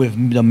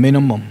with the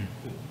minimum,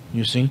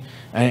 you see.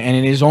 And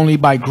it is only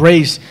by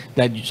grace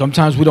that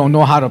sometimes we don't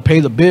know how to pay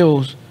the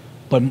bills,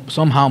 but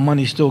somehow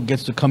money still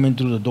gets to come in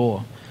through the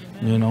door,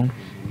 you know.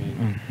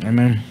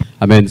 Amen.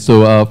 Amen.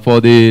 So for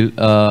the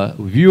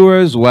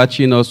viewers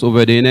watching us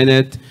over the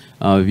internet,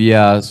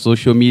 via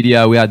social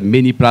media, we had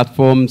many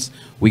platforms.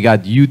 We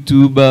got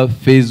YouTube,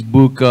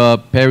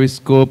 Facebook,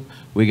 Periscope.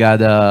 We got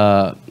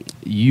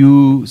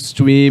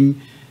Ustream,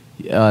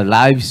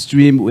 live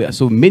stream.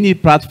 So many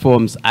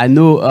platforms. I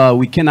know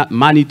we cannot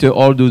monitor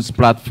all those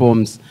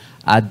platforms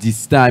at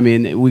this time,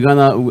 and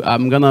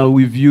I'm gonna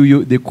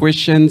review the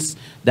questions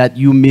that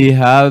you may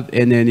have,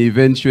 and then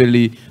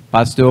eventually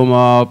Pastor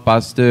Omar,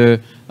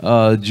 Pastor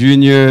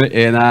Junior,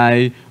 and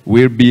I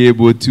will be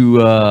able to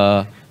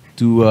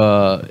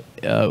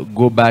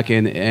go back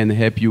and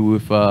help you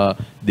with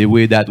the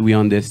way that we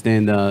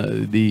understand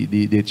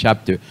the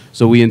chapter.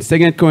 So we're in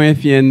 2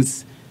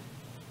 Corinthians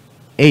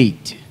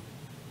 8,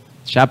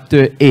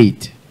 chapter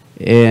 8,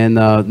 and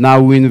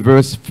now we're in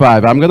verse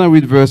 5. I'm going to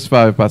read verse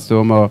 5, Pastor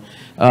Omar.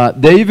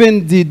 They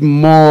even did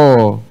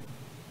more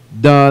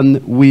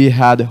than we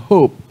had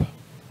hoped.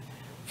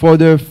 For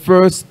their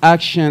first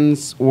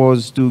actions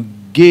was to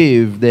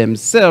give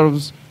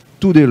themselves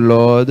to the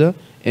Lord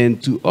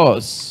and to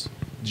us,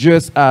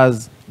 just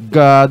as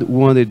God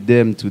wanted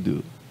them to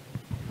do.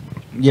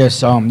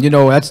 Yes, you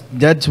know,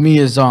 that to me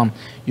is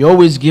you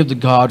always give to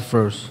God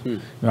first,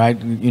 right?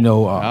 You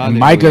know,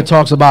 Micah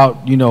talks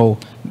about, you know,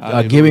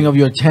 giving of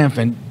your tenth,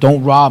 and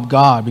don't rob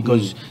God,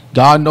 because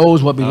God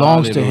knows what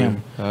belongs to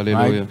Him.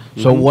 Right?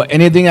 So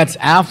anything that's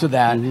after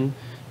that,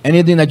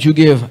 anything that you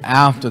give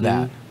after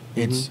that,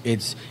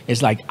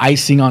 it's like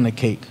icing on the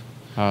cake.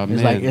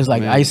 It's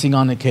like icing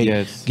on the cake.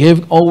 Yes.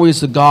 Give always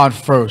to God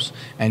first,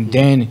 and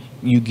then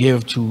you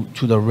give to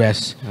the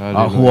rest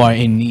who are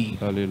in need.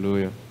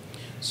 Hallelujah.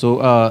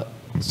 So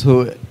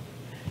so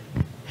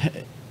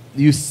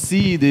you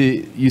see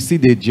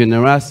the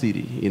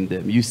generosity in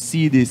them. You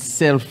see the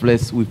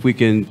selfless, if we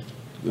can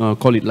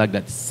call it like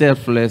that,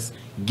 selfless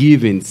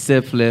giving,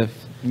 selfless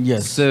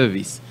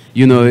service.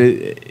 You know,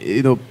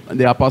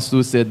 the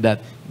apostle said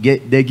that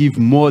they give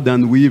more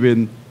than we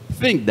even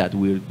think that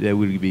they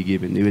will be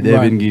given. They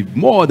even give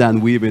more than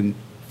we even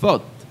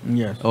thought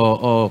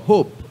or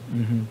hope.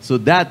 So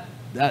that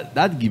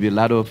gives a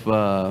lot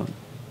of.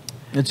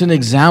 It's an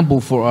example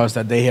for us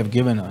that they have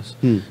given us.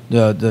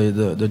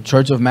 The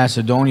Church of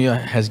Macedonia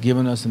has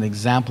given us an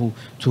example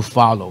to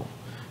follow,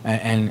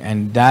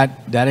 and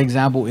that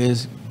example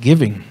is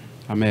giving.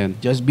 Amen.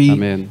 Just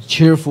be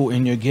cheerful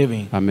in your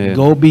giving. Amen.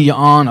 Go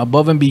beyond,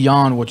 above and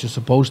beyond what you're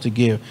supposed to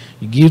give.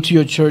 You give to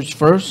your church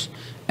first,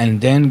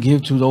 and then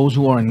give to those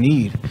who are in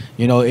need.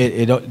 You know,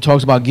 it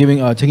talks about giving,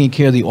 taking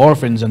care of the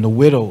orphans and the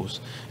widows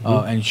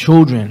and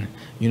children.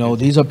 You know,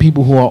 these are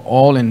people who are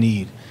all in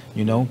need.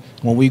 You know,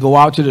 when we go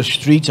out to the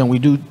streets and we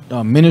do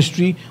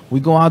ministry, we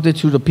go out there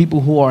to the people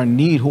who are in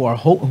need,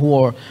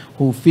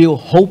 who feel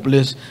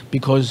hopeless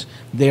because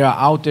they are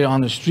out there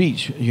on the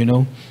streets. You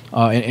know,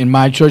 in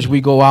my church, we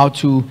go out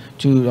to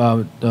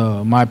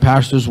my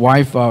pastor's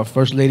wife,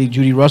 First Lady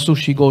Judy Russell.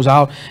 She goes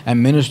out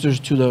and ministers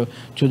to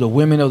the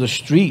women of the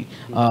street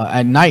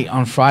at night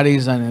on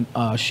Fridays, and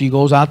she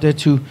goes out there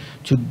to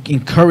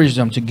encourage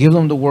them, to give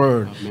them the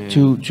word,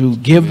 to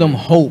give them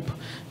hope.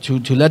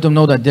 To let them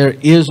know that there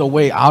is a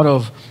way out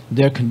of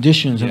their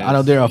conditions and out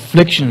of their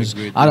afflictions,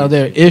 out of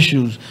their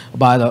issues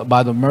by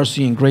the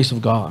mercy and grace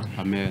of God.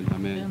 Amen.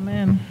 Amen.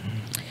 Amen.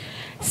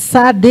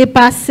 Ça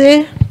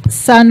dépassé,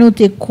 ça nous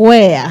te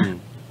croire.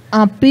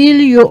 En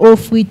pile yo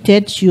offri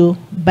tête yo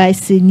by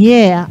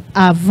Seigneur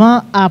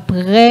avant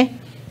après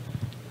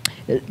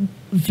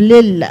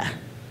vle.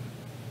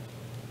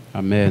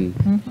 Amen.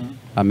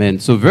 Amen.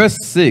 So verse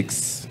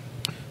 6.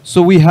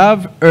 So we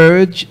have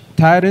urged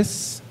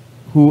Titus,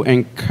 who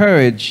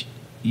encourage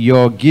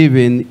your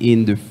giving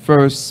in the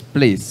first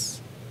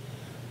place,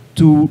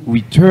 to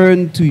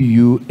return to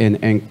you and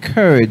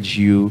encourage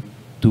you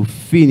to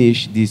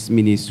finish this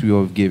ministry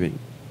of giving.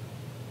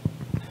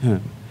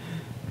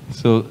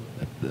 So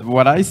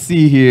what I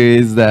see here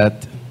is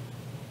that,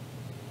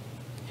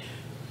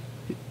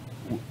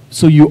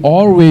 so you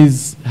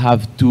always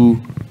have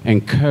to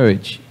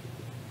encourage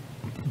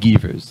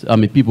givers,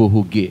 people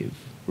who give,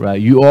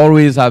 right? You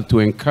always have to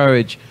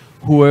encourage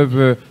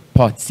whoever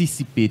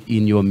participate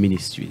in your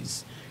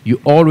ministries. You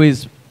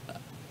always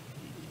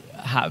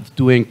have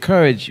to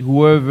encourage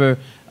whoever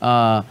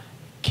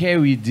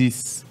carry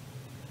this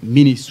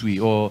ministry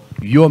or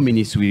your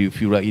ministry,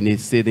 if you are in a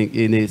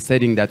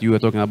setting that you were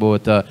talking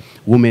about,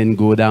 women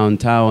go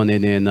downtown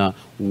and then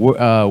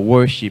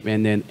worship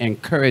and then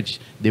encourage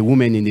the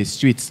women in the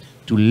streets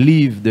to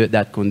leave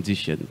that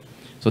condition.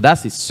 So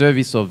that's the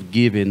service of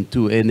giving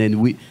too. And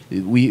then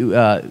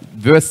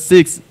verse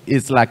 6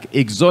 is like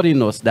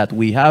exhorting us that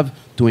we have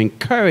to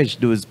encourage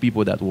those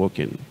people that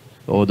working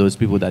or those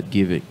people that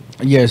giving.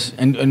 Yes,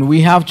 and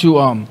we have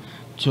to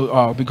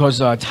because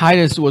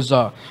Titus was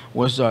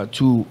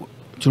to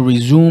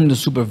resume the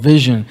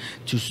supervision,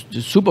 to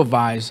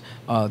supervise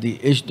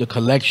the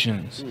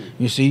collections.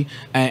 You see,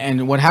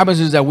 and what happens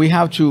is that we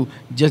have to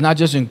not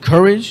just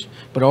encourage,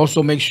 but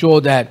also make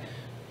sure that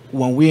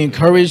when we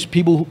encourage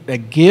people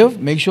that give,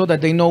 make sure that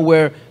they know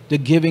where the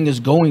giving is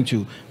going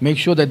to. Make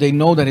sure that they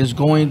know that it's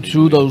going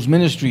through those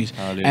ministries.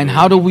 Hallelujah. And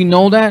how do we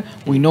know that?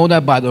 We know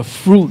that by the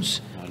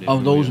fruits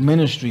of those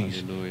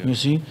ministries. Hallelujah. You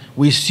see,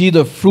 we see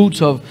the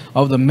fruits of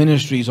the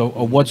ministries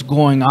of what's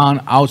going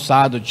on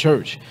outside the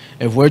church.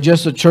 If we're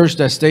just a church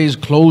that stays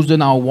closed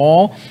in our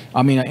wall,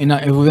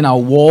 within our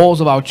walls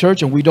of our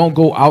church, and we don't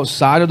go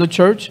outside of the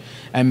church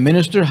and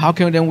minister, how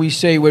can then we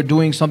say we're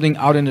doing something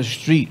out in the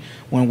street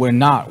when we're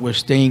not? We're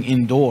staying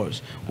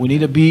indoors. We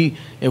need to be,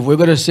 if we're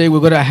going to say we're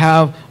going to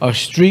have a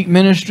street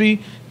ministry,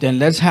 then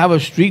let's have a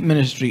street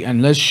ministry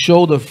and let's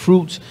show the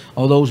fruits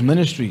of those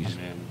ministries.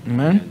 Amen.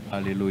 Amen.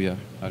 Hallelujah.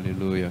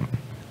 Hallelujah.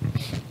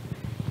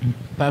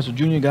 Pastor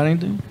Junior, got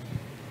anything?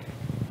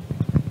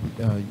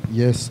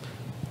 Yes.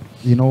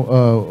 You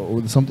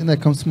know, something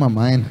that comes to my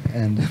mind,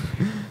 and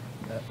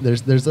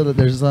there's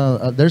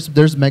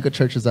mega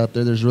churches out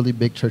there. There's really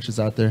big churches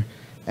out there,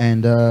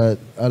 and a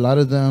lot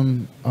of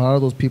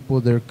those people,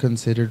 they're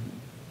considered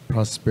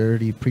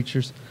prosperity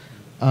preachers,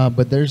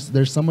 but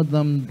there's some of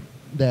them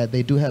that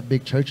they do have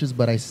big churches,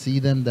 but I see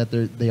them that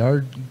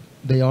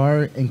they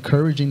are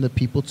encouraging the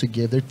people to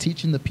give. They're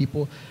teaching the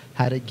people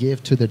how to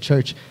give to the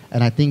church.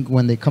 And I think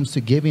when it comes to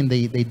giving,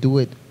 they do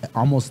it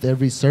almost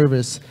every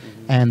service.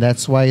 And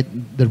that's why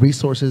the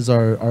resources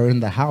are in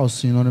the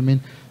house. You know what I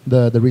mean?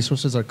 The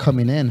resources are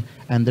coming in.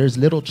 And there's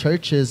little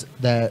churches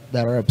that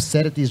are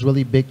upset at these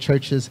really big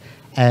churches,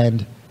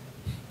 and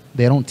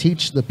they don't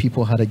teach the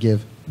people how to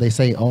give. They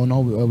say, oh,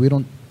 no, we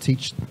don't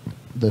teach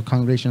the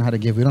congregation how to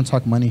give. We don't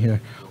talk money here.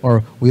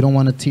 Or we don't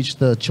want to teach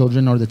the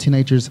children or the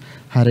teenagers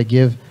how to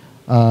give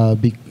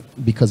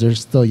because they're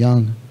still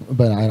young.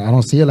 But I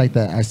don't see it like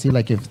that. I see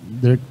like if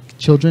they're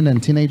children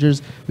and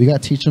teenagers, we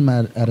got to teach them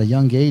at a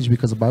young age,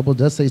 because the Bible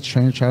does say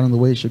train a child in the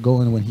way it should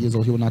go, and when he is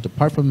old, he will not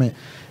depart from it.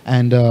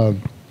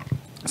 And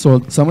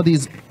so some of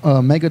these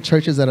mega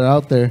churches that are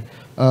out there,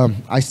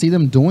 I see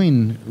them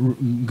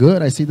doing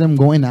good. I see them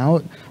going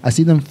out. I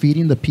see them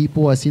feeding the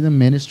people. I see them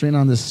ministering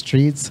on the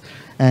streets,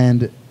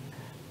 and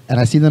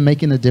I see them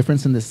making a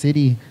difference in the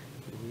city.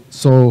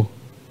 So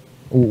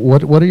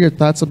what are your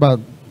thoughts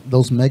about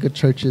those mega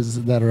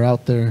churches that are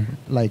out there?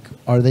 Like,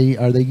 are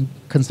they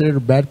considered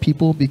bad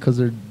people because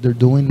they're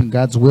doing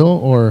God's will,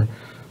 or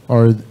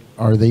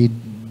are they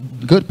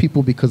good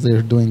people because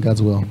they're doing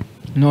God's will?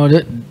 No,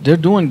 they're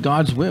doing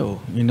God's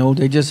will. You know,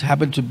 they just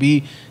happen to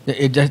be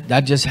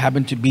that just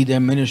happened to be their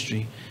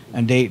ministry,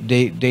 and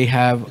they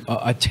have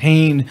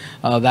attained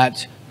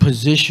that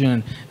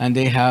position, and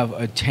they have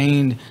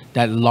attained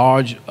that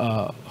large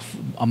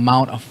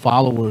amount of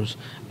followers,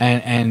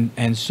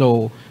 and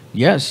so.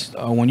 Yes,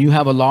 when you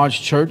have a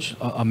large church,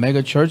 a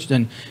mega church,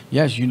 then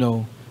yes, you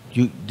know,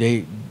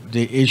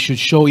 it should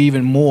show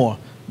even more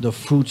the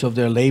fruits of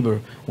their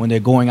labor when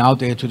they're going out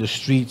there to the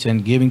streets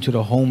and giving to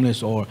the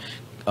homeless, or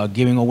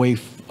giving away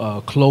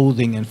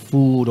clothing and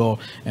food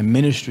and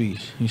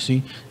ministries. You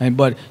see,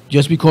 but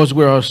just because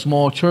we're a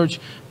small church,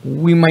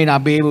 we might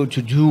not be able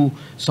to do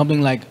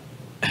something like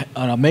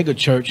a mega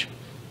church,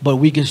 but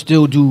we can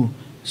still do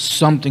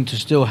something to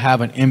still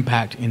have an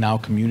impact in our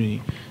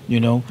community. You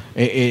know,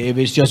 if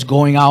it's just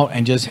going out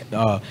and just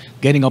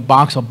getting a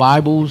box of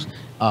Bibles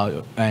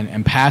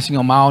and passing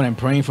them out and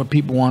praying for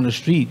people on the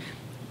street,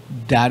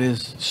 that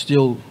is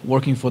still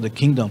working for the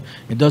kingdom.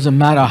 It doesn't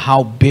matter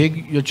how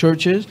big your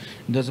church is.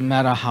 It doesn't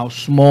matter how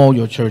small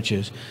your church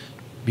is,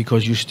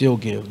 because you still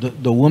give.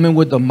 The woman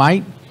with the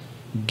mite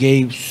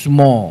gave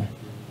small,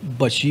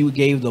 but she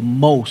gave the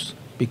most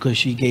because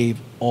she gave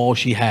all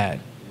she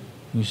had.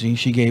 You see,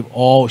 she gave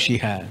all she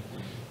had.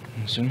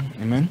 See?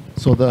 Amen.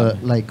 So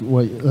what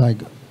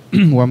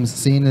I'm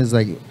seeing is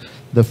like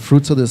the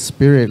fruits of the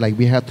Spirit. Like,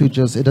 we have to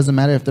just, it doesn't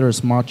matter if they're a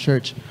small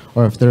church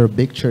or if they're a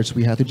big church,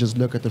 we have to just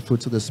look at the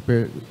fruits of the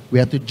Spirit. We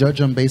have to judge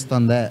them based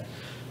on that.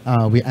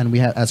 We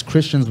have, as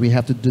Christians, we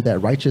have to do that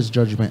righteous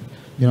judgment.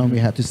 You know, we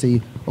have to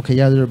say, okay,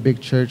 yeah, they're a big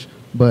church,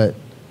 but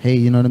hey,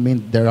 you know what I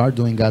mean? They are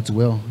doing God's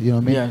will. You know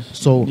what I mean? Yes.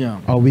 So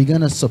are we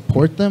going to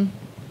support them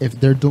if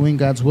they're doing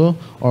God's will,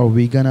 or are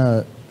we going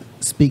to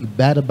speak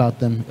bad about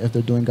them if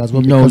they're doing God's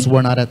will because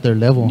we're not at their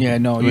level? Yeah,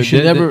 no, you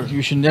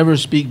should never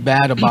speak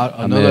bad about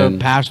another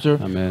pastor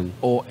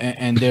or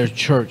and their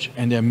church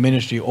and their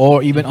ministry,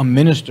 or even a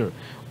minister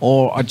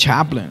or a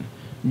chaplain.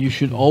 You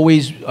should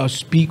always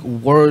speak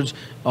words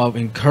of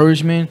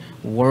encouragement,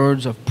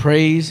 words of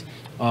praise,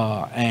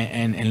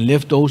 and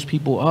lift those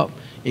people up.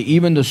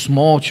 Even the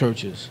small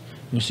churches,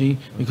 you see,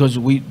 because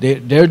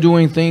they're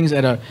doing things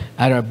at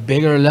a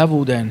bigger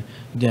level than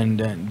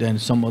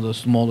some of the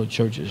smaller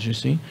churches, you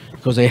see,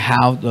 because they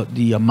have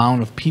the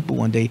amount of people.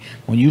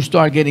 When you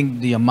start getting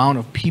the amount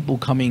of people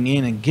coming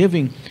in and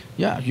giving,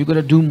 yeah, you're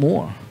gonna do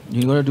more.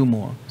 You're gonna do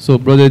more. So,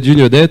 Brother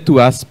Junior, there are two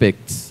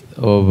aspects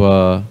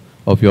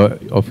of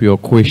your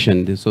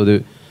question.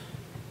 So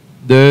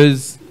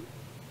there's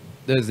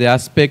the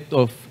aspect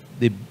of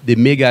the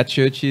mega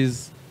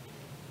churches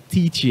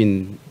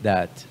teaching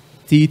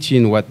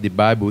what the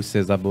Bible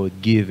says about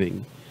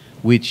giving,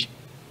 which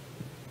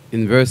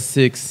in verse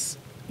 6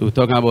 we're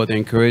talking about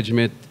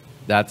encouragement.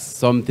 That's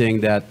something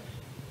that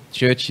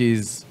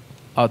churches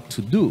ought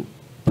to do.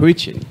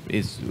 Preaching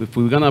is, if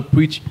we're gonna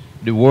preach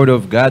the word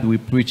of God, we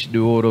preach the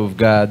word of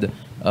God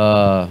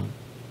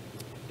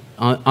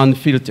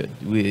unfiltered.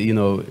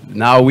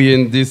 Now we're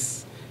in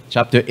this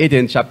chapter 8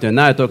 and chapter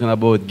 9 talking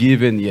about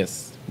giving.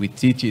 Yes, we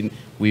teaching,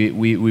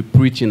 we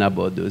preaching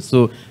about those.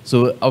 So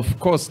of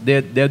course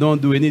they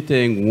don't do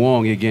anything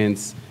wrong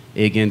against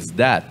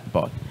that.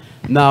 But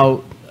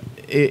now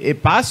a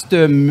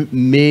pastor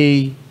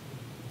may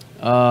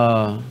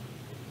not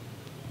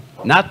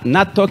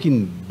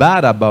talking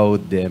bad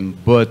about them,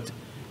 but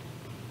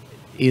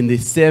in the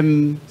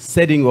same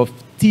setting of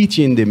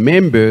teaching the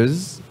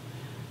members,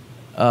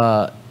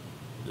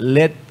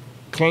 let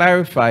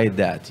clarify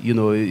that.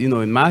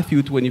 In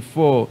Matthew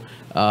 24,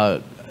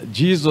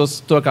 Jesus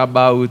talked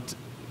about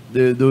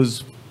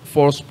those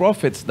false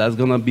prophets that's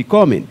gonna be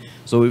coming.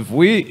 So if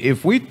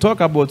we talk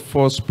about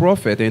false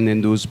prophet and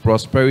then those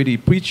prosperity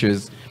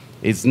preachers,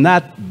 it's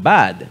not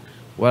bad.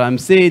 What I'm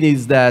saying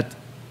is that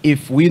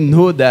if we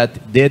know that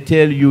they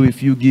tell you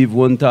if you give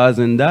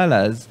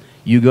 $1,000,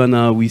 you're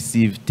gonna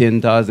receive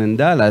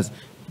 $10,000,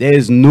 there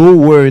is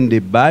nowhere in the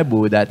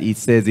Bible that it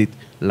says it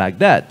like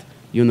that.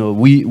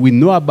 We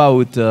know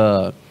about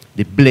the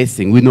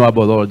blessing, we know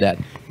about all that,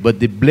 but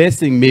the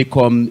blessing may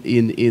come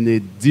in a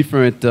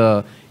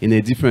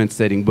different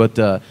setting. But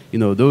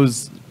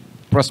those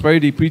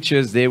prosperity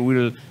preachers, they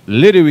will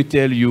literally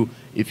tell you,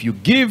 if you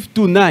give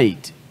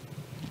tonight,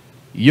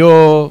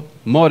 your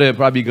mother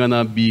probably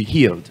gonna be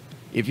healed.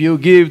 If you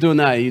give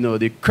tonight,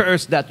 the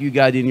curse that you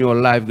got in your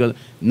life.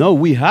 No,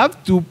 we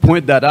have to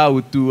point that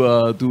out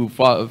to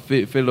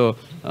fellow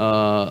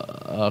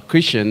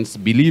Christians,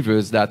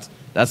 believers.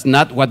 That's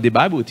not what the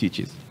Bible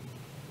teaches.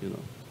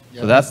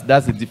 So that's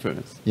the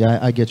difference. Yeah,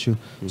 I get you.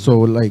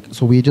 Mm-hmm.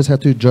 So we just have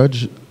to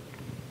judge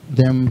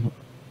them.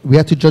 We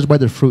have to judge by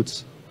their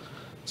fruits.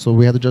 So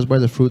we have to judge by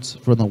the fruits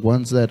for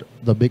the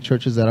the big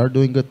churches that are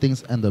doing good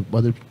things, and the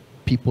other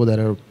people that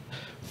are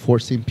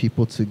forcing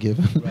people to give.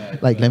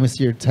 Right, let me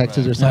see your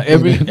taxes or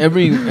something.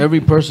 Every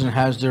person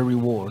has their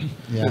reward.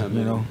 Yeah.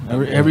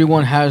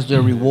 Everyone has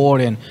their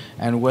reward,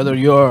 and whether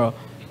you're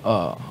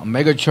a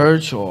mega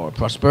church or a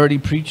prosperity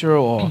preacher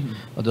or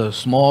the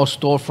small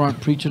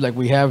storefront preacher like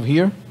we have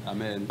here.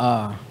 Amen.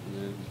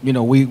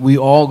 We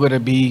all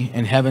gonna be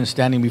in heaven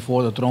standing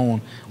before the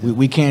throne.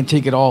 We can't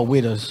take it all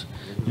with us,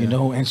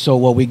 and so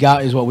what we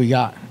got is what we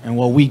got, and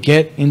what we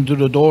get into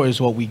the door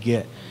is what we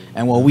get,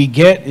 and what we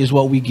get is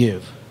what we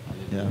give.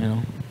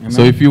 Yeah.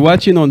 So if you're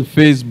watching on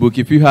Facebook,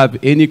 if you have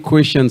any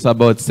questions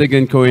about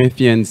 2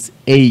 Corinthians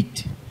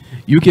 8,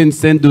 you can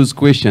send those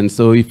questions.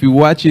 So if you're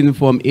watching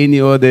from any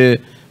other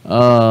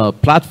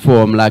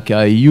platform like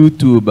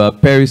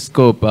YouTube,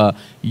 Periscope,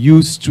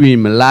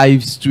 Ustream,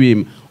 live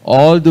stream,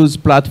 all those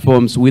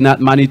platforms, we're not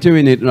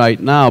monitoring it right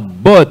now,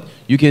 but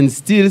you can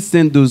still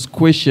send those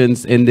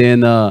questions, and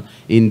then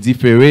in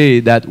different way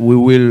that we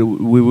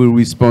will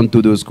respond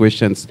to those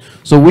questions.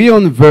 So we're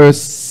on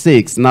verse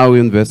 6. Now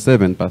we're on verse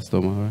 7, Pastor.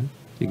 All right?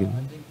 I think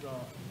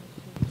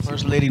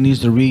First Lady needs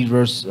to read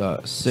verse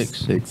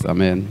 6. 6.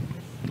 Amen.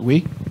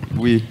 Oui?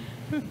 Oui.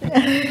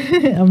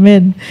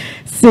 Amen.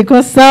 C'est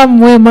comme ça,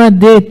 moi,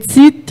 mandé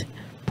titre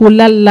pour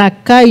la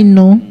caille,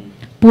 non,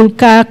 pour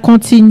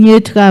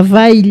continuer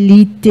travail,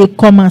 li te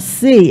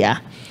commencé,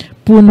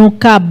 pour nous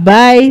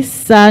kabay,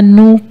 ça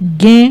nous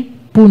gain,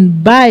 pour nous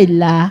bay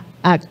la,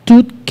 à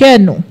tout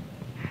kenon.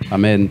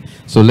 Amen.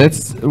 So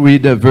let's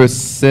read verse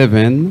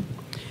 7.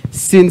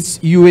 Since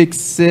you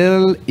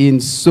excel in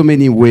so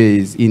many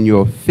ways in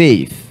your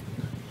faith,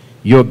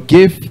 your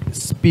gifted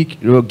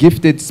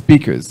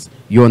speakers,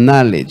 your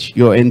knowledge,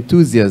 your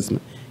enthusiasm,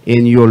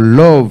 and your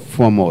love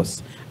from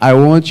us, I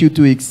want you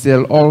to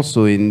excel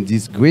also in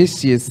this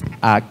gracious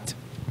act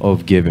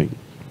of giving.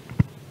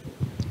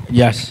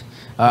 Yes.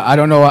 I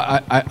don't know.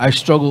 I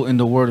struggle in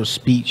the word of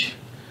speech.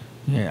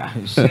 Yeah.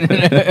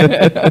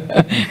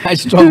 I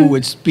struggle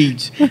with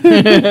speech.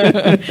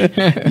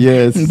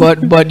 Yes.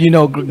 But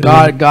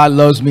God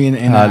loves me,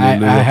 and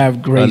I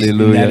have grace in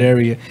that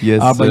area.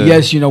 Yes. But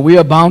yes, we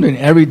abound in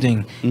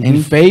everything,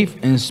 in faith,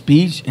 in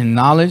speech, in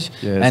knowledge,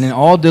 and in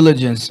all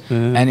diligence,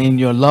 and in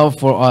your love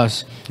for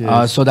us,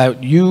 so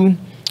that you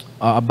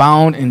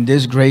abound in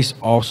this grace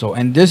also.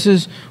 And this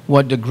is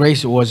what the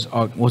grace was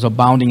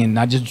abounding in,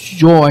 not just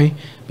joy,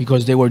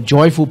 because they were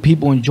joyful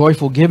people and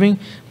joyful giving,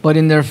 but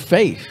in their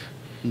faith.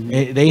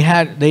 They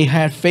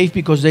had faith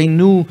because they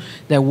knew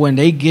that when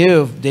they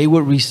give, they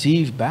would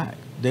receive back.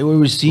 They will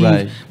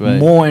receive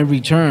more in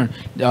return,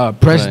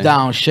 pressed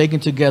down, shaken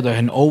together,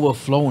 and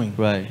overflowing.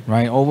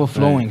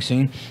 Overflowing.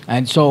 See,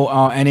 and so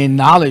and in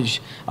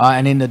knowledge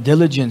and in the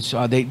diligence,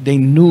 they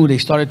knew, they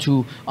started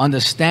to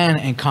understand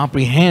and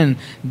comprehend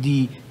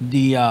the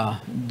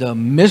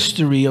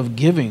mystery of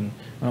giving.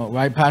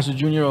 Right, Pastor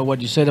Junior, or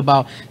what you said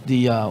about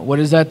the what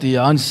is that? The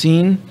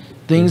unseen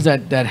things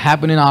that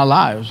happen in our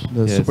lives.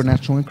 The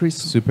supernatural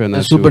increase.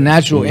 The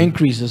supernatural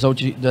increase.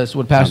 That's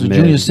what Pastor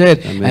Junior said.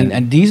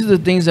 And these are the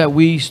things that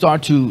we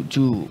start to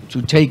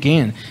take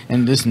in,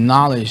 and this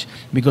knowledge,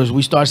 because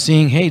we start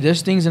seeing, hey,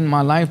 there's things in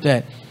my life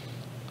that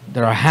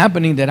are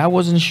happening that I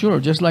wasn't sure.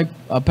 Just like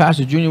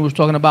Pastor Junior was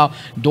talking about,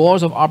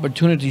 doors of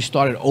opportunity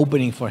started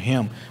opening for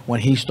him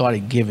when he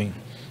started giving.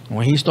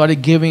 When he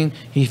started giving,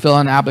 he filled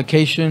out an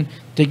application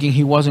thinking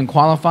he wasn't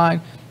qualified,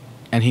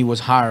 and he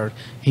was hired.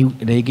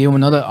 They gave him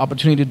another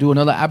opportunity to do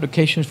another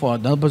application for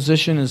another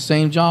position in the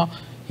same job.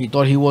 He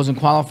thought he wasn't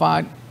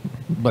qualified,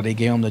 but they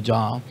gave him the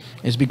job.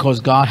 It's because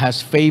God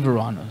has favor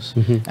on us.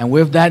 And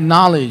with that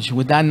knowledge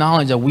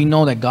that we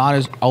know that God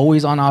is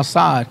always on our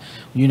side,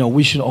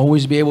 we should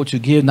always be able to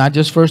give, not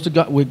just first to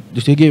God,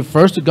 to give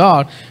first to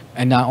God,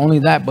 and not only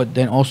that, but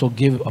then also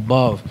give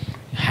above,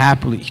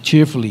 happily,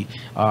 cheerfully,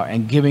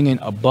 and giving in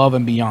above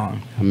and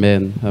beyond.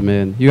 Amen.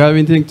 Amen. You have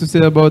anything to say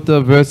about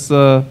verse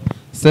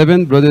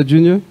 7, Brother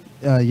Junior?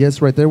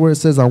 Yes, right there where it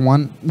says, I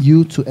want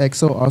you to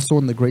excel also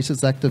in the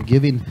gracious act of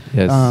giving.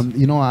 Yes.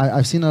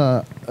 I've seen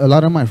a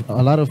lot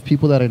of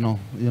people that I know,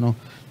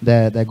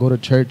 that go to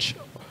church,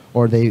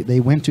 or they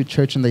went to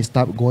church and they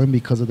stopped going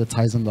because of the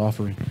tithes and the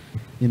offering.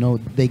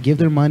 They give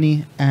their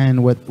money,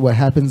 and what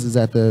happens is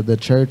that the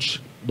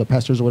church, the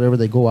pastors or whatever,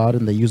 they go out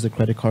and they use the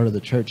credit card of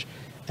the church.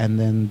 And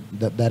then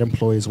that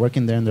employee is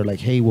working there, and they're like,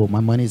 hey, well,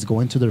 my money is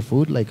going to their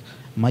food. Like,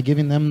 am I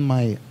giving them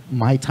my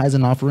tithes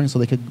and offerings so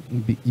they could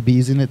be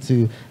using it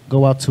to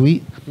go out to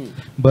eat?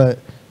 But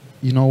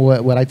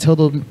what I tell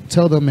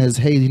them is,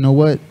 hey, you know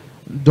what?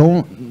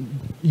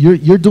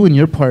 You're doing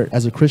your part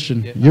as a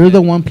Christian. Yeah, you're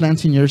the one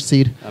planting your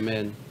seed.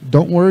 Amen.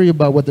 Don't worry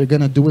about what they're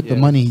gonna do with the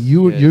money.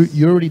 You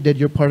already did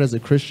your part as a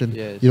Christian.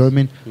 Yes. You know what I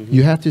mean?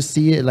 You have to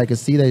see it like a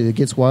seed that it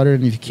gets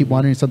watered, and if you keep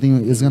watering,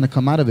 something is gonna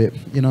come out of it.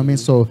 You know what I mean?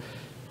 So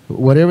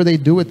whatever they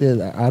do with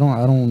it, I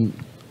don't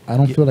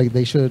feel like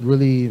they should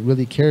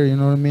really care. You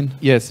know what I mean?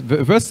 Yes.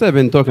 Verse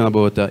 7 talking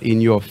about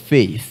in your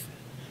faith.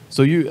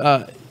 So you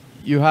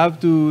have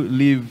to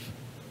live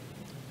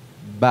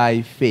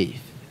by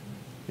faith.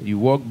 You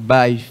walk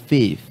by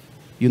faith.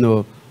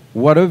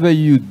 Whatever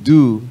you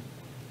do,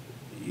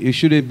 you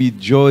shouldn't be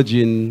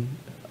judging,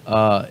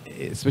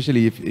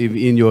 especially if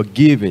in your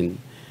giving.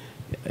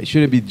 You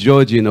shouldn't be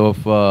judging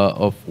of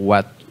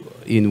what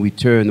in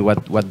return,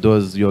 what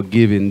does your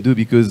giving do,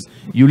 because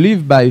you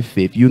live by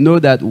faith. You know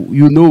that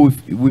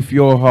with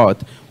your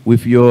heart,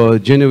 with your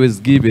generous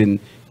giving,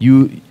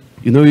 you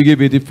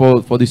give it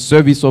for the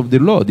service of the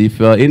Lord.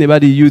 If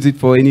anybody use it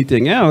for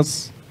anything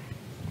else,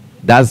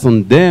 that's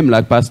on them.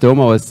 Like Pastor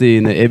Omar was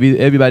saying,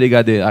 everybody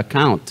got the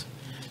account.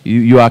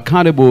 You are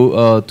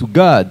accountable to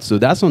God, so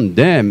that's on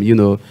them.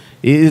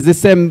 It's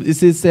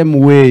the same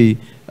way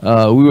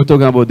we were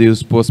talking about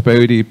those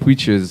prosperity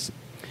preachers.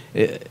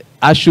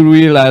 I should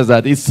realize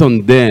that it's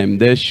on them.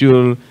 They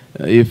should,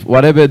 if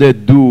whatever they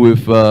do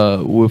with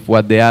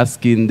what they're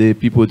asking the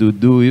people to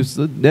do,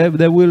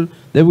 they will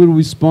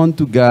respond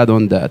to God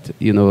on that.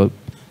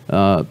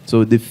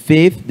 So the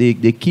faith,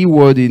 the key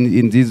word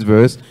in this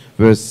verse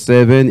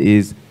 7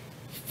 is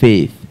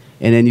faith,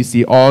 and then you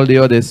see all the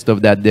other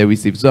stuff that they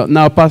receive. So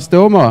now, Pastor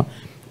Omar,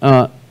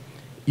 I'm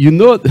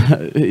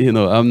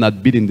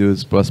not beating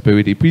those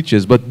prosperity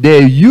preachers, but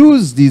they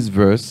use this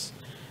verse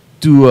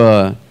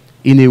to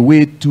in a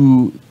way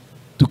to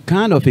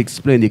kind of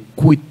explain a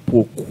quid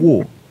pro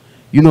quo.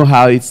 You know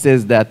how it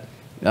says that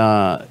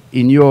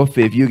in your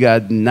faith you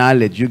got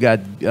knowledge, you got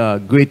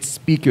great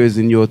speakers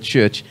in your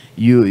church,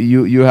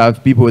 you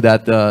have people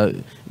that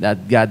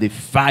got the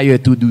fire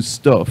to do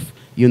stuff,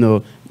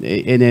 and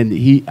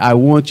then I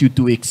want you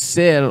to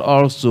excel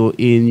also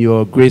in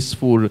your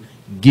graceful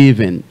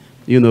giving.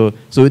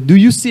 So do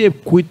you see a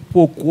quid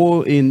pro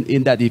quo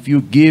in that if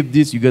you give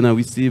this, you're gonna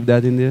receive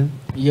that in there?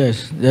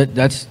 Yes,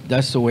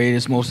 that's the way it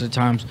is most of the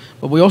times.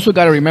 But we also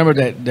got to remember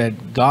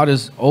that God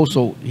is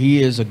also,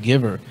 He is a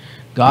giver.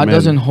 God Amen.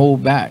 doesn't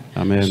hold back.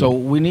 Amen. So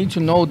we need to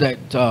know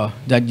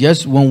that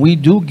yes, when we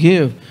do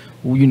give,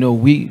 we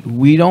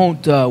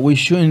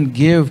shouldn't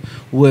give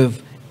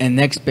with an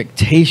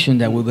expectation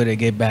that we're going to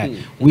get back.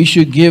 We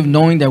should give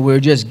knowing that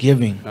we're just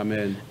giving.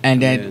 Amen.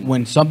 And that Amen.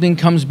 when something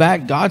comes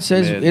back, God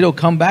says Amen. it'll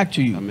come back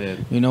to you.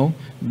 Amen.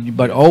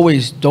 But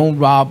always don't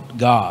rob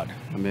God.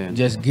 Amen.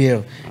 Just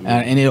give,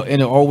 and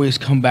it'll always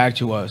come back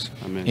to us.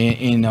 Amen.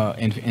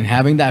 In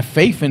having that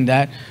faith in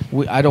that,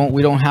 we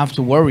don't have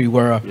to worry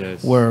where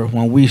Yes.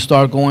 when we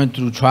start going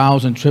through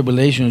trials and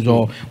tribulations,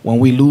 or when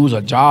we lose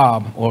a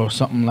job or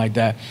something like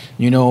that.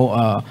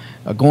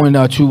 Going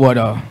to what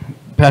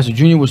Pastor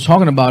Junior was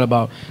talking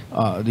about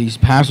these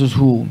pastors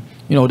who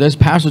you know, there's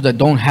pastors that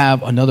don't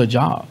have another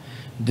job.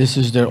 This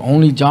is their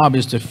only job,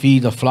 is to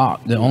feed the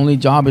flock. Their only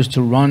job is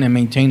to run and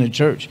maintain a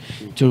church.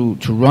 To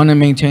run and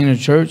maintain a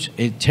church,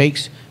 it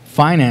takes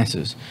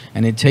finances,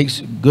 and it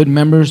takes good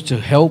members to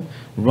help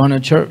run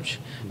a church.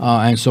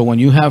 And so when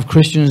you have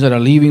Christians that are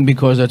leaving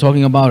because they're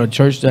talking about a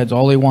church that's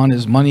all they want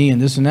is money and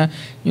this and that,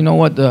 you know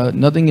what?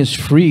 Nothing is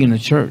free in the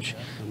church.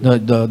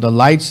 The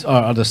lights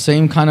are the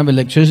same kind of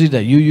electricity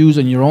that you use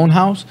in your own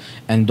house,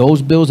 and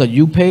those bills that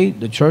you pay,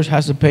 the church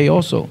has to pay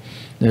also.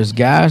 There's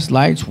gas,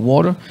 lights,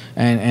 water,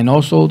 and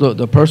also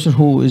the person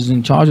who is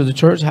in charge of the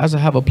church has to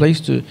have a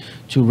place to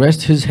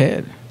rest his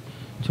head.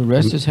 To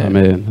rest his head.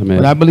 Amen. Amen.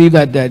 But I believe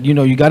that you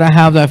know, you got to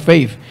have that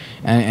faith,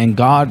 and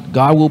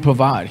God will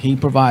provide. He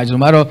provides. No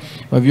matter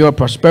if you're a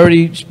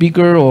prosperity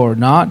speaker or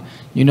not,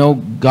 you know,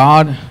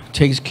 God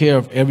takes care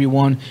of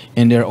everyone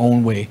in their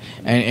own way.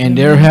 And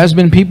there has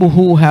been people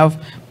who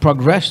have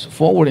progressed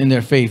forward in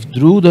their faith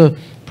through the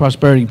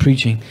prosperity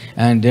preaching.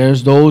 And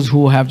there's those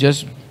who have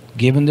just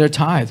given their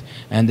tithe,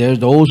 and there's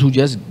those who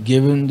just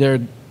given their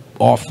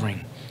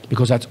offering,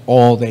 because that's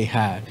all they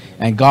had.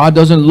 And God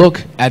doesn't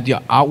look at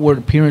the outward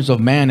appearance of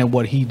man and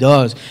what he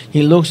does.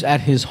 He looks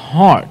at his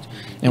heart.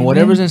 And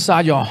whatever's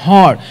inside your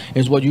heart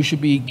is what you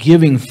should be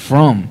giving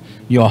from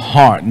your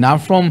heart.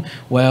 Not from,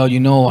 well, you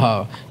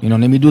know, let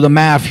me do the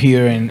math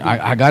here, and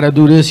I got to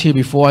do this here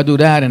before I do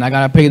that, and I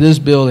got to pay this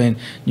bill. And,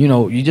 you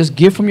know, you just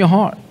give from your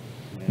heart.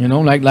 You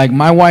know, like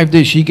my wife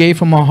did. She gave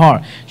from her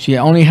heart. She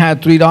only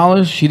had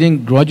 $3. She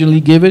didn't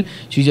grudgingly give it.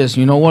 She just,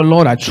 you know what,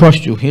 Lord, I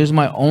trust you. Here's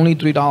my only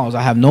 $3.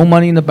 I have no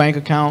money in the bank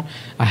account.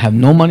 I have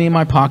no money in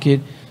my pocket.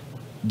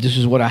 This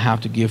is what I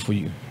have to give for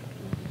you.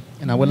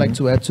 And I would like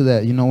to add to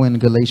that, you know, in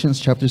Galatians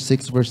chapter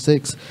 6, verse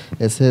 6,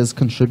 it says,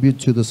 contribute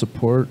to the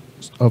support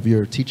of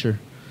your teacher.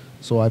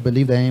 So I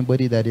believe that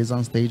anybody that is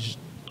on stage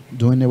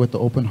doing it with the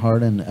open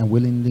heart and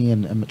willingly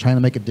and trying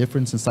to make a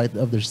difference inside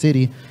of their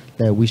city,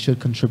 that we should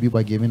contribute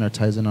by giving our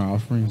tithes and our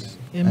offerings.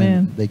 Amen.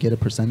 And they get a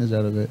percentage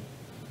out of it.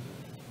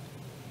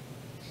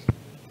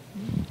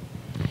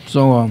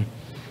 So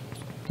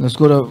let's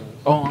go to,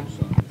 I'm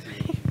sorry.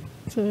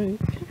 Sorry.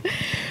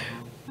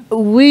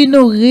 Oui,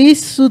 nous rit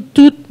sous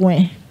tout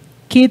point.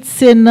 Quitte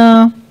c'est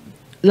dans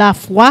la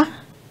foi,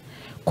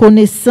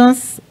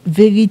 connaissance,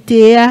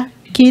 vérité,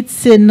 quitte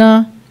c'est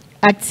dans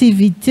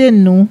activité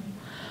nous.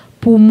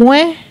 Pour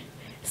moi,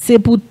 c'est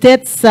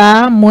peut-être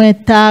ça, moi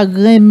ta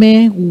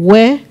remè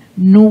ouais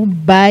nous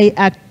bail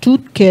à tout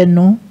que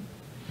nous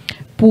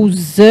pour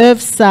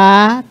œuvre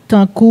ça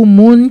tant que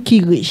monde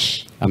qui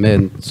riche.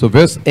 Amen. So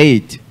verse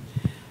 8,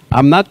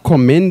 I'm not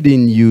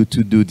commending you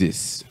to do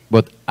this,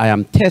 but I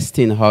am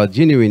testing how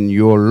genuine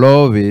your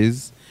love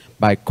is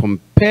by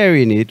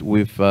comparing it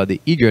with the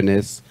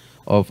eagerness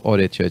of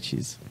other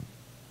churches.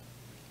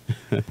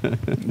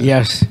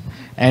 Yes.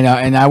 And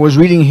I was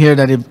reading here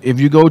that if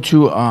you go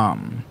to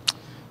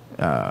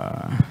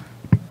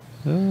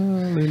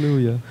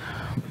Hallelujah.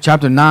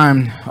 chapter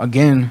 9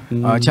 again,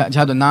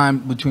 chapter 9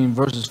 between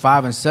verses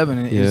 5 and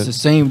 7, it's the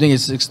same thing.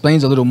 It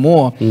explains a little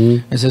more.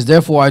 It says,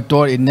 therefore I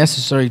thought it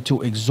necessary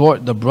to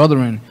exhort the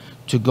brethren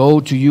to go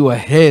to you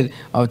ahead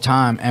of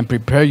time and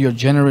prepare your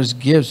generous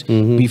gifts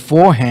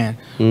beforehand,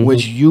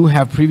 which you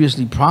have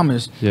previously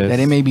promised, that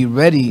it may be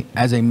ready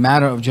as a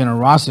matter of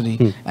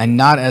generosity and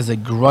not as a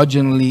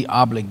grudgingly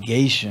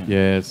obligation.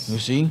 Yes. You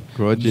see?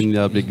 Grudgingly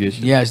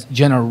obligation. Yes,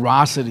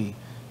 generosity.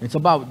 It's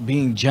about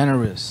being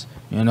generous,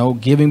 you know,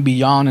 giving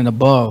beyond and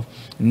above,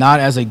 not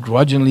as a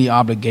grudgingly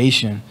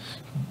obligation.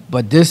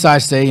 But this I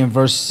say in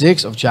verse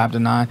 6 of chapter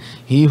 9,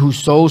 he who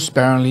sows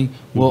sparingly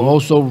will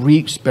also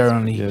reap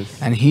sparingly. Yes.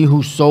 And he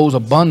who sows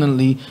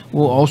abundantly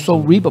will also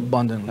reap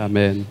abundantly.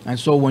 Amen. And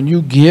so when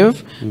you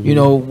give, you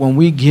know, when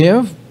we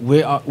give,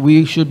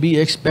 we should be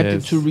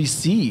expected to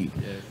receive.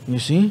 You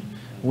see?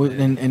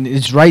 And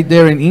it's right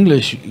there in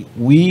English.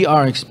 We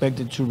are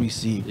expected to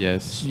receive.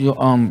 Yes.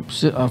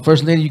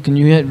 First Lady, can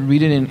you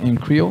read it in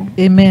Creole?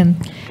 Amen.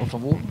 Por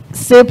favor.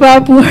 C'est pas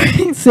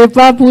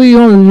pour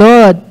yon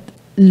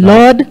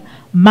Lord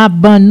m'a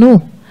ban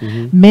nou.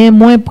 Mais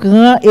moi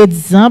prends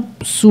exemple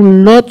sous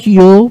l'autre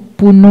yo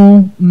pour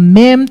nous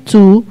même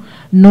tout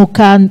nous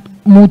ka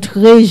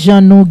montrer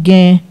Jean nous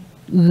gain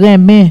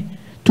remet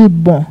tout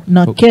bon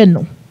dans que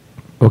nous.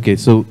 Okay,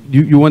 so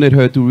you wanted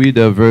her to read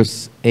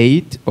verse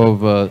 8 of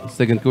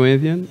 2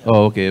 Corinthians?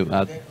 Oh, okay.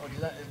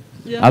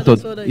 I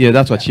thought, yeah,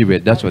 that's what she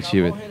read. That's what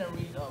she read.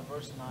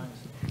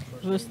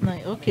 Verse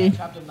 9, okay.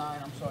 Chapter 9,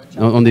 I'm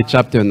sorry. On the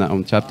chapter 9.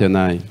 On chapter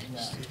 9.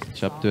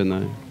 Chapter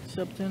 9.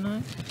 Chapter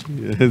 9.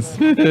 Yes.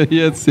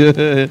 Yes.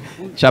 Yeah.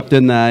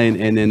 Chapter 9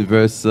 and then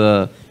verse,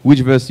 which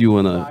verse you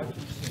want to?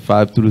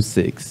 5 through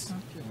 6.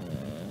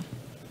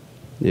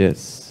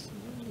 Yes.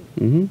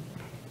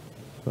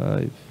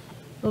 5.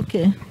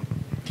 Okay.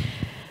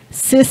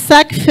 C'est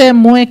ça qui fait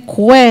moins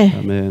croire.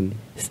 Amen.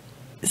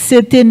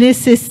 C'était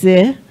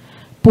nécessaire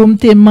pour me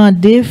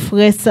demander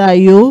frère sa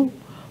yo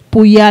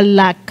pour y aller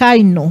la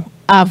caille nous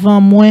avant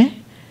moi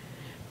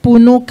pour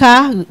nous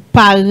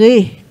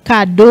parer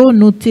cadeau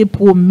nous te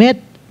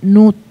promettre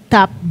nous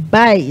tap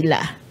bail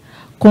là.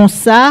 Comme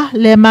ça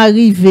les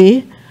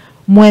m'arrivé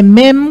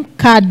Moi-même,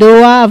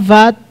 cadeau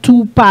va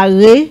tout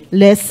parer,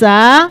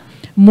 laissa,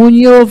 moun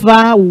yo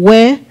va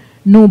ouais,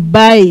 nous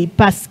bail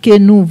parce que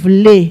nous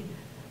voulons,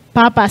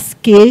 pas parce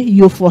que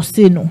yo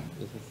forcé nous.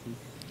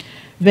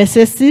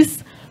 Verset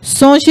 6.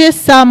 Songez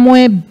ça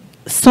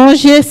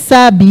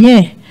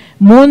bien.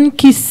 Moun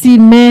qui s'y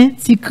met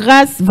ti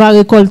crasse va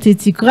récolter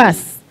ti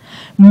crasse.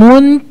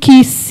 Moun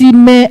qui s'y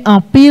met en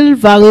pile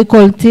va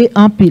récolter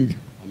en pile.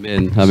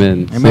 Amen.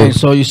 Amen. Amen.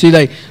 So you see,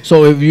 like,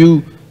 so if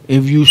you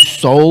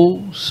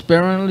sow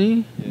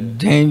sparingly,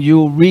 then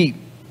you reap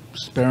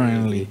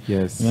sparingly.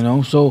 Yes. You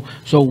know, so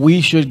we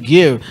should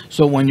give.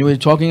 So when you were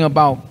talking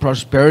about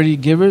prosperity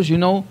givers, you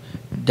know,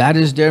 that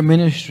is their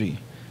ministry,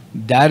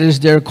 that is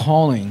their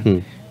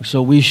calling.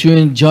 So we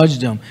shouldn't judge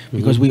them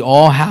because we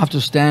all have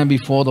to stand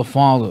before the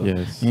Father.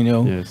 Yes. You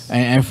know, Yes.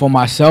 and for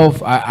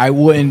myself, I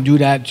wouldn't do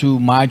that to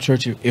my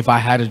church if I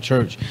had a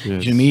church.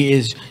 Yes. To me,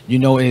 is, you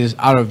know, it is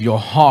out of your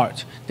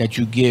heart that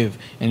you give.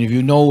 And if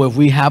you know, if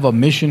we have a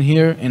mission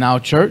here in our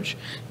church,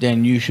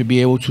 then you should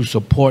be able to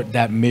support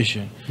that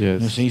mission.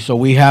 Yes. You see, so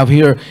we have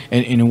here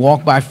in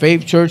Walk by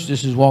Faith Church,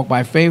 this is Walk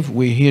by Faith,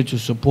 we're here to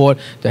support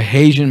the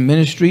Haitian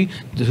ministry,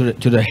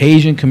 to the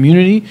Haitian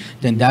community,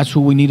 then that's who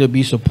we need to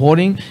be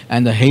supporting,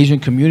 and the Haitian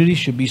community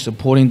should be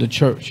supporting the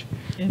church.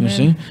 You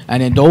see?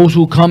 And then those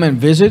who come and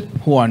visit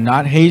who are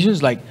not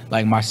Haitians, like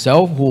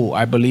myself, who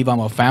I believe I'm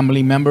a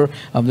family member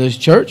of this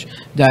church,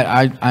 that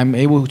I'm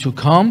able to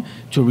come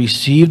to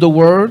receive the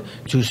word,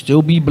 to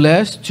still be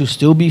blessed, to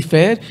still be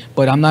fed,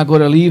 but I'm not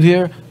going to leave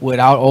here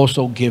without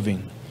also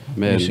giving.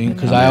 Amen. You see,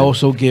 because I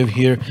also give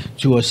here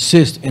to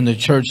assist in the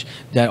church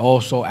that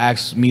also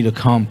asks me to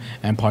come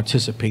and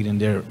participate in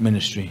their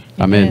ministry.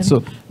 Amen.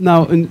 So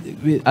now,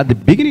 at the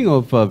beginning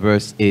of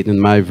verse 8 in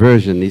my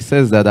version, it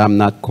says that I'm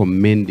not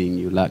commending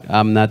you. Like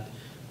I'm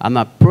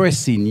not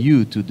pressing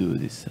you to do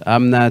this.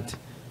 I'm not.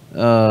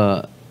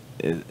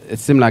 It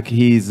seems like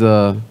he's,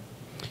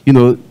 you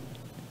know,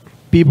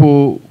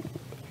 people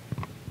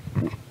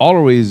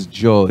always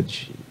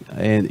judge,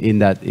 and in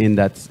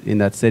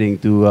that setting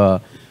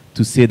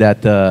to say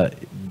that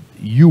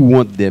you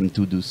want them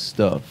to do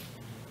stuff,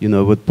 you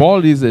know. But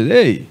Paul is says,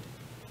 hey,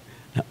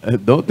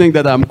 don't think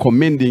that I'm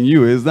commending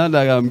you. It's not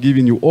like I'm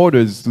giving you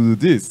orders to do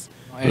this.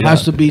 It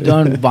has to be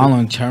done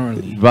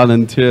voluntarily.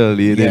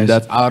 Voluntarily. And then Yes,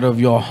 that's out of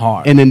your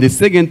heart. And then the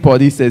second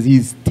part, he says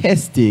he's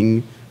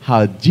testing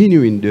how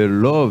genuine their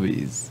love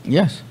is.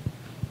 Yes.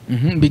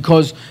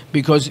 Because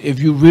if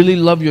you really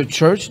love your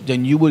church,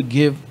 then you would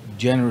give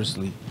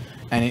generously.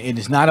 And it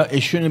is not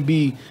it shouldn't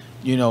be,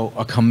 you know,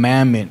 a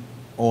commandment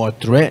or a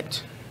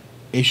threat.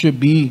 It should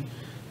be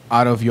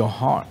out of your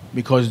heart,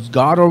 because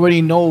God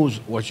already knows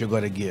what you're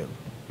going to give.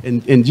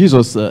 And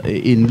Jesus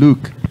in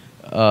Luke,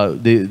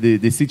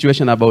 the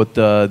situation about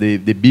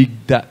the big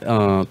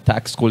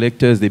tax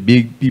collectors, the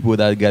big people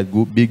that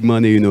got big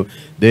money, you know,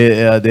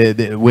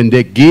 they when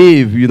they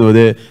give, you know,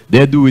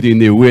 they do it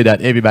in a way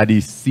that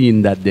everybody's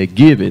seen that they're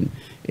giving.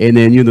 And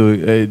then, you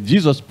know,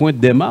 Jesus point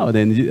them out,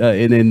 and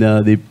then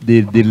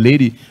the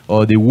lady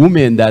or the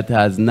woman that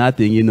has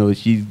nothing, you know,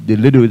 the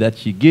little that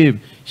she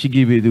gave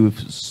it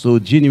with so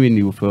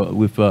genuinely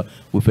with an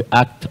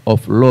act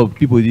of love.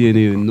 People didn't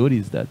even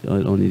notice that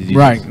on his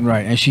Jesus.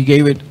 Right. And she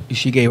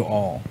gave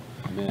all.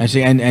 And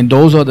see, and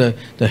those are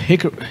the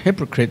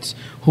hypocrites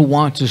who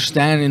want to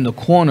stand in the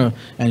corner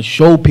and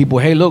show people,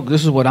 hey, look,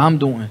 this is what I'm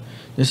doing.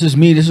 This is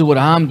me. This is what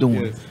I'm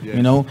doing. Yes, yes,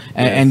 you know,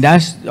 and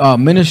yes. that's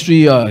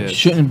ministry. Yes.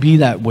 Shouldn't be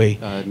that way.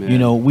 Amen. You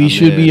know, we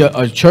should be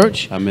a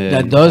church Amen.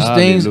 that does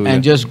things Hallelujah.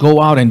 and just go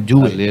out and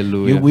do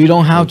Hallelujah. it. We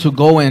don't have to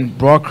go and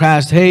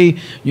broadcast. Hey,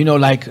 you know,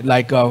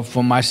 like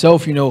for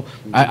myself, you know,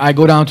 I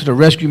go down to the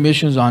rescue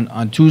missions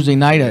on Tuesday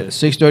night at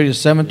 6:30 to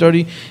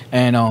 7:30,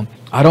 and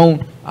I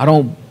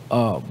don't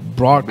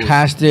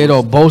broadcast it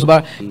or boast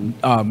about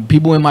it.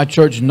 People in my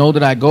church know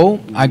that I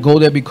go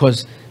there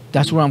because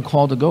that's where I'm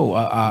called to go.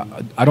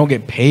 I don't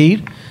get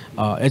paid.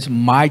 It's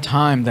my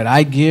time that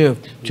I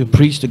give to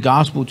preach the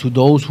gospel to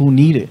those who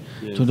need it,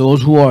 to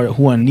those who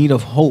are in need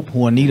of hope,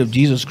 who are in need of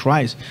Jesus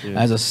Christ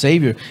as a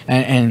Savior.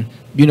 And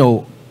you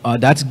know,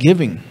 that's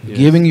giving,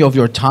 giving of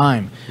your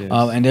time.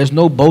 And there's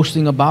no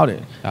boasting about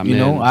it. Amen. You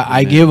know,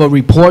 I give a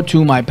report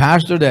to my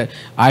pastor that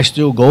I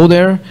still go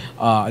there.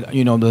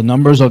 You know, the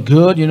numbers are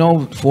good, you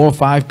know, 4 or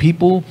 5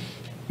 people.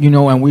 You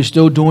know, and we're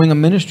still doing a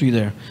ministry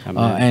there,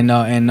 and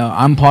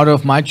I'm part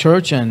of my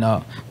church, and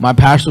my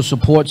pastor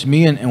supports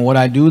me and what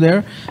I do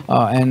there,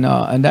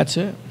 and that's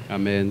it.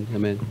 Amen.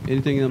 Amen.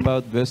 Anything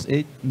about verse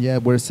 8? Yeah,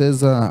 where it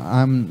says,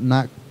 I'm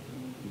not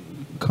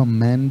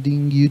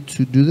commanding you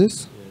to do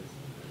this.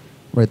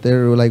 Right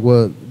there, like,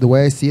 well, the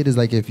way I see it is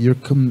like if you're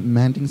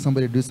commanding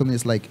somebody to do something,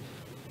 it's like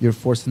you're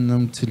forcing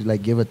them to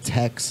like give a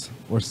tax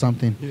or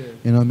something.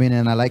 You know what I mean?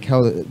 And I like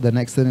how the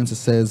next sentence it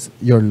says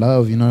your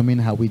love. You know what I mean?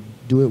 How we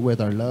do it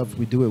with our love,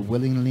 we do it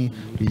willingly,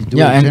 we do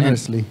it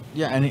generously.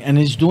 And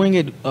he's doing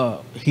it.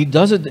 He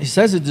does it. He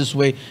says it this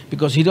way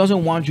because he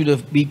doesn't want you to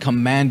be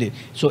commanded.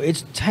 So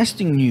it's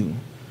testing you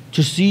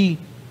to see,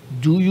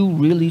 do you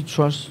really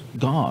trust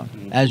God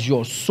as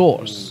your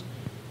source?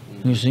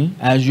 You see,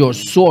 as your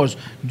source.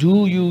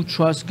 Do you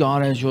trust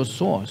God as your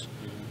source?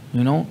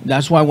 You know,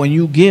 that's why when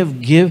you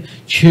give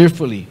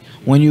cheerfully.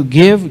 When you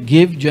give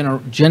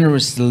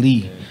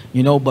generously.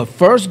 You know, but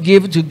first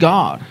give to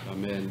God.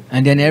 Amen.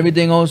 And then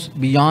everything else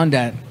beyond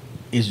that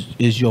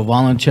is your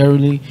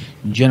voluntarily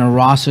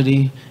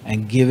generosity,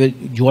 and give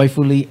it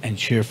joyfully and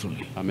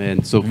cheerfully.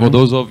 Amen. So for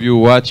those of you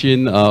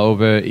watching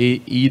over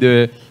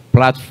either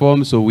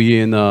platform, so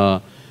we're in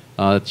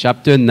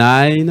chapter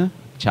 9,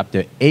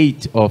 chapter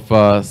 8 of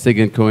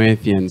 2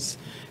 Corinthians.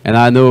 And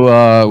I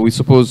know we're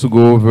supposed to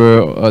go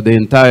over the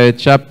entire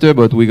chapter,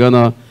 but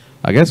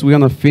I guess we're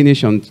gonna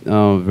finish on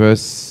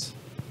verse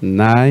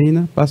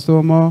 9, Pastor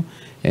Omar,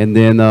 and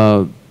then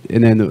I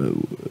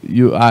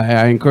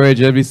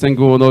encourage every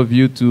single one of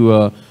you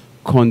to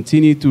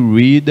continue to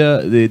read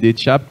the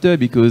chapter,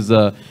 because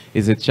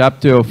it's a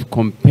chapter of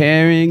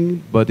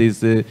comparing, but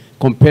it's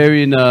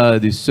comparing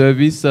the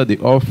service, the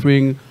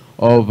offering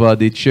of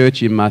the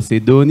church in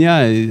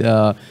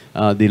Macedonia,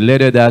 the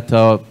letter that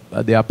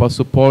the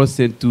Apostle Paul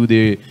sent to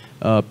the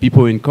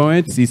people in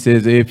Corinth. He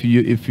says, if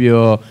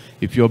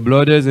your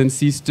brothers and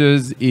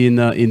sisters in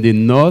the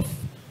north,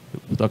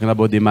 we're talking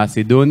about the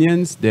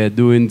Macedonians, they're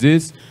doing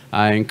this,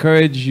 I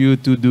encourage you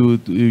to do,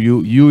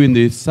 you in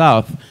the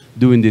south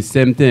doing the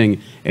same thing.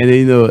 And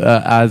you know,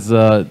 as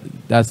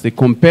that's the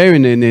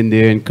comparing and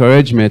the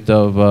encouragement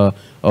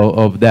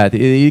of that.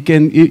 You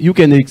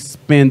can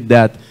expand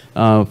that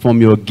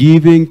from your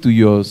giving to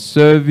your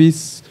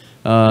service,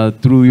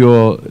 through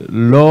your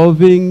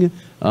loving,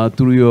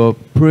 through your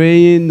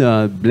praying,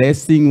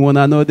 blessing one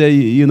another.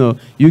 You know,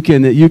 you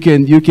can.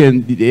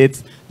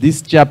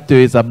 This chapter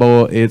is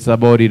about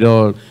it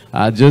all.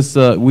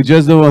 We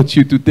just don't want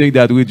you to think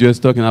that we're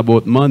just talking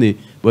about money,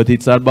 but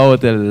it's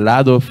about a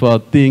lot of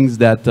things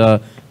that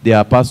the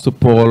Apostle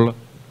Paul,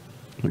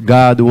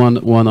 God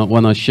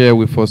wanna share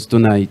with us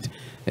tonight.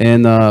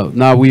 And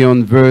now we're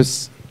on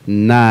verse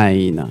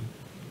 9.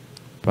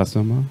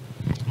 Pastor Ma?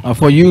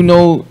 For you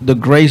know the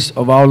grace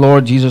of our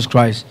Lord Jesus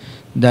Christ,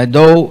 that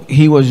though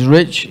he was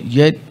rich,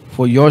 yet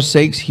for your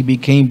sakes he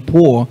became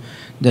poor,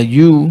 that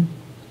you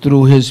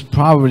through his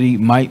poverty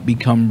might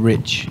become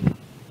rich.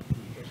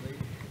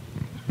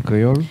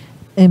 Creole?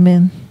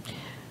 Amen.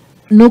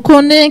 Nous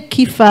connaissons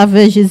qui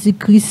faveur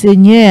Jésus-Christ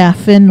Seigneur a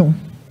fait nous.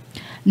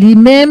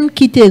 Lui-même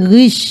qui était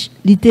riche,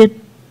 il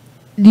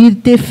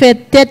te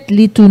fait tête,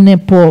 il tourne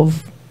pauvre.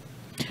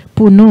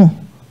 Pour nous,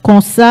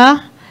 comme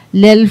ça,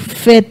 l'elle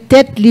fait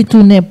tête, il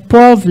tourne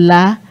pauvre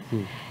là,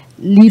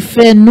 il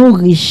fait nous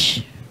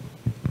riches.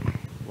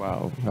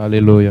 Wow.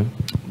 Hallelujah.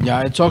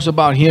 Yeah, it talks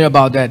about here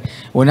about that.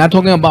 We're not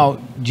talking about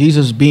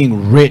Jesus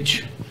being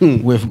rich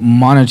with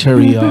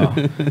monetary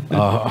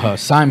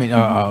assignment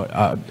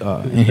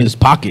in his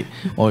pocket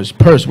or his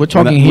purse. We're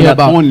talking We're here not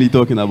about only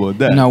talking about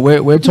that. No,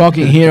 we're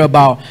talking here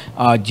about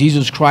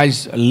Jesus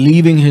Christ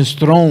leaving his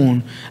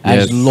throne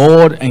as Yes.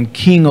 Lord and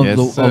King of, Yes,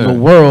 of sir. the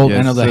world Yes,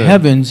 and of the sir.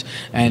 heavens,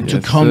 and to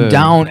Yes, come sir.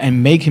 down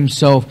and make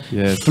himself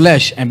Yes.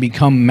 flesh and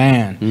become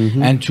man,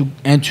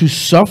 and to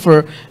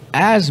suffer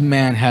as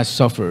man has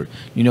suffered.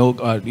 You know,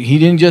 he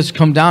didn't just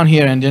come down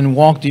here and then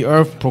walk the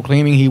earth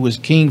proclaiming he was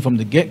king from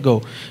the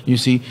get-go. You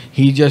see,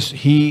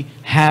 he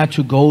had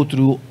to go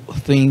through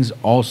things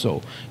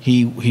also.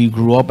 He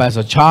grew up as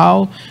a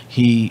child.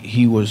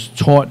 He was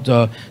taught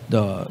the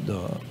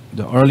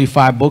early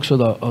 5 books of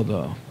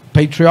the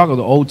patriarch of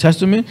the Old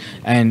Testament,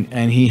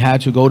 and he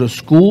had to go to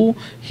school.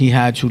 He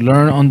had to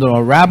learn under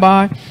a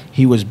rabbi.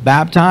 He was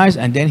baptized,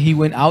 and then he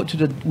went out to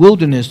the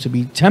wilderness to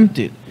be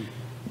tempted.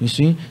 You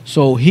see,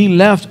 so he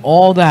left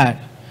all that.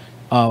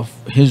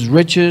 His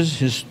riches,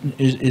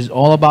 is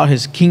all about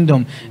his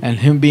kingdom and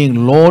him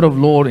being Lord of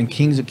Lords and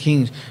Kings of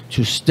Kings,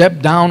 to step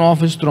down off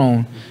his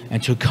throne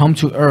and to come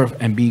to earth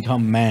and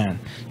become man.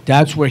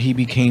 That's where he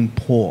became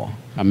poor.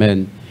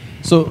 Amen.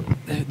 So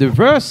the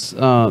verse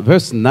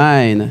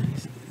 9,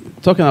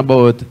 talking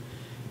about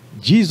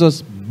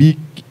Jesus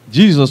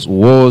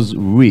was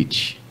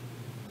rich,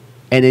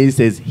 and then it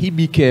says he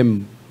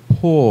became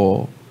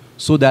poor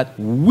so that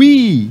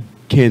we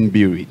can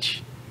be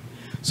rich.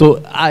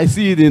 So I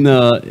see it in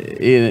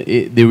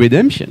the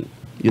redemption.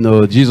 You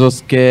know,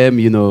 Jesus came.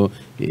 You know,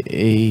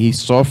 he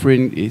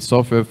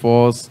suffered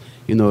for us.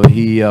 You know,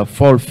 he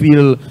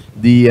fulfilled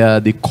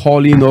the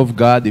calling of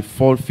God. He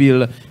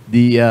fulfilled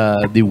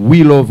the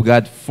will of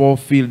God.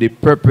 Fulfilled the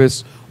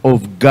purpose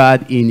of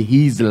God in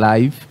his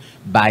life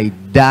by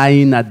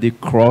dying at the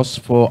cross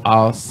for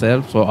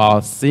ourselves, for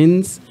our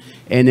sins,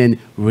 and then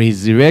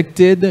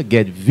resurrected,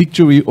 get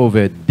victory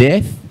over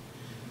death.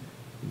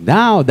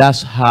 Now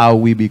that's how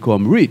we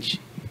become rich.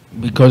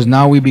 Because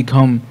now we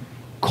become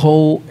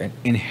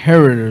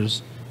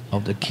co-inheritors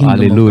of the kingdom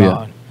Hallelujah. of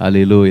God.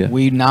 Hallelujah.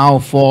 We now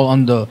fall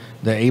under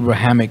the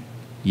Abrahamic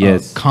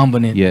Yes.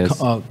 covenant. Yes.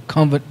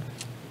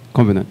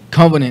 covenant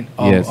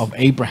Yes. of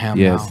Abraham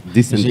Yes, now. You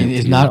descendant, see,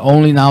 it's yeah. not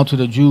only now to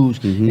the Jews,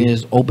 Mhm. it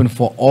is open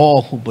for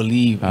all who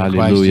believe in Christ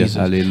Hallelujah, Jesus.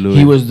 hallelujah.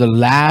 He was the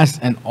last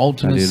and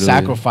ultimate Hallelujah.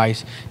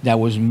 sacrifice that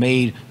was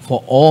made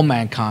for all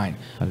mankind.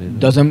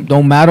 Hallelujah.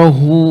 Don't matter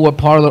what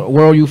part of the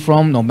world you're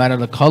from, no matter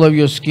the color of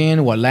your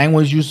skin, what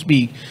language you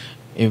speak,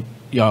 if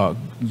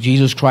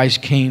Jesus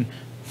Christ came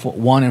for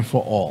one and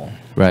for all.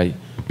 Right.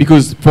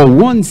 Because for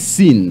one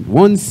sin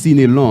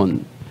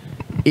alone,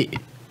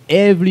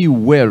 every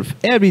wealth,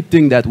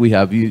 everything that we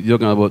have, you're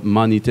talking about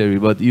monetary,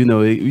 but you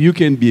know, you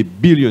can be a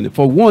billionaire.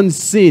 For one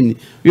sin,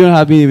 we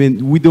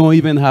don't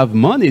even have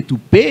money to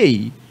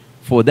pay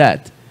for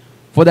that.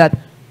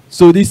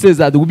 So this says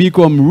that we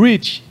become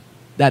rich,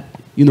 that,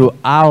 you know,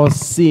 our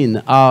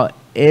sin,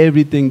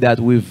 everything that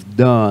we've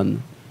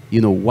done,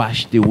 you know,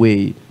 washed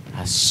away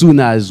as soon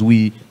as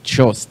we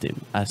trust him,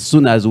 as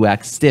soon as we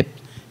accept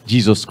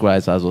Jesus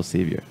Christ as our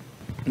Savior.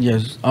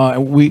 Yes,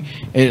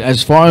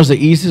 as far as the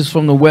east is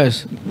from the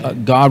west,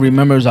 God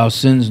remembers our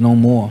sins no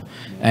more,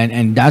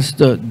 and that's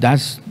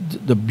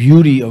the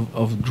beauty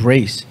of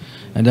grace.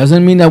 It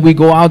doesn't mean that we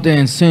go out there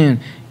and sin.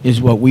 Is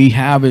what we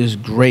have is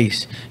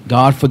grace.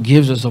 God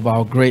forgives us of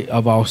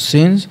our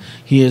sins.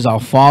 He is our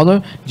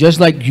Father, just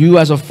like you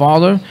as a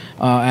father,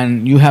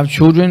 and you have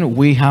children.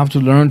 We have to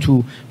learn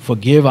to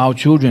forgive our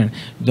children,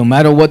 no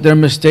matter what their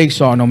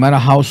mistakes are, no matter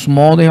how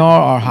small they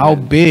are or how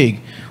big.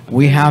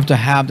 We have to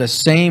have the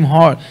same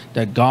heart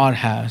that God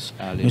has.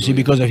 Hallelujah. You see,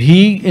 because if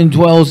He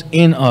indwells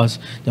in us,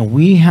 then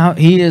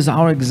He is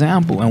our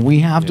example, and we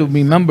have to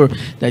remember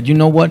that, you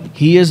know what,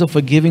 He is a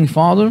forgiving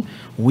Father.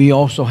 We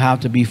also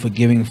have to be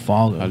forgiving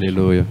Father.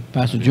 Hallelujah.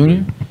 Pastor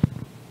Junior.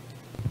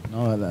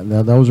 No,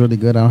 that was really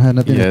good. I don't have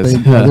nothing Yes.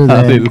 to say other than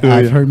Hallelujah.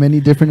 I've heard many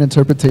different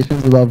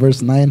interpretations about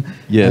verse 9.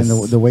 Yes.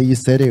 And the way you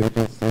said it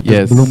just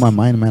Yes. blew my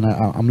mind, man.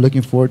 I'm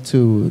looking forward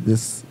to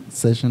this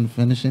session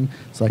finishing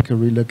so I could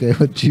relook at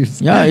what you,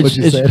 what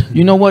you said.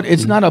 You know what?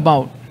 It's not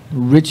about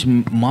rich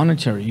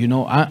monetary. You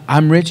know,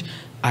 I'm rich.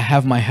 I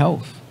have my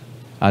health.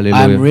 Hallelujah.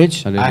 I'm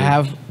rich. Hallelujah. I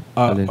have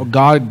Hallelujah.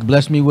 God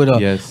blessed me with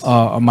Yes.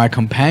 my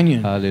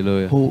companion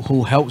Hallelujah.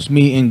 who helps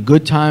me in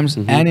good times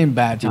and in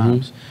bad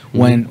times.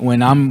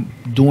 When I'm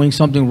doing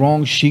something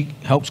wrong, she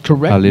helps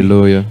correct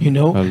Hallelujah. me. You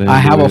know, Hallelujah. I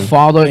have a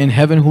Father in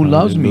heaven who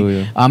loves me.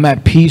 Hallelujah. I'm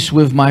at peace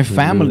with my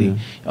family.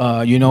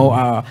 You know,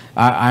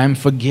 I am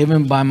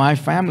forgiven by my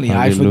family.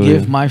 I Hallelujah.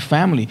 forgive my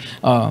family.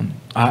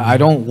 I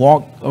don't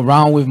walk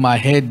around with my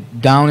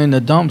head down in the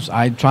dumps.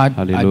 I try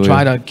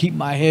to keep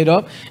my head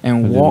up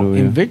and walk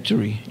Hallelujah. in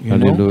victory. You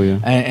Hallelujah.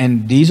 know,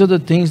 and these are the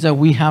things that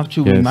we have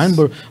to Yes.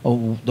 remember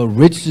of the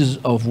riches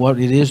of what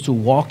it is to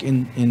walk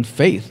in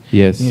faith.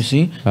 Yes. You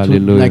see,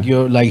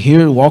 Hallelujah. like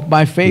here, walk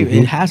by faith.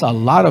 It has a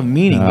lot of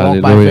meaning.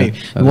 Walk by Hallelujah.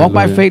 faith. Walk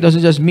by Hallelujah. faith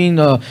doesn't just mean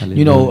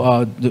you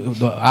know,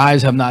 the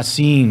eyes have not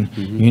seen.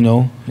 You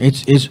know,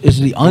 it's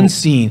the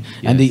unseen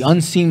and the Yes.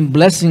 unseen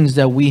blessings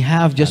that we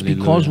have just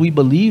because Hallelujah. we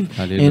believe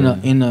Hallelujah.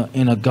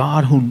 in a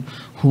God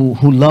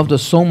who loved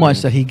us so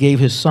much that He gave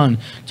His Son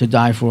to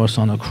die for us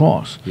on the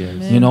cross.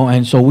 Yes. You know,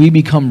 and so we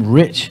become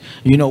rich.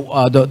 You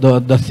know,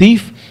 the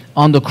thief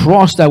on the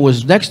cross that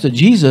was next to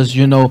Jesus,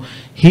 you know,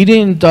 he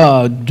didn't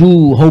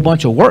do a whole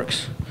bunch of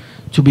works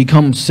to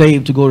become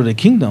saved to go to the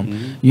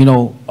kingdom. You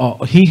know,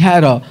 he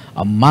had a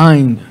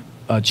mind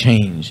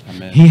change.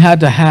 Amen. He had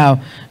to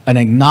have an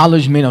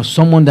acknowledgement of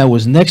someone that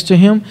was next to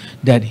him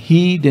that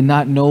he did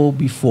not know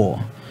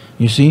before.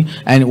 You see?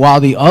 And while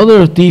the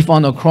other thief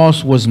on the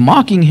cross was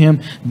mocking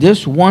him,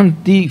 this one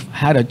thief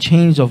had a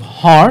change of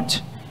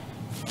heart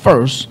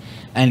first,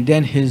 and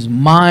then his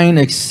mind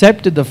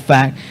accepted the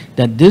fact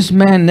that this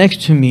man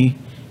next to me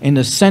in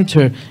the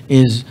center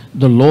is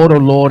the Lord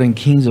of Lords and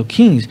Kings of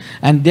Kings.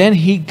 And then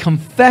he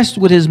confessed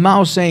with his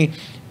mouth saying,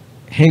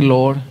 "Hey,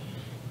 Lord,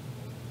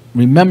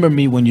 remember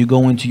me when you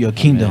go into your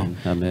kingdom."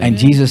 Amen. And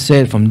Jesus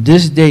said, "From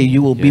this day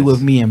you will be Yes.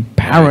 with me in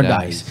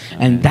paradise."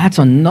 Amen. And that's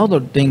another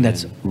thing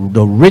that's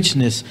the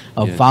richness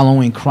of Yes.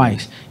 following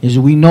Christ, is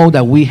we know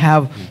that we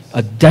have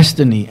a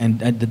destiny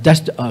and a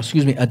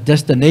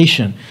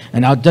destination.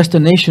 And our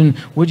destination,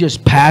 we're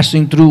just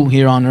passing through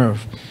here on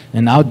earth.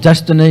 And our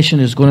destination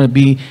is going to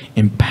be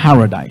in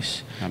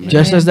paradise. Amen.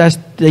 Just as that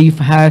thief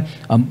had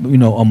you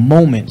know, a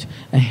moment.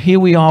 And here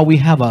we are, we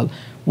have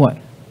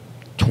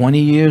 20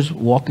 years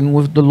walking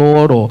with the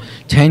Lord, or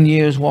 10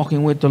 years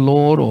walking with the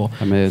Lord, or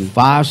Amen.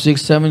 5,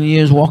 6, 7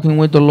 years walking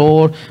with the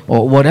Lord,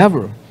 or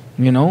whatever.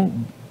 You know,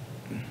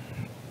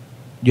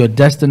 your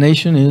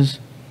destination is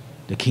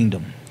the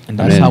kingdom. And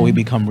that's Amen. how we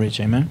become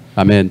rich. Amen.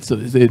 Amen. So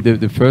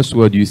the first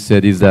word you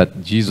said is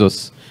that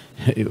Jesus,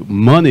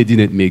 money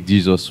didn't make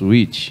Jesus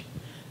rich.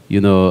 You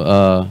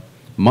know,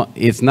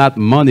 it's not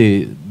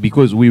money,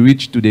 because we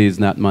rich today is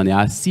not money.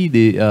 I see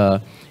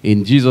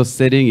in Jesus'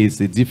 setting,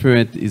 it's a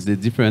different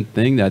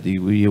thing, that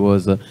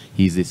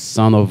he's a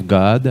son of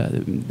God,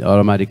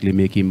 automatically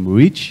make him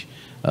rich.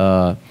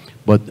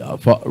 But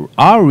for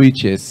our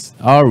richness,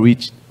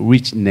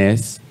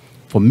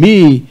 for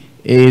me,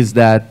 is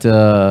that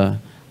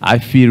I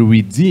feel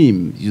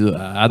redeemed.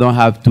 I don't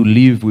have to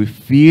live with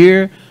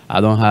fear. I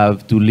don't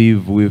have to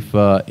live with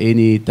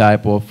any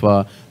type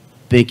of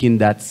thinking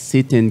that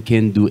Satan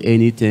can do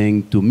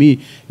anything to me.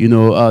 You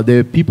know, there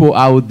are people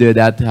out there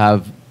that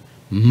have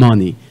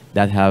money,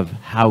 that have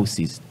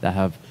houses, that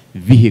have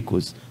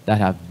vehicles, that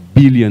have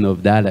billions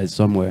of dollars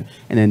somewhere,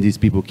 and then these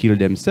people kill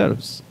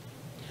themselves.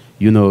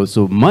 You know,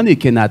 so money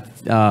cannot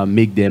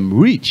make them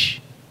rich,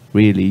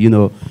 really. You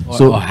know,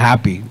 Or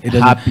happy. It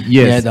doesn't. Happy,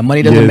 yes, Yeah, the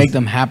money doesn't yes, make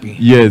them happy.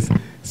 Yes.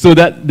 So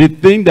that the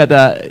thing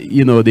that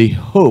you know, they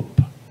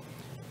hope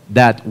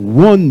that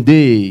one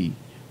day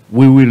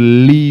we will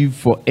live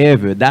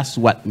forever. That's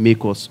what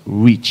makes us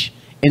rich.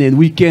 And then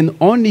we can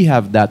only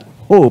have that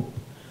hope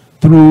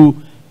through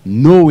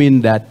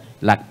knowing that,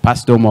 like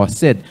Pastor Moore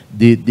said,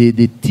 the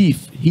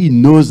thief, he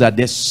knows that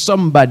there's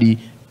somebody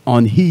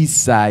on his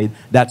side,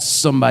 that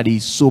somebody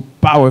is so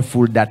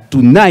powerful that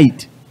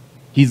tonight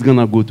he's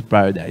gonna go to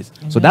paradise.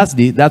 So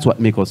that's what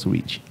makes us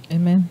rich.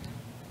 Amen.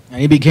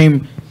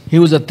 And he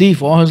was a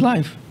thief all his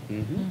life.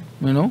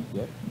 You know?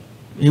 Yep.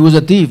 He was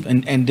a thief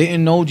and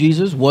didn't know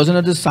Jesus, wasn't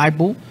a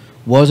disciple,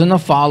 wasn't a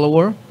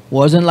follower,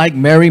 wasn't like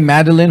Mary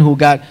Magdalene who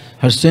got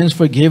her sins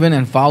forgiven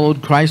and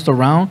followed Christ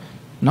around.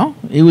 No,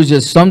 he was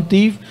just some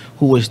thief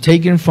who was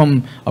taken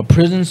from a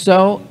prison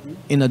cell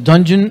in a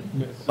dungeon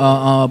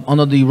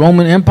under the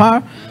Roman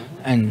Empire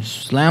and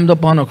slammed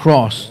up on a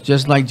cross,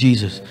 just like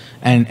Jesus.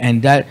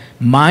 And that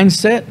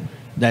mindset,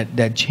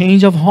 that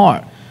change of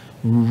heart,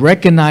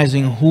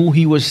 recognizing who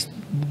he was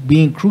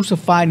being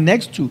crucified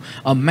next to,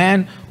 a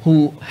man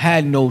who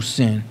had no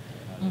sin.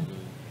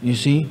 You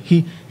see,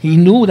 he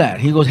knew that.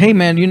 He goes, hey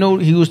man, you know,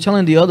 he was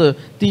telling the other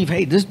thief,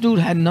 hey, this dude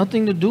had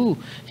nothing to do.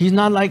 He's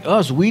not like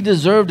us. We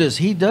deserve this.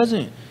 He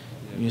doesn't.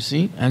 You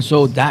see? And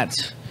so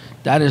that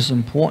is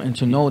important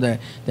to know that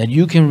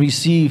you can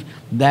receive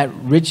that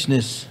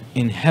richness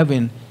in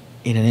heaven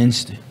in an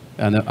instant.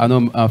 And I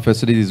know our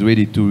facility is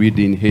ready to read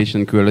in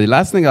Haitian Creole. The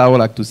last thing I would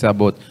like to say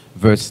about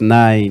verse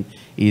 9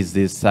 is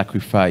the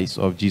sacrifice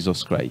of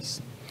Jesus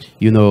Christ.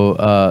 You know,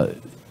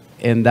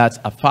 and that's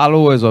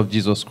followers of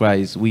Jesus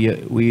Christ.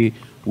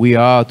 We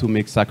are to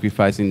make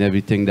sacrifice in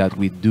everything that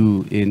we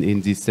do in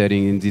this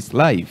setting, in this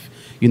life.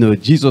 You know,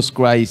 Jesus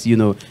Christ, you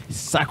know,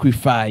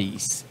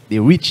 sacrifice the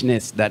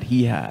richness that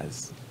he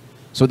has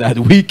so that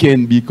we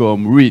can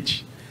become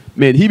rich.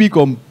 Man, he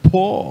become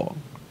poor.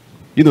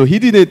 You know, he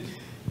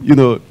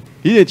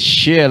didn't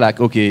share like,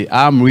 okay,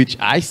 I'm rich,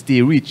 I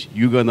stay rich,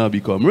 you're gonna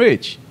become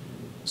rich.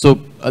 So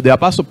the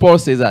Apostle Paul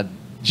says that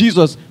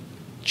Jesus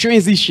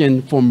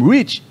transitioned from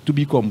rich to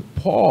become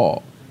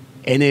poor,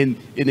 and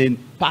then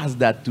pass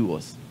that to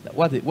us.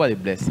 What a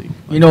blessing.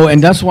 You know,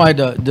 and that's why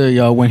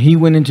when he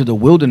went into the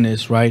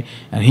wilderness, right,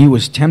 and he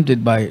was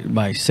tempted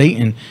by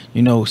Satan,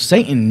 you know,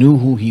 Satan knew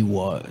who he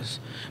was.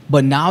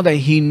 But now that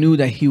he knew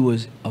that he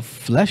was a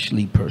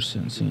fleshly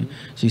person,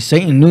 see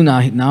Satan knew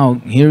now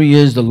here he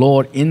is, the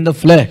Lord in the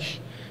flesh.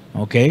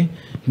 Okay?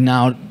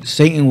 Now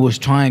Satan was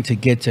trying to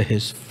get to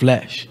his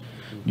flesh.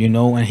 You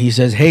know, and he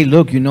says, hey,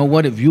 look, you know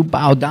what? If you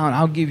bow down,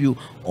 I'll give you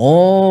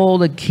all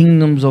the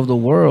kingdoms of the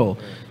world.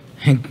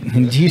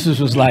 And Jesus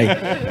was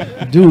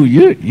like, dude,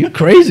 you're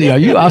crazy. Are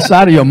you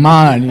outside of your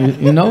mind?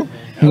 You know?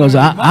 He goes,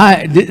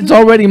 it's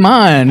already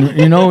mine.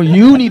 You know,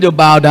 you need to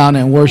bow down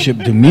and worship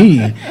to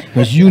me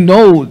because you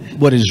know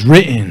what is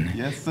written.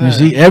 Yes, sir. You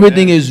see,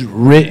 everything is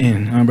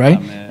written. All right?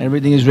 Amen.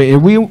 Everything is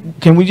written.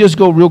 Can we just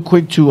go real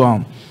quick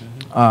to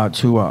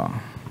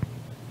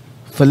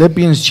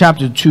Philippians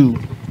chapter 2.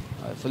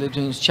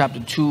 Philippians chapter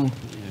 2,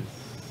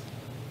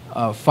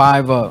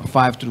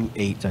 5 through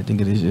 8, I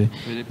think it is.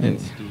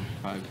 Philippians 2,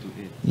 5 to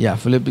 8. Yeah,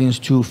 Philippians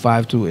 2,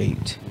 5 through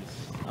 8.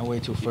 I'll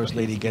wait till First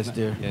Lady gets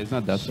there. Yeah, it's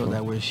not that so strong.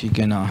 that way she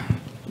can...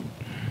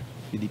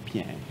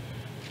 Philippiens.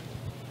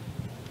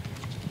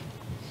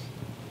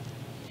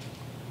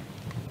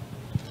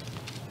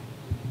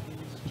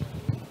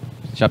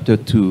 Chapter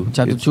 2.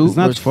 Chapter It's 2,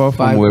 not verse far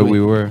 5 from where to we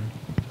 8. were.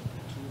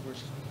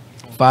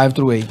 5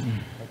 through 8.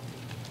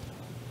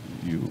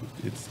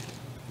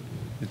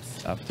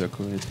 It's after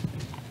Corinthians,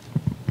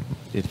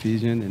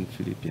 Ephesians and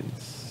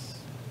Philippians.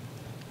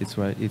 It's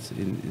right. It's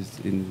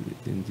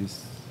in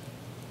this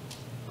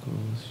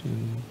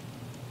Colossians.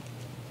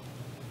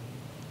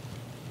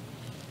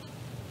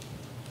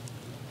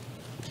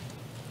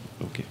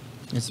 Okay.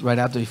 It's right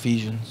after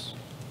Ephesians.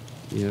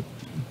 Yep.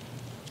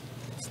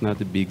 It's not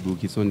a big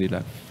book. It's only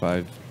like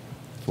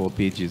 4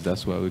 pages.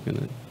 That's why we're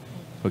gonna.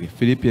 Okay,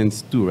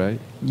 Philippians 2, right?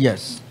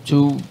 Yes,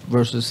 2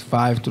 verses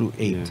 5 through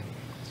 8. Yeah.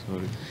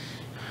 Sorry.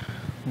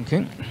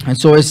 Okay, and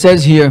so it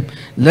says here,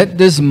 let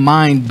this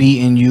mind be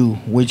in you,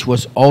 which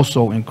was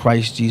also in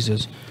Christ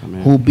Jesus,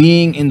 Amen. who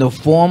being in the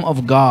form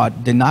of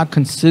God, did not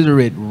consider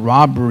it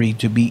robbery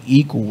to be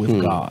equal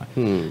with God,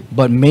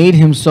 but made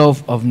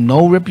himself of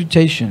no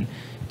reputation,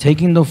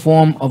 taking the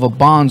form of a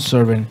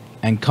bondservant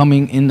and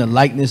coming in the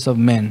likeness of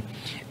men.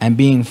 And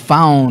being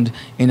found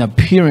in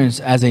appearance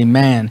as a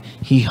man,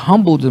 he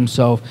humbled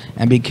himself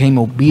and became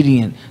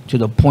obedient to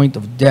the point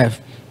of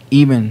death,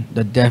 even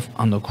the death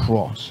on the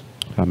cross.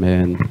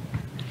 Amen.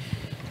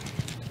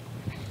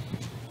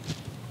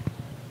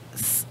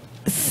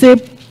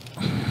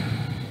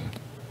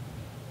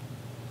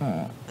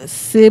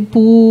 C'est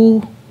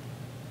pour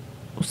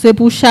c'est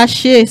pour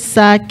chercher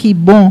ça qui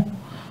bon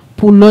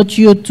pour l'autre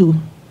yo tout.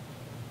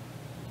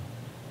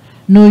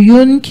 Nous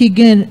yon qui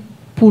gagne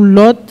pour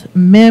l'autre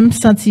même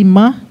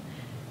sentiment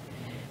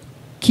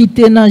qui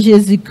était dans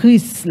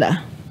Jésus-Christ là.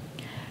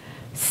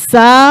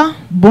 Ça,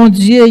 bon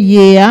Dieu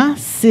yéa,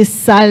 c'est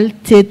ça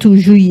t'es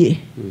toujours yé.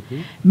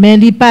 Mais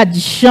il pas de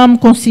jamais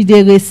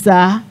considérer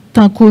ça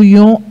tant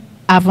qu'on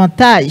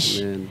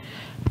avantage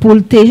pour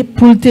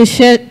te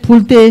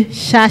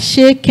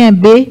chercher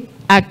kembe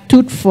avec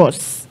toute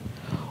force.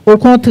 Au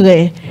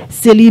contraire,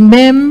 c'est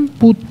lui-même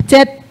pour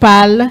tête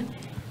pâle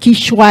qui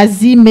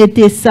choisit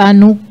mettre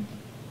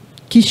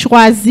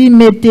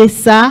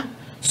ça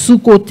sous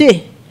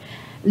côté.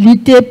 Li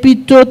te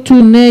plutôt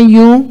tourné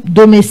yon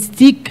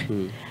domestique,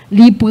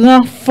 li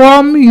prend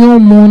forme yon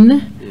moun,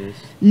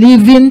 li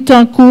vin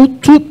tankou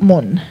tout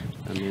moun.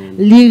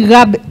 Li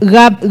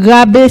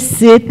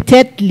rabaisse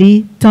tête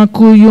li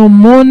tankou yon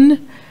moun,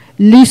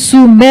 li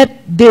soumet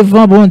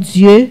devant bon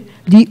Dieu,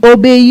 li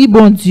obéit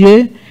bon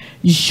Dieu,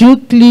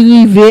 jouk li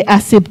rive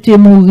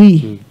accepter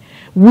mourir.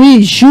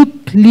 Oui,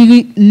 jouk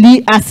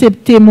li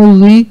accepter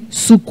mourir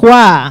sous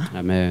quoi?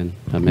 Amen.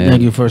 Amen.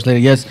 Thank you, First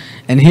Lady. Yes,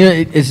 and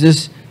here it's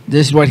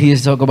this is what he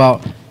is talking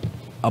about,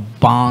 a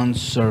bond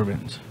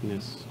servant.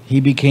 Yes. He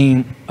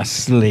became a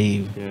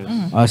slave,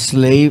 Yes. a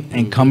slave,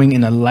 and coming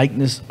in the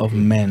likeness of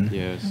men.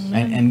 Yes.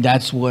 And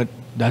that's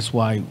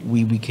why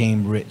we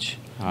became rich.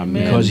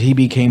 Amen. Because he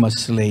became a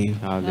slave.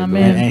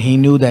 Hallelujah. And he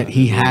knew that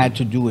he had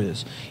to do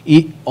this.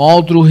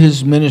 All through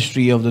his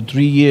ministry of the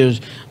 3 years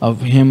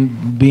of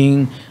him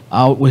being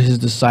out with his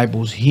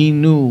disciples, he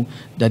knew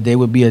that there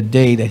would be a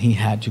day that he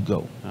had to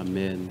go.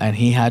 Amen. And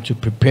he had to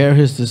prepare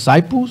his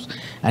disciples,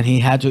 and he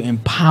had to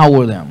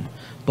empower them.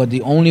 But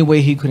the only way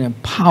he could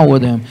empower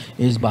them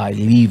is by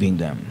leaving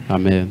them.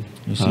 Amen.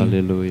 You see?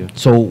 Hallelujah.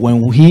 So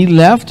when he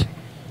left,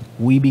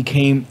 we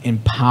became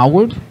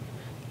empowered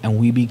and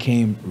we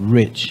became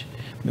rich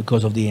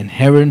because of the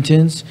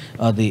inheritance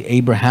of the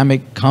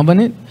Abrahamic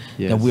covenant.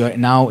 Yes. That we are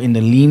now in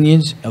the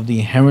lineage of the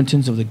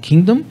inheritance of the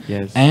kingdom.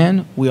 Yes.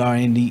 And we are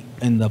in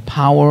the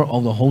power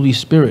of the Holy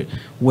Spirit,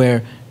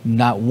 where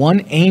not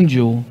one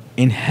angel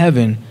in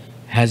heaven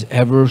has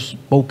ever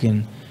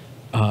spoken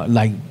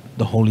like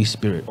the Holy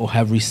Spirit or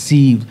have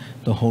received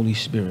the Holy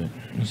Spirit.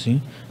 You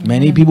see,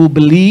 many people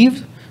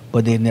believe,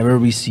 but they never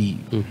received.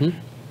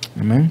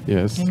 Amen.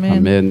 Yes. Amen.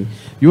 Amen.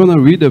 You want to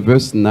read the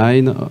verse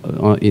 9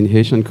 in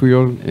Haitian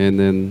Creole, and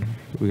then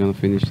we're going to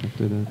finish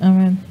after that.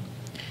 Amen.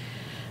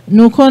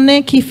 Nous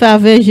connaissons qui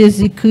faveur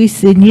Jésus-Christ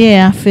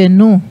Seigneur a fait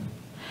nous.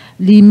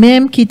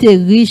 Lui-même qui était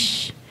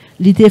riche,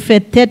 il te fait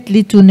tête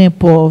li tourner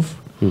pauvre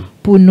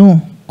pour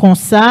nous. Comme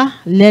ça,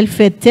 l'elle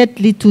fait tête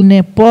li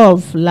tourner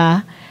pauvre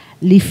là,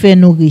 li fait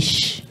nous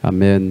riches.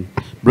 Amen.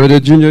 Brother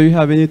Junior, you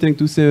have anything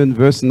to say in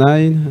verse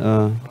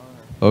 9?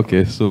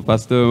 Okay, so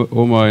Pastor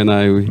Omar and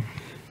I,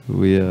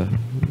 we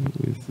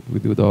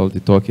do all the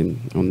talking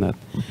on that.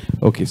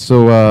 Okay,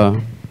 so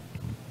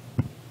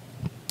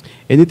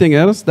anything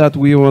else that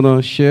we want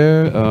to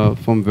share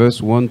from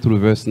verse 1 through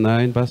verse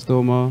 9, Pastor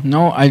Omar?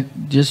 No,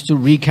 just to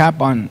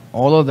recap on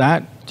all of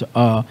that,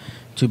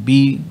 to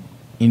be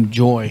in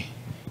joy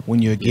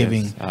when you're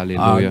giving. Yes,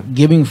 hallelujah.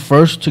 Giving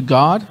first to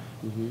God,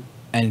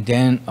 and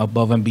then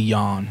above and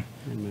beyond.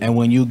 And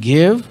when you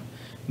give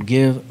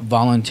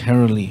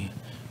voluntarily.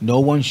 No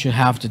one should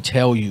have to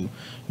tell you.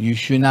 You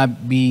should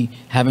not be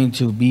having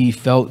to be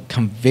felt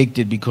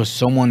convicted because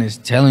someone is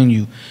telling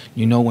you.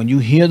 You know, when you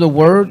hear the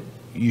word,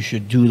 you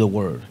should do the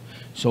word.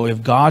 So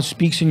if God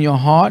speaks in your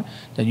heart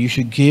that you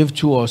should give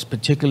to a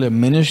particular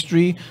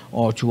ministry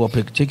or to a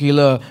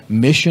particular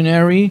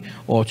missionary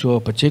or to a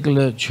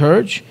particular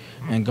church,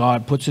 and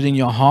God puts it in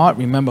your heart,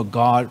 remember,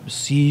 God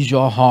sees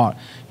your heart.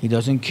 He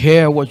doesn't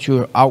care what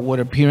your outward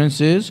appearance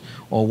is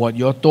or what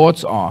your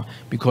thoughts are,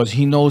 because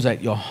he knows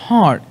that your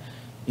heart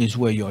is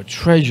where your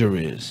treasure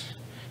is.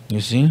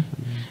 You see?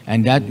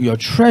 And that your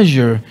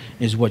treasure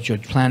is what you're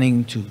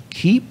planning to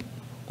keep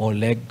or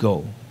let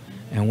go.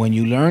 And when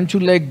you learn to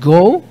let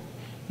go,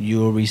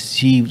 you'll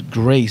receive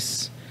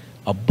grace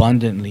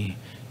abundantly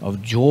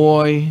of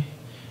joy,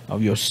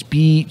 of your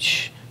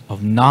speech,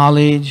 of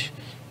knowledge,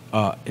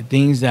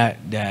 things that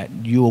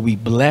you will be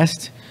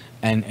blessed,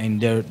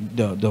 and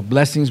the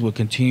blessings will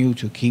continue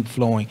to keep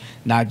flowing,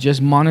 not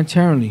just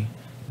monetarily,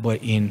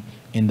 but in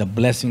the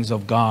blessings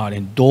of God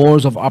and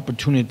doors of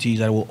opportunities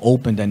that will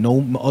open that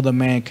no other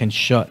man can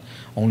shut.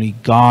 Only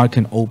God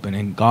can open,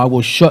 and God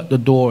will shut the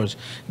doors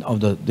of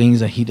the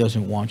things that he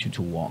doesn't want you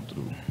to walk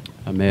through.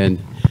 Amen.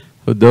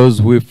 For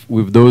those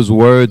with those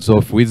words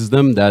of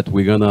wisdom that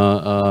we're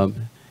gonna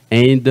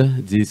end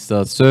this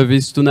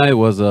service tonight,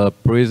 was a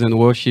praise and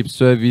worship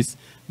service,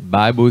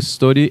 Bible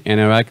study,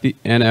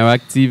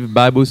 interactive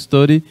Bible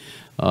study.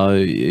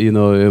 You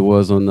know, it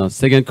was on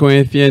 2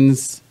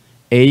 Corinthians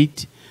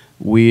 8.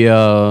 We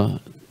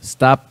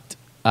stopped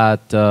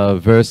at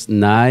verse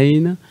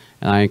 9,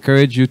 and I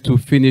encourage you to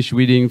finish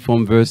reading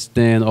from verse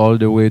 10 all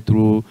the way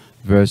through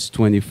verse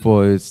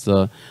 24. It's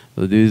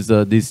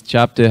this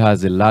chapter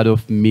has a lot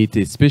of meat,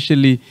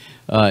 especially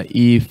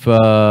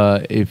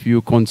if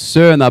you're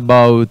concerned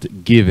about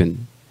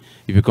giving.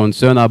 if you're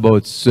concerned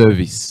about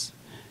service,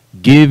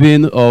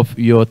 giving of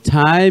your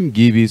time,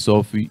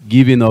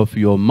 giving of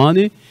your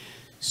money,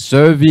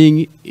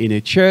 serving in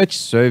a church,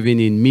 serving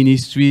in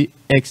ministry,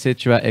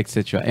 etc.,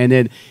 etc. And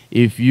then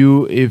if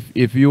you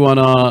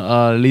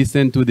wanna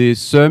listen to the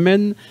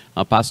sermon,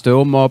 Pastor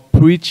Omar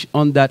preached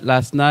on that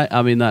last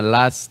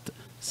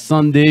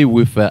Sunday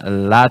with a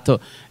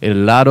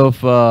lot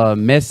of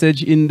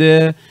message in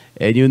there.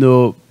 And you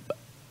know,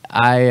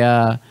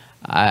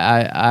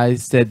 I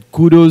said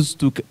kudos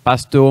to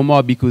Pastor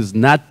Omar, because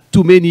not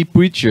too many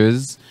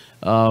preachers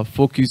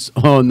focus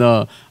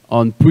on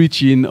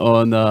preaching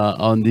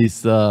on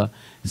this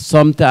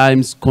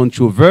sometimes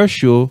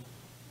controversial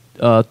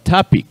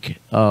topic,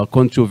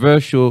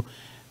 controversial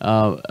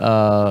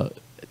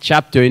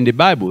chapter in the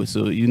Bible.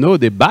 So you know,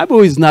 the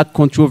Bible is not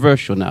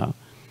controversial now.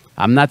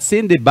 I'm not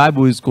saying the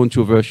Bible is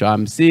controversial.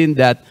 I'm saying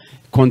that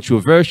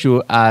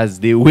controversial as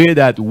the way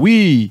that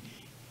we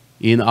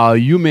in our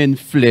human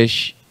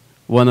flesh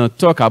want to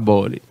talk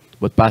about it.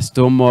 But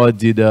Pastor Moore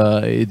did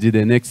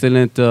an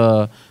excellent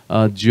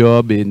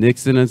job, an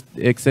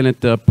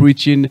excellent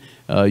preaching.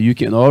 You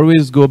can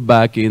always go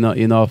back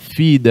in our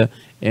feed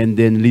and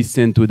then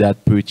listen to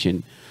that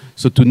preaching.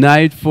 So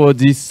tonight for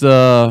this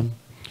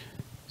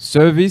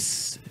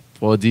service,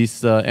 for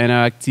this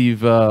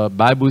interactive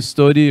Bible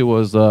study,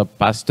 was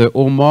Pastor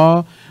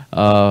Omar,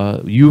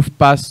 youth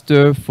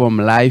pastor from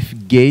Life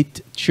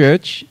Gate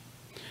Church.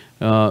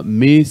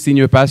 Me,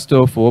 senior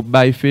pastor for Walk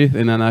by Faith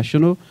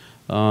International.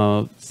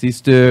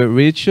 Sister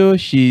Rachel,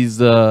 she's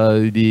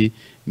the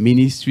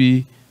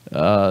ministry,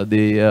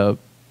 the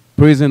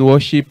praise and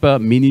worship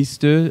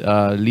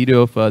minister, leader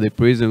of the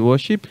praise and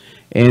worship.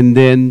 And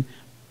then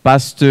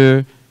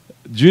Pastor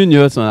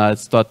Junior, so I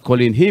start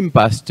calling him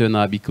pastor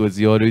now because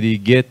he already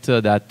get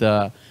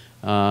that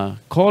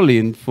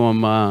calling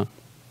from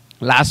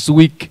last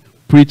week,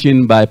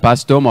 preaching by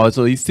Pastor Omar.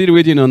 So he's still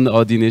waiting on the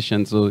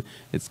ordination, so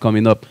it's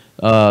coming up.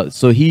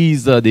 So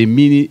he's the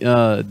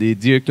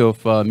director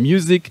of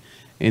music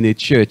in a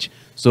church.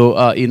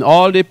 So in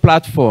all the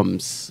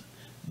platforms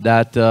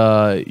that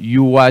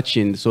you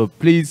watching, so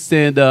please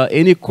send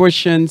any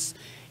questions,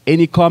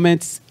 any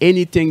comments,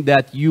 anything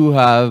that you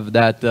have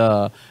that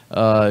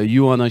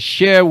you want to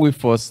share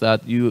with us,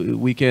 that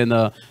we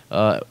can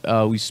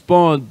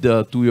respond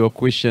to your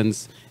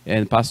questions.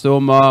 And Pastor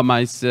Omar,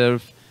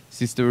 myself,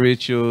 Sister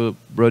Rachel,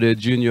 Brother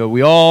Junior,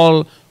 we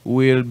all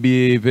will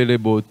be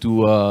available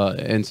to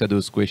answer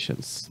those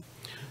questions.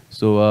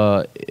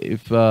 So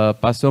if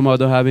Pastor Omar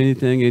don't have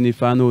anything, any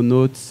final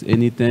notes,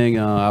 anything,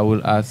 I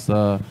will ask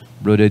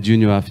Brother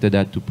Junior after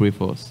that to pray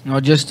for us. No,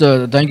 just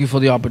thank you for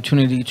the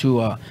opportunity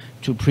to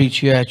preach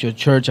here at your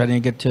church. I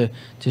didn't get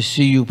to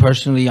see you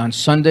personally on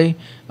Sunday.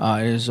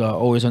 It is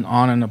always an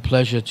honor and a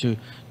pleasure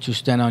to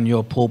stand on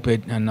your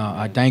pulpit, and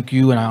I thank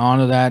you and I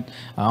honor that.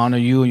 I honor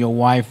you and your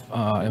wife,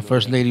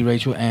 First Lady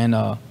Rachel, and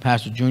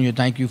Pastor Junior.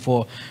 Thank you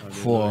for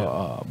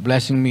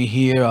blessing me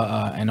here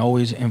and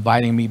always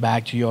inviting me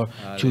back to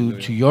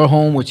your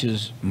home, which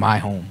is my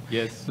home.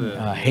 Yes,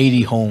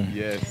 Haiti home.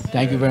 Yes.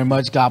 Thank you very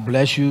much. God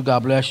bless you.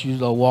 God bless you,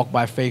 the Walk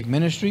by Faith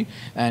ministry,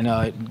 and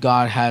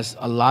God has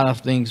a lot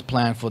of things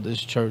planned for this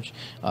church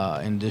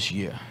in this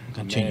year.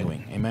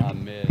 Continuing. Amen.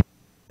 Amen.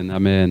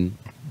 Amen.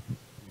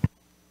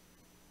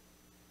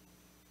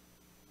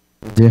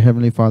 Dear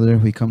Heavenly Father,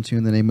 we come to you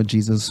in the name of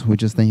Jesus. We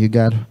just thank you,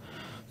 God,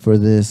 for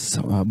this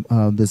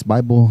this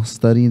Bible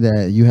study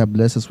that you have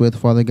blessed us with,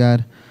 Father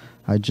God.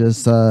 I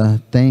just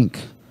thank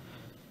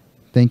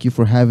you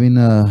for having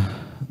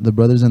the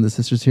brothers and the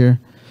sisters here,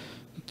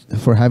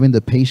 for having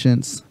the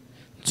patience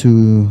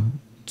to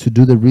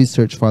do the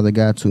research, Father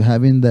God, to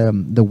having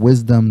the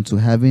wisdom, to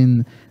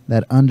having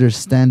that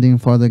understanding,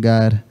 Father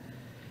God,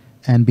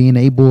 and being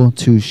able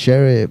to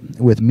share it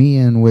with me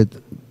and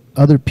with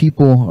other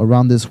people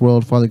around this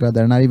world, Father God,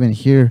 that are not even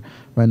here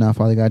right now,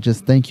 Father God.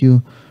 Just thank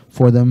you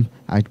for them.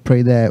 I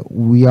pray that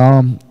we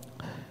all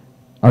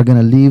are going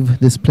to leave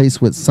this place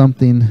with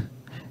something,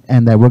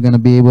 and that we're going to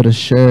be able to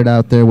share it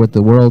out there with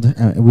the world,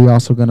 and we're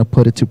also going to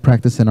put it to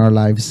practice in our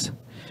lives.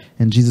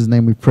 In Jesus'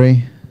 name we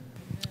pray.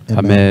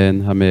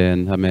 Amen.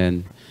 Amen.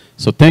 Amen.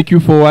 So thank you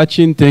for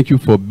watching. Thank you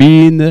for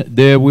being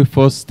there with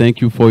us.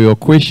 Thank you for your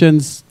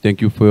questions.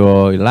 Thank you for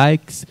your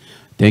likes.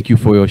 Thank you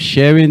for your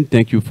sharing.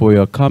 Thank you for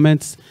your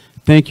comments.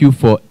 Thank you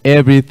for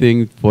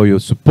everything, for your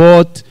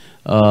support.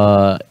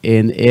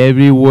 And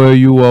everywhere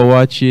you are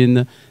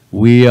watching,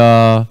 we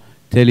are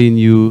telling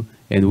you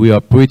and we are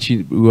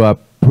preaching, we are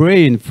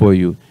praying for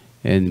you.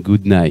 And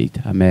good night.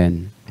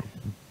 Amen.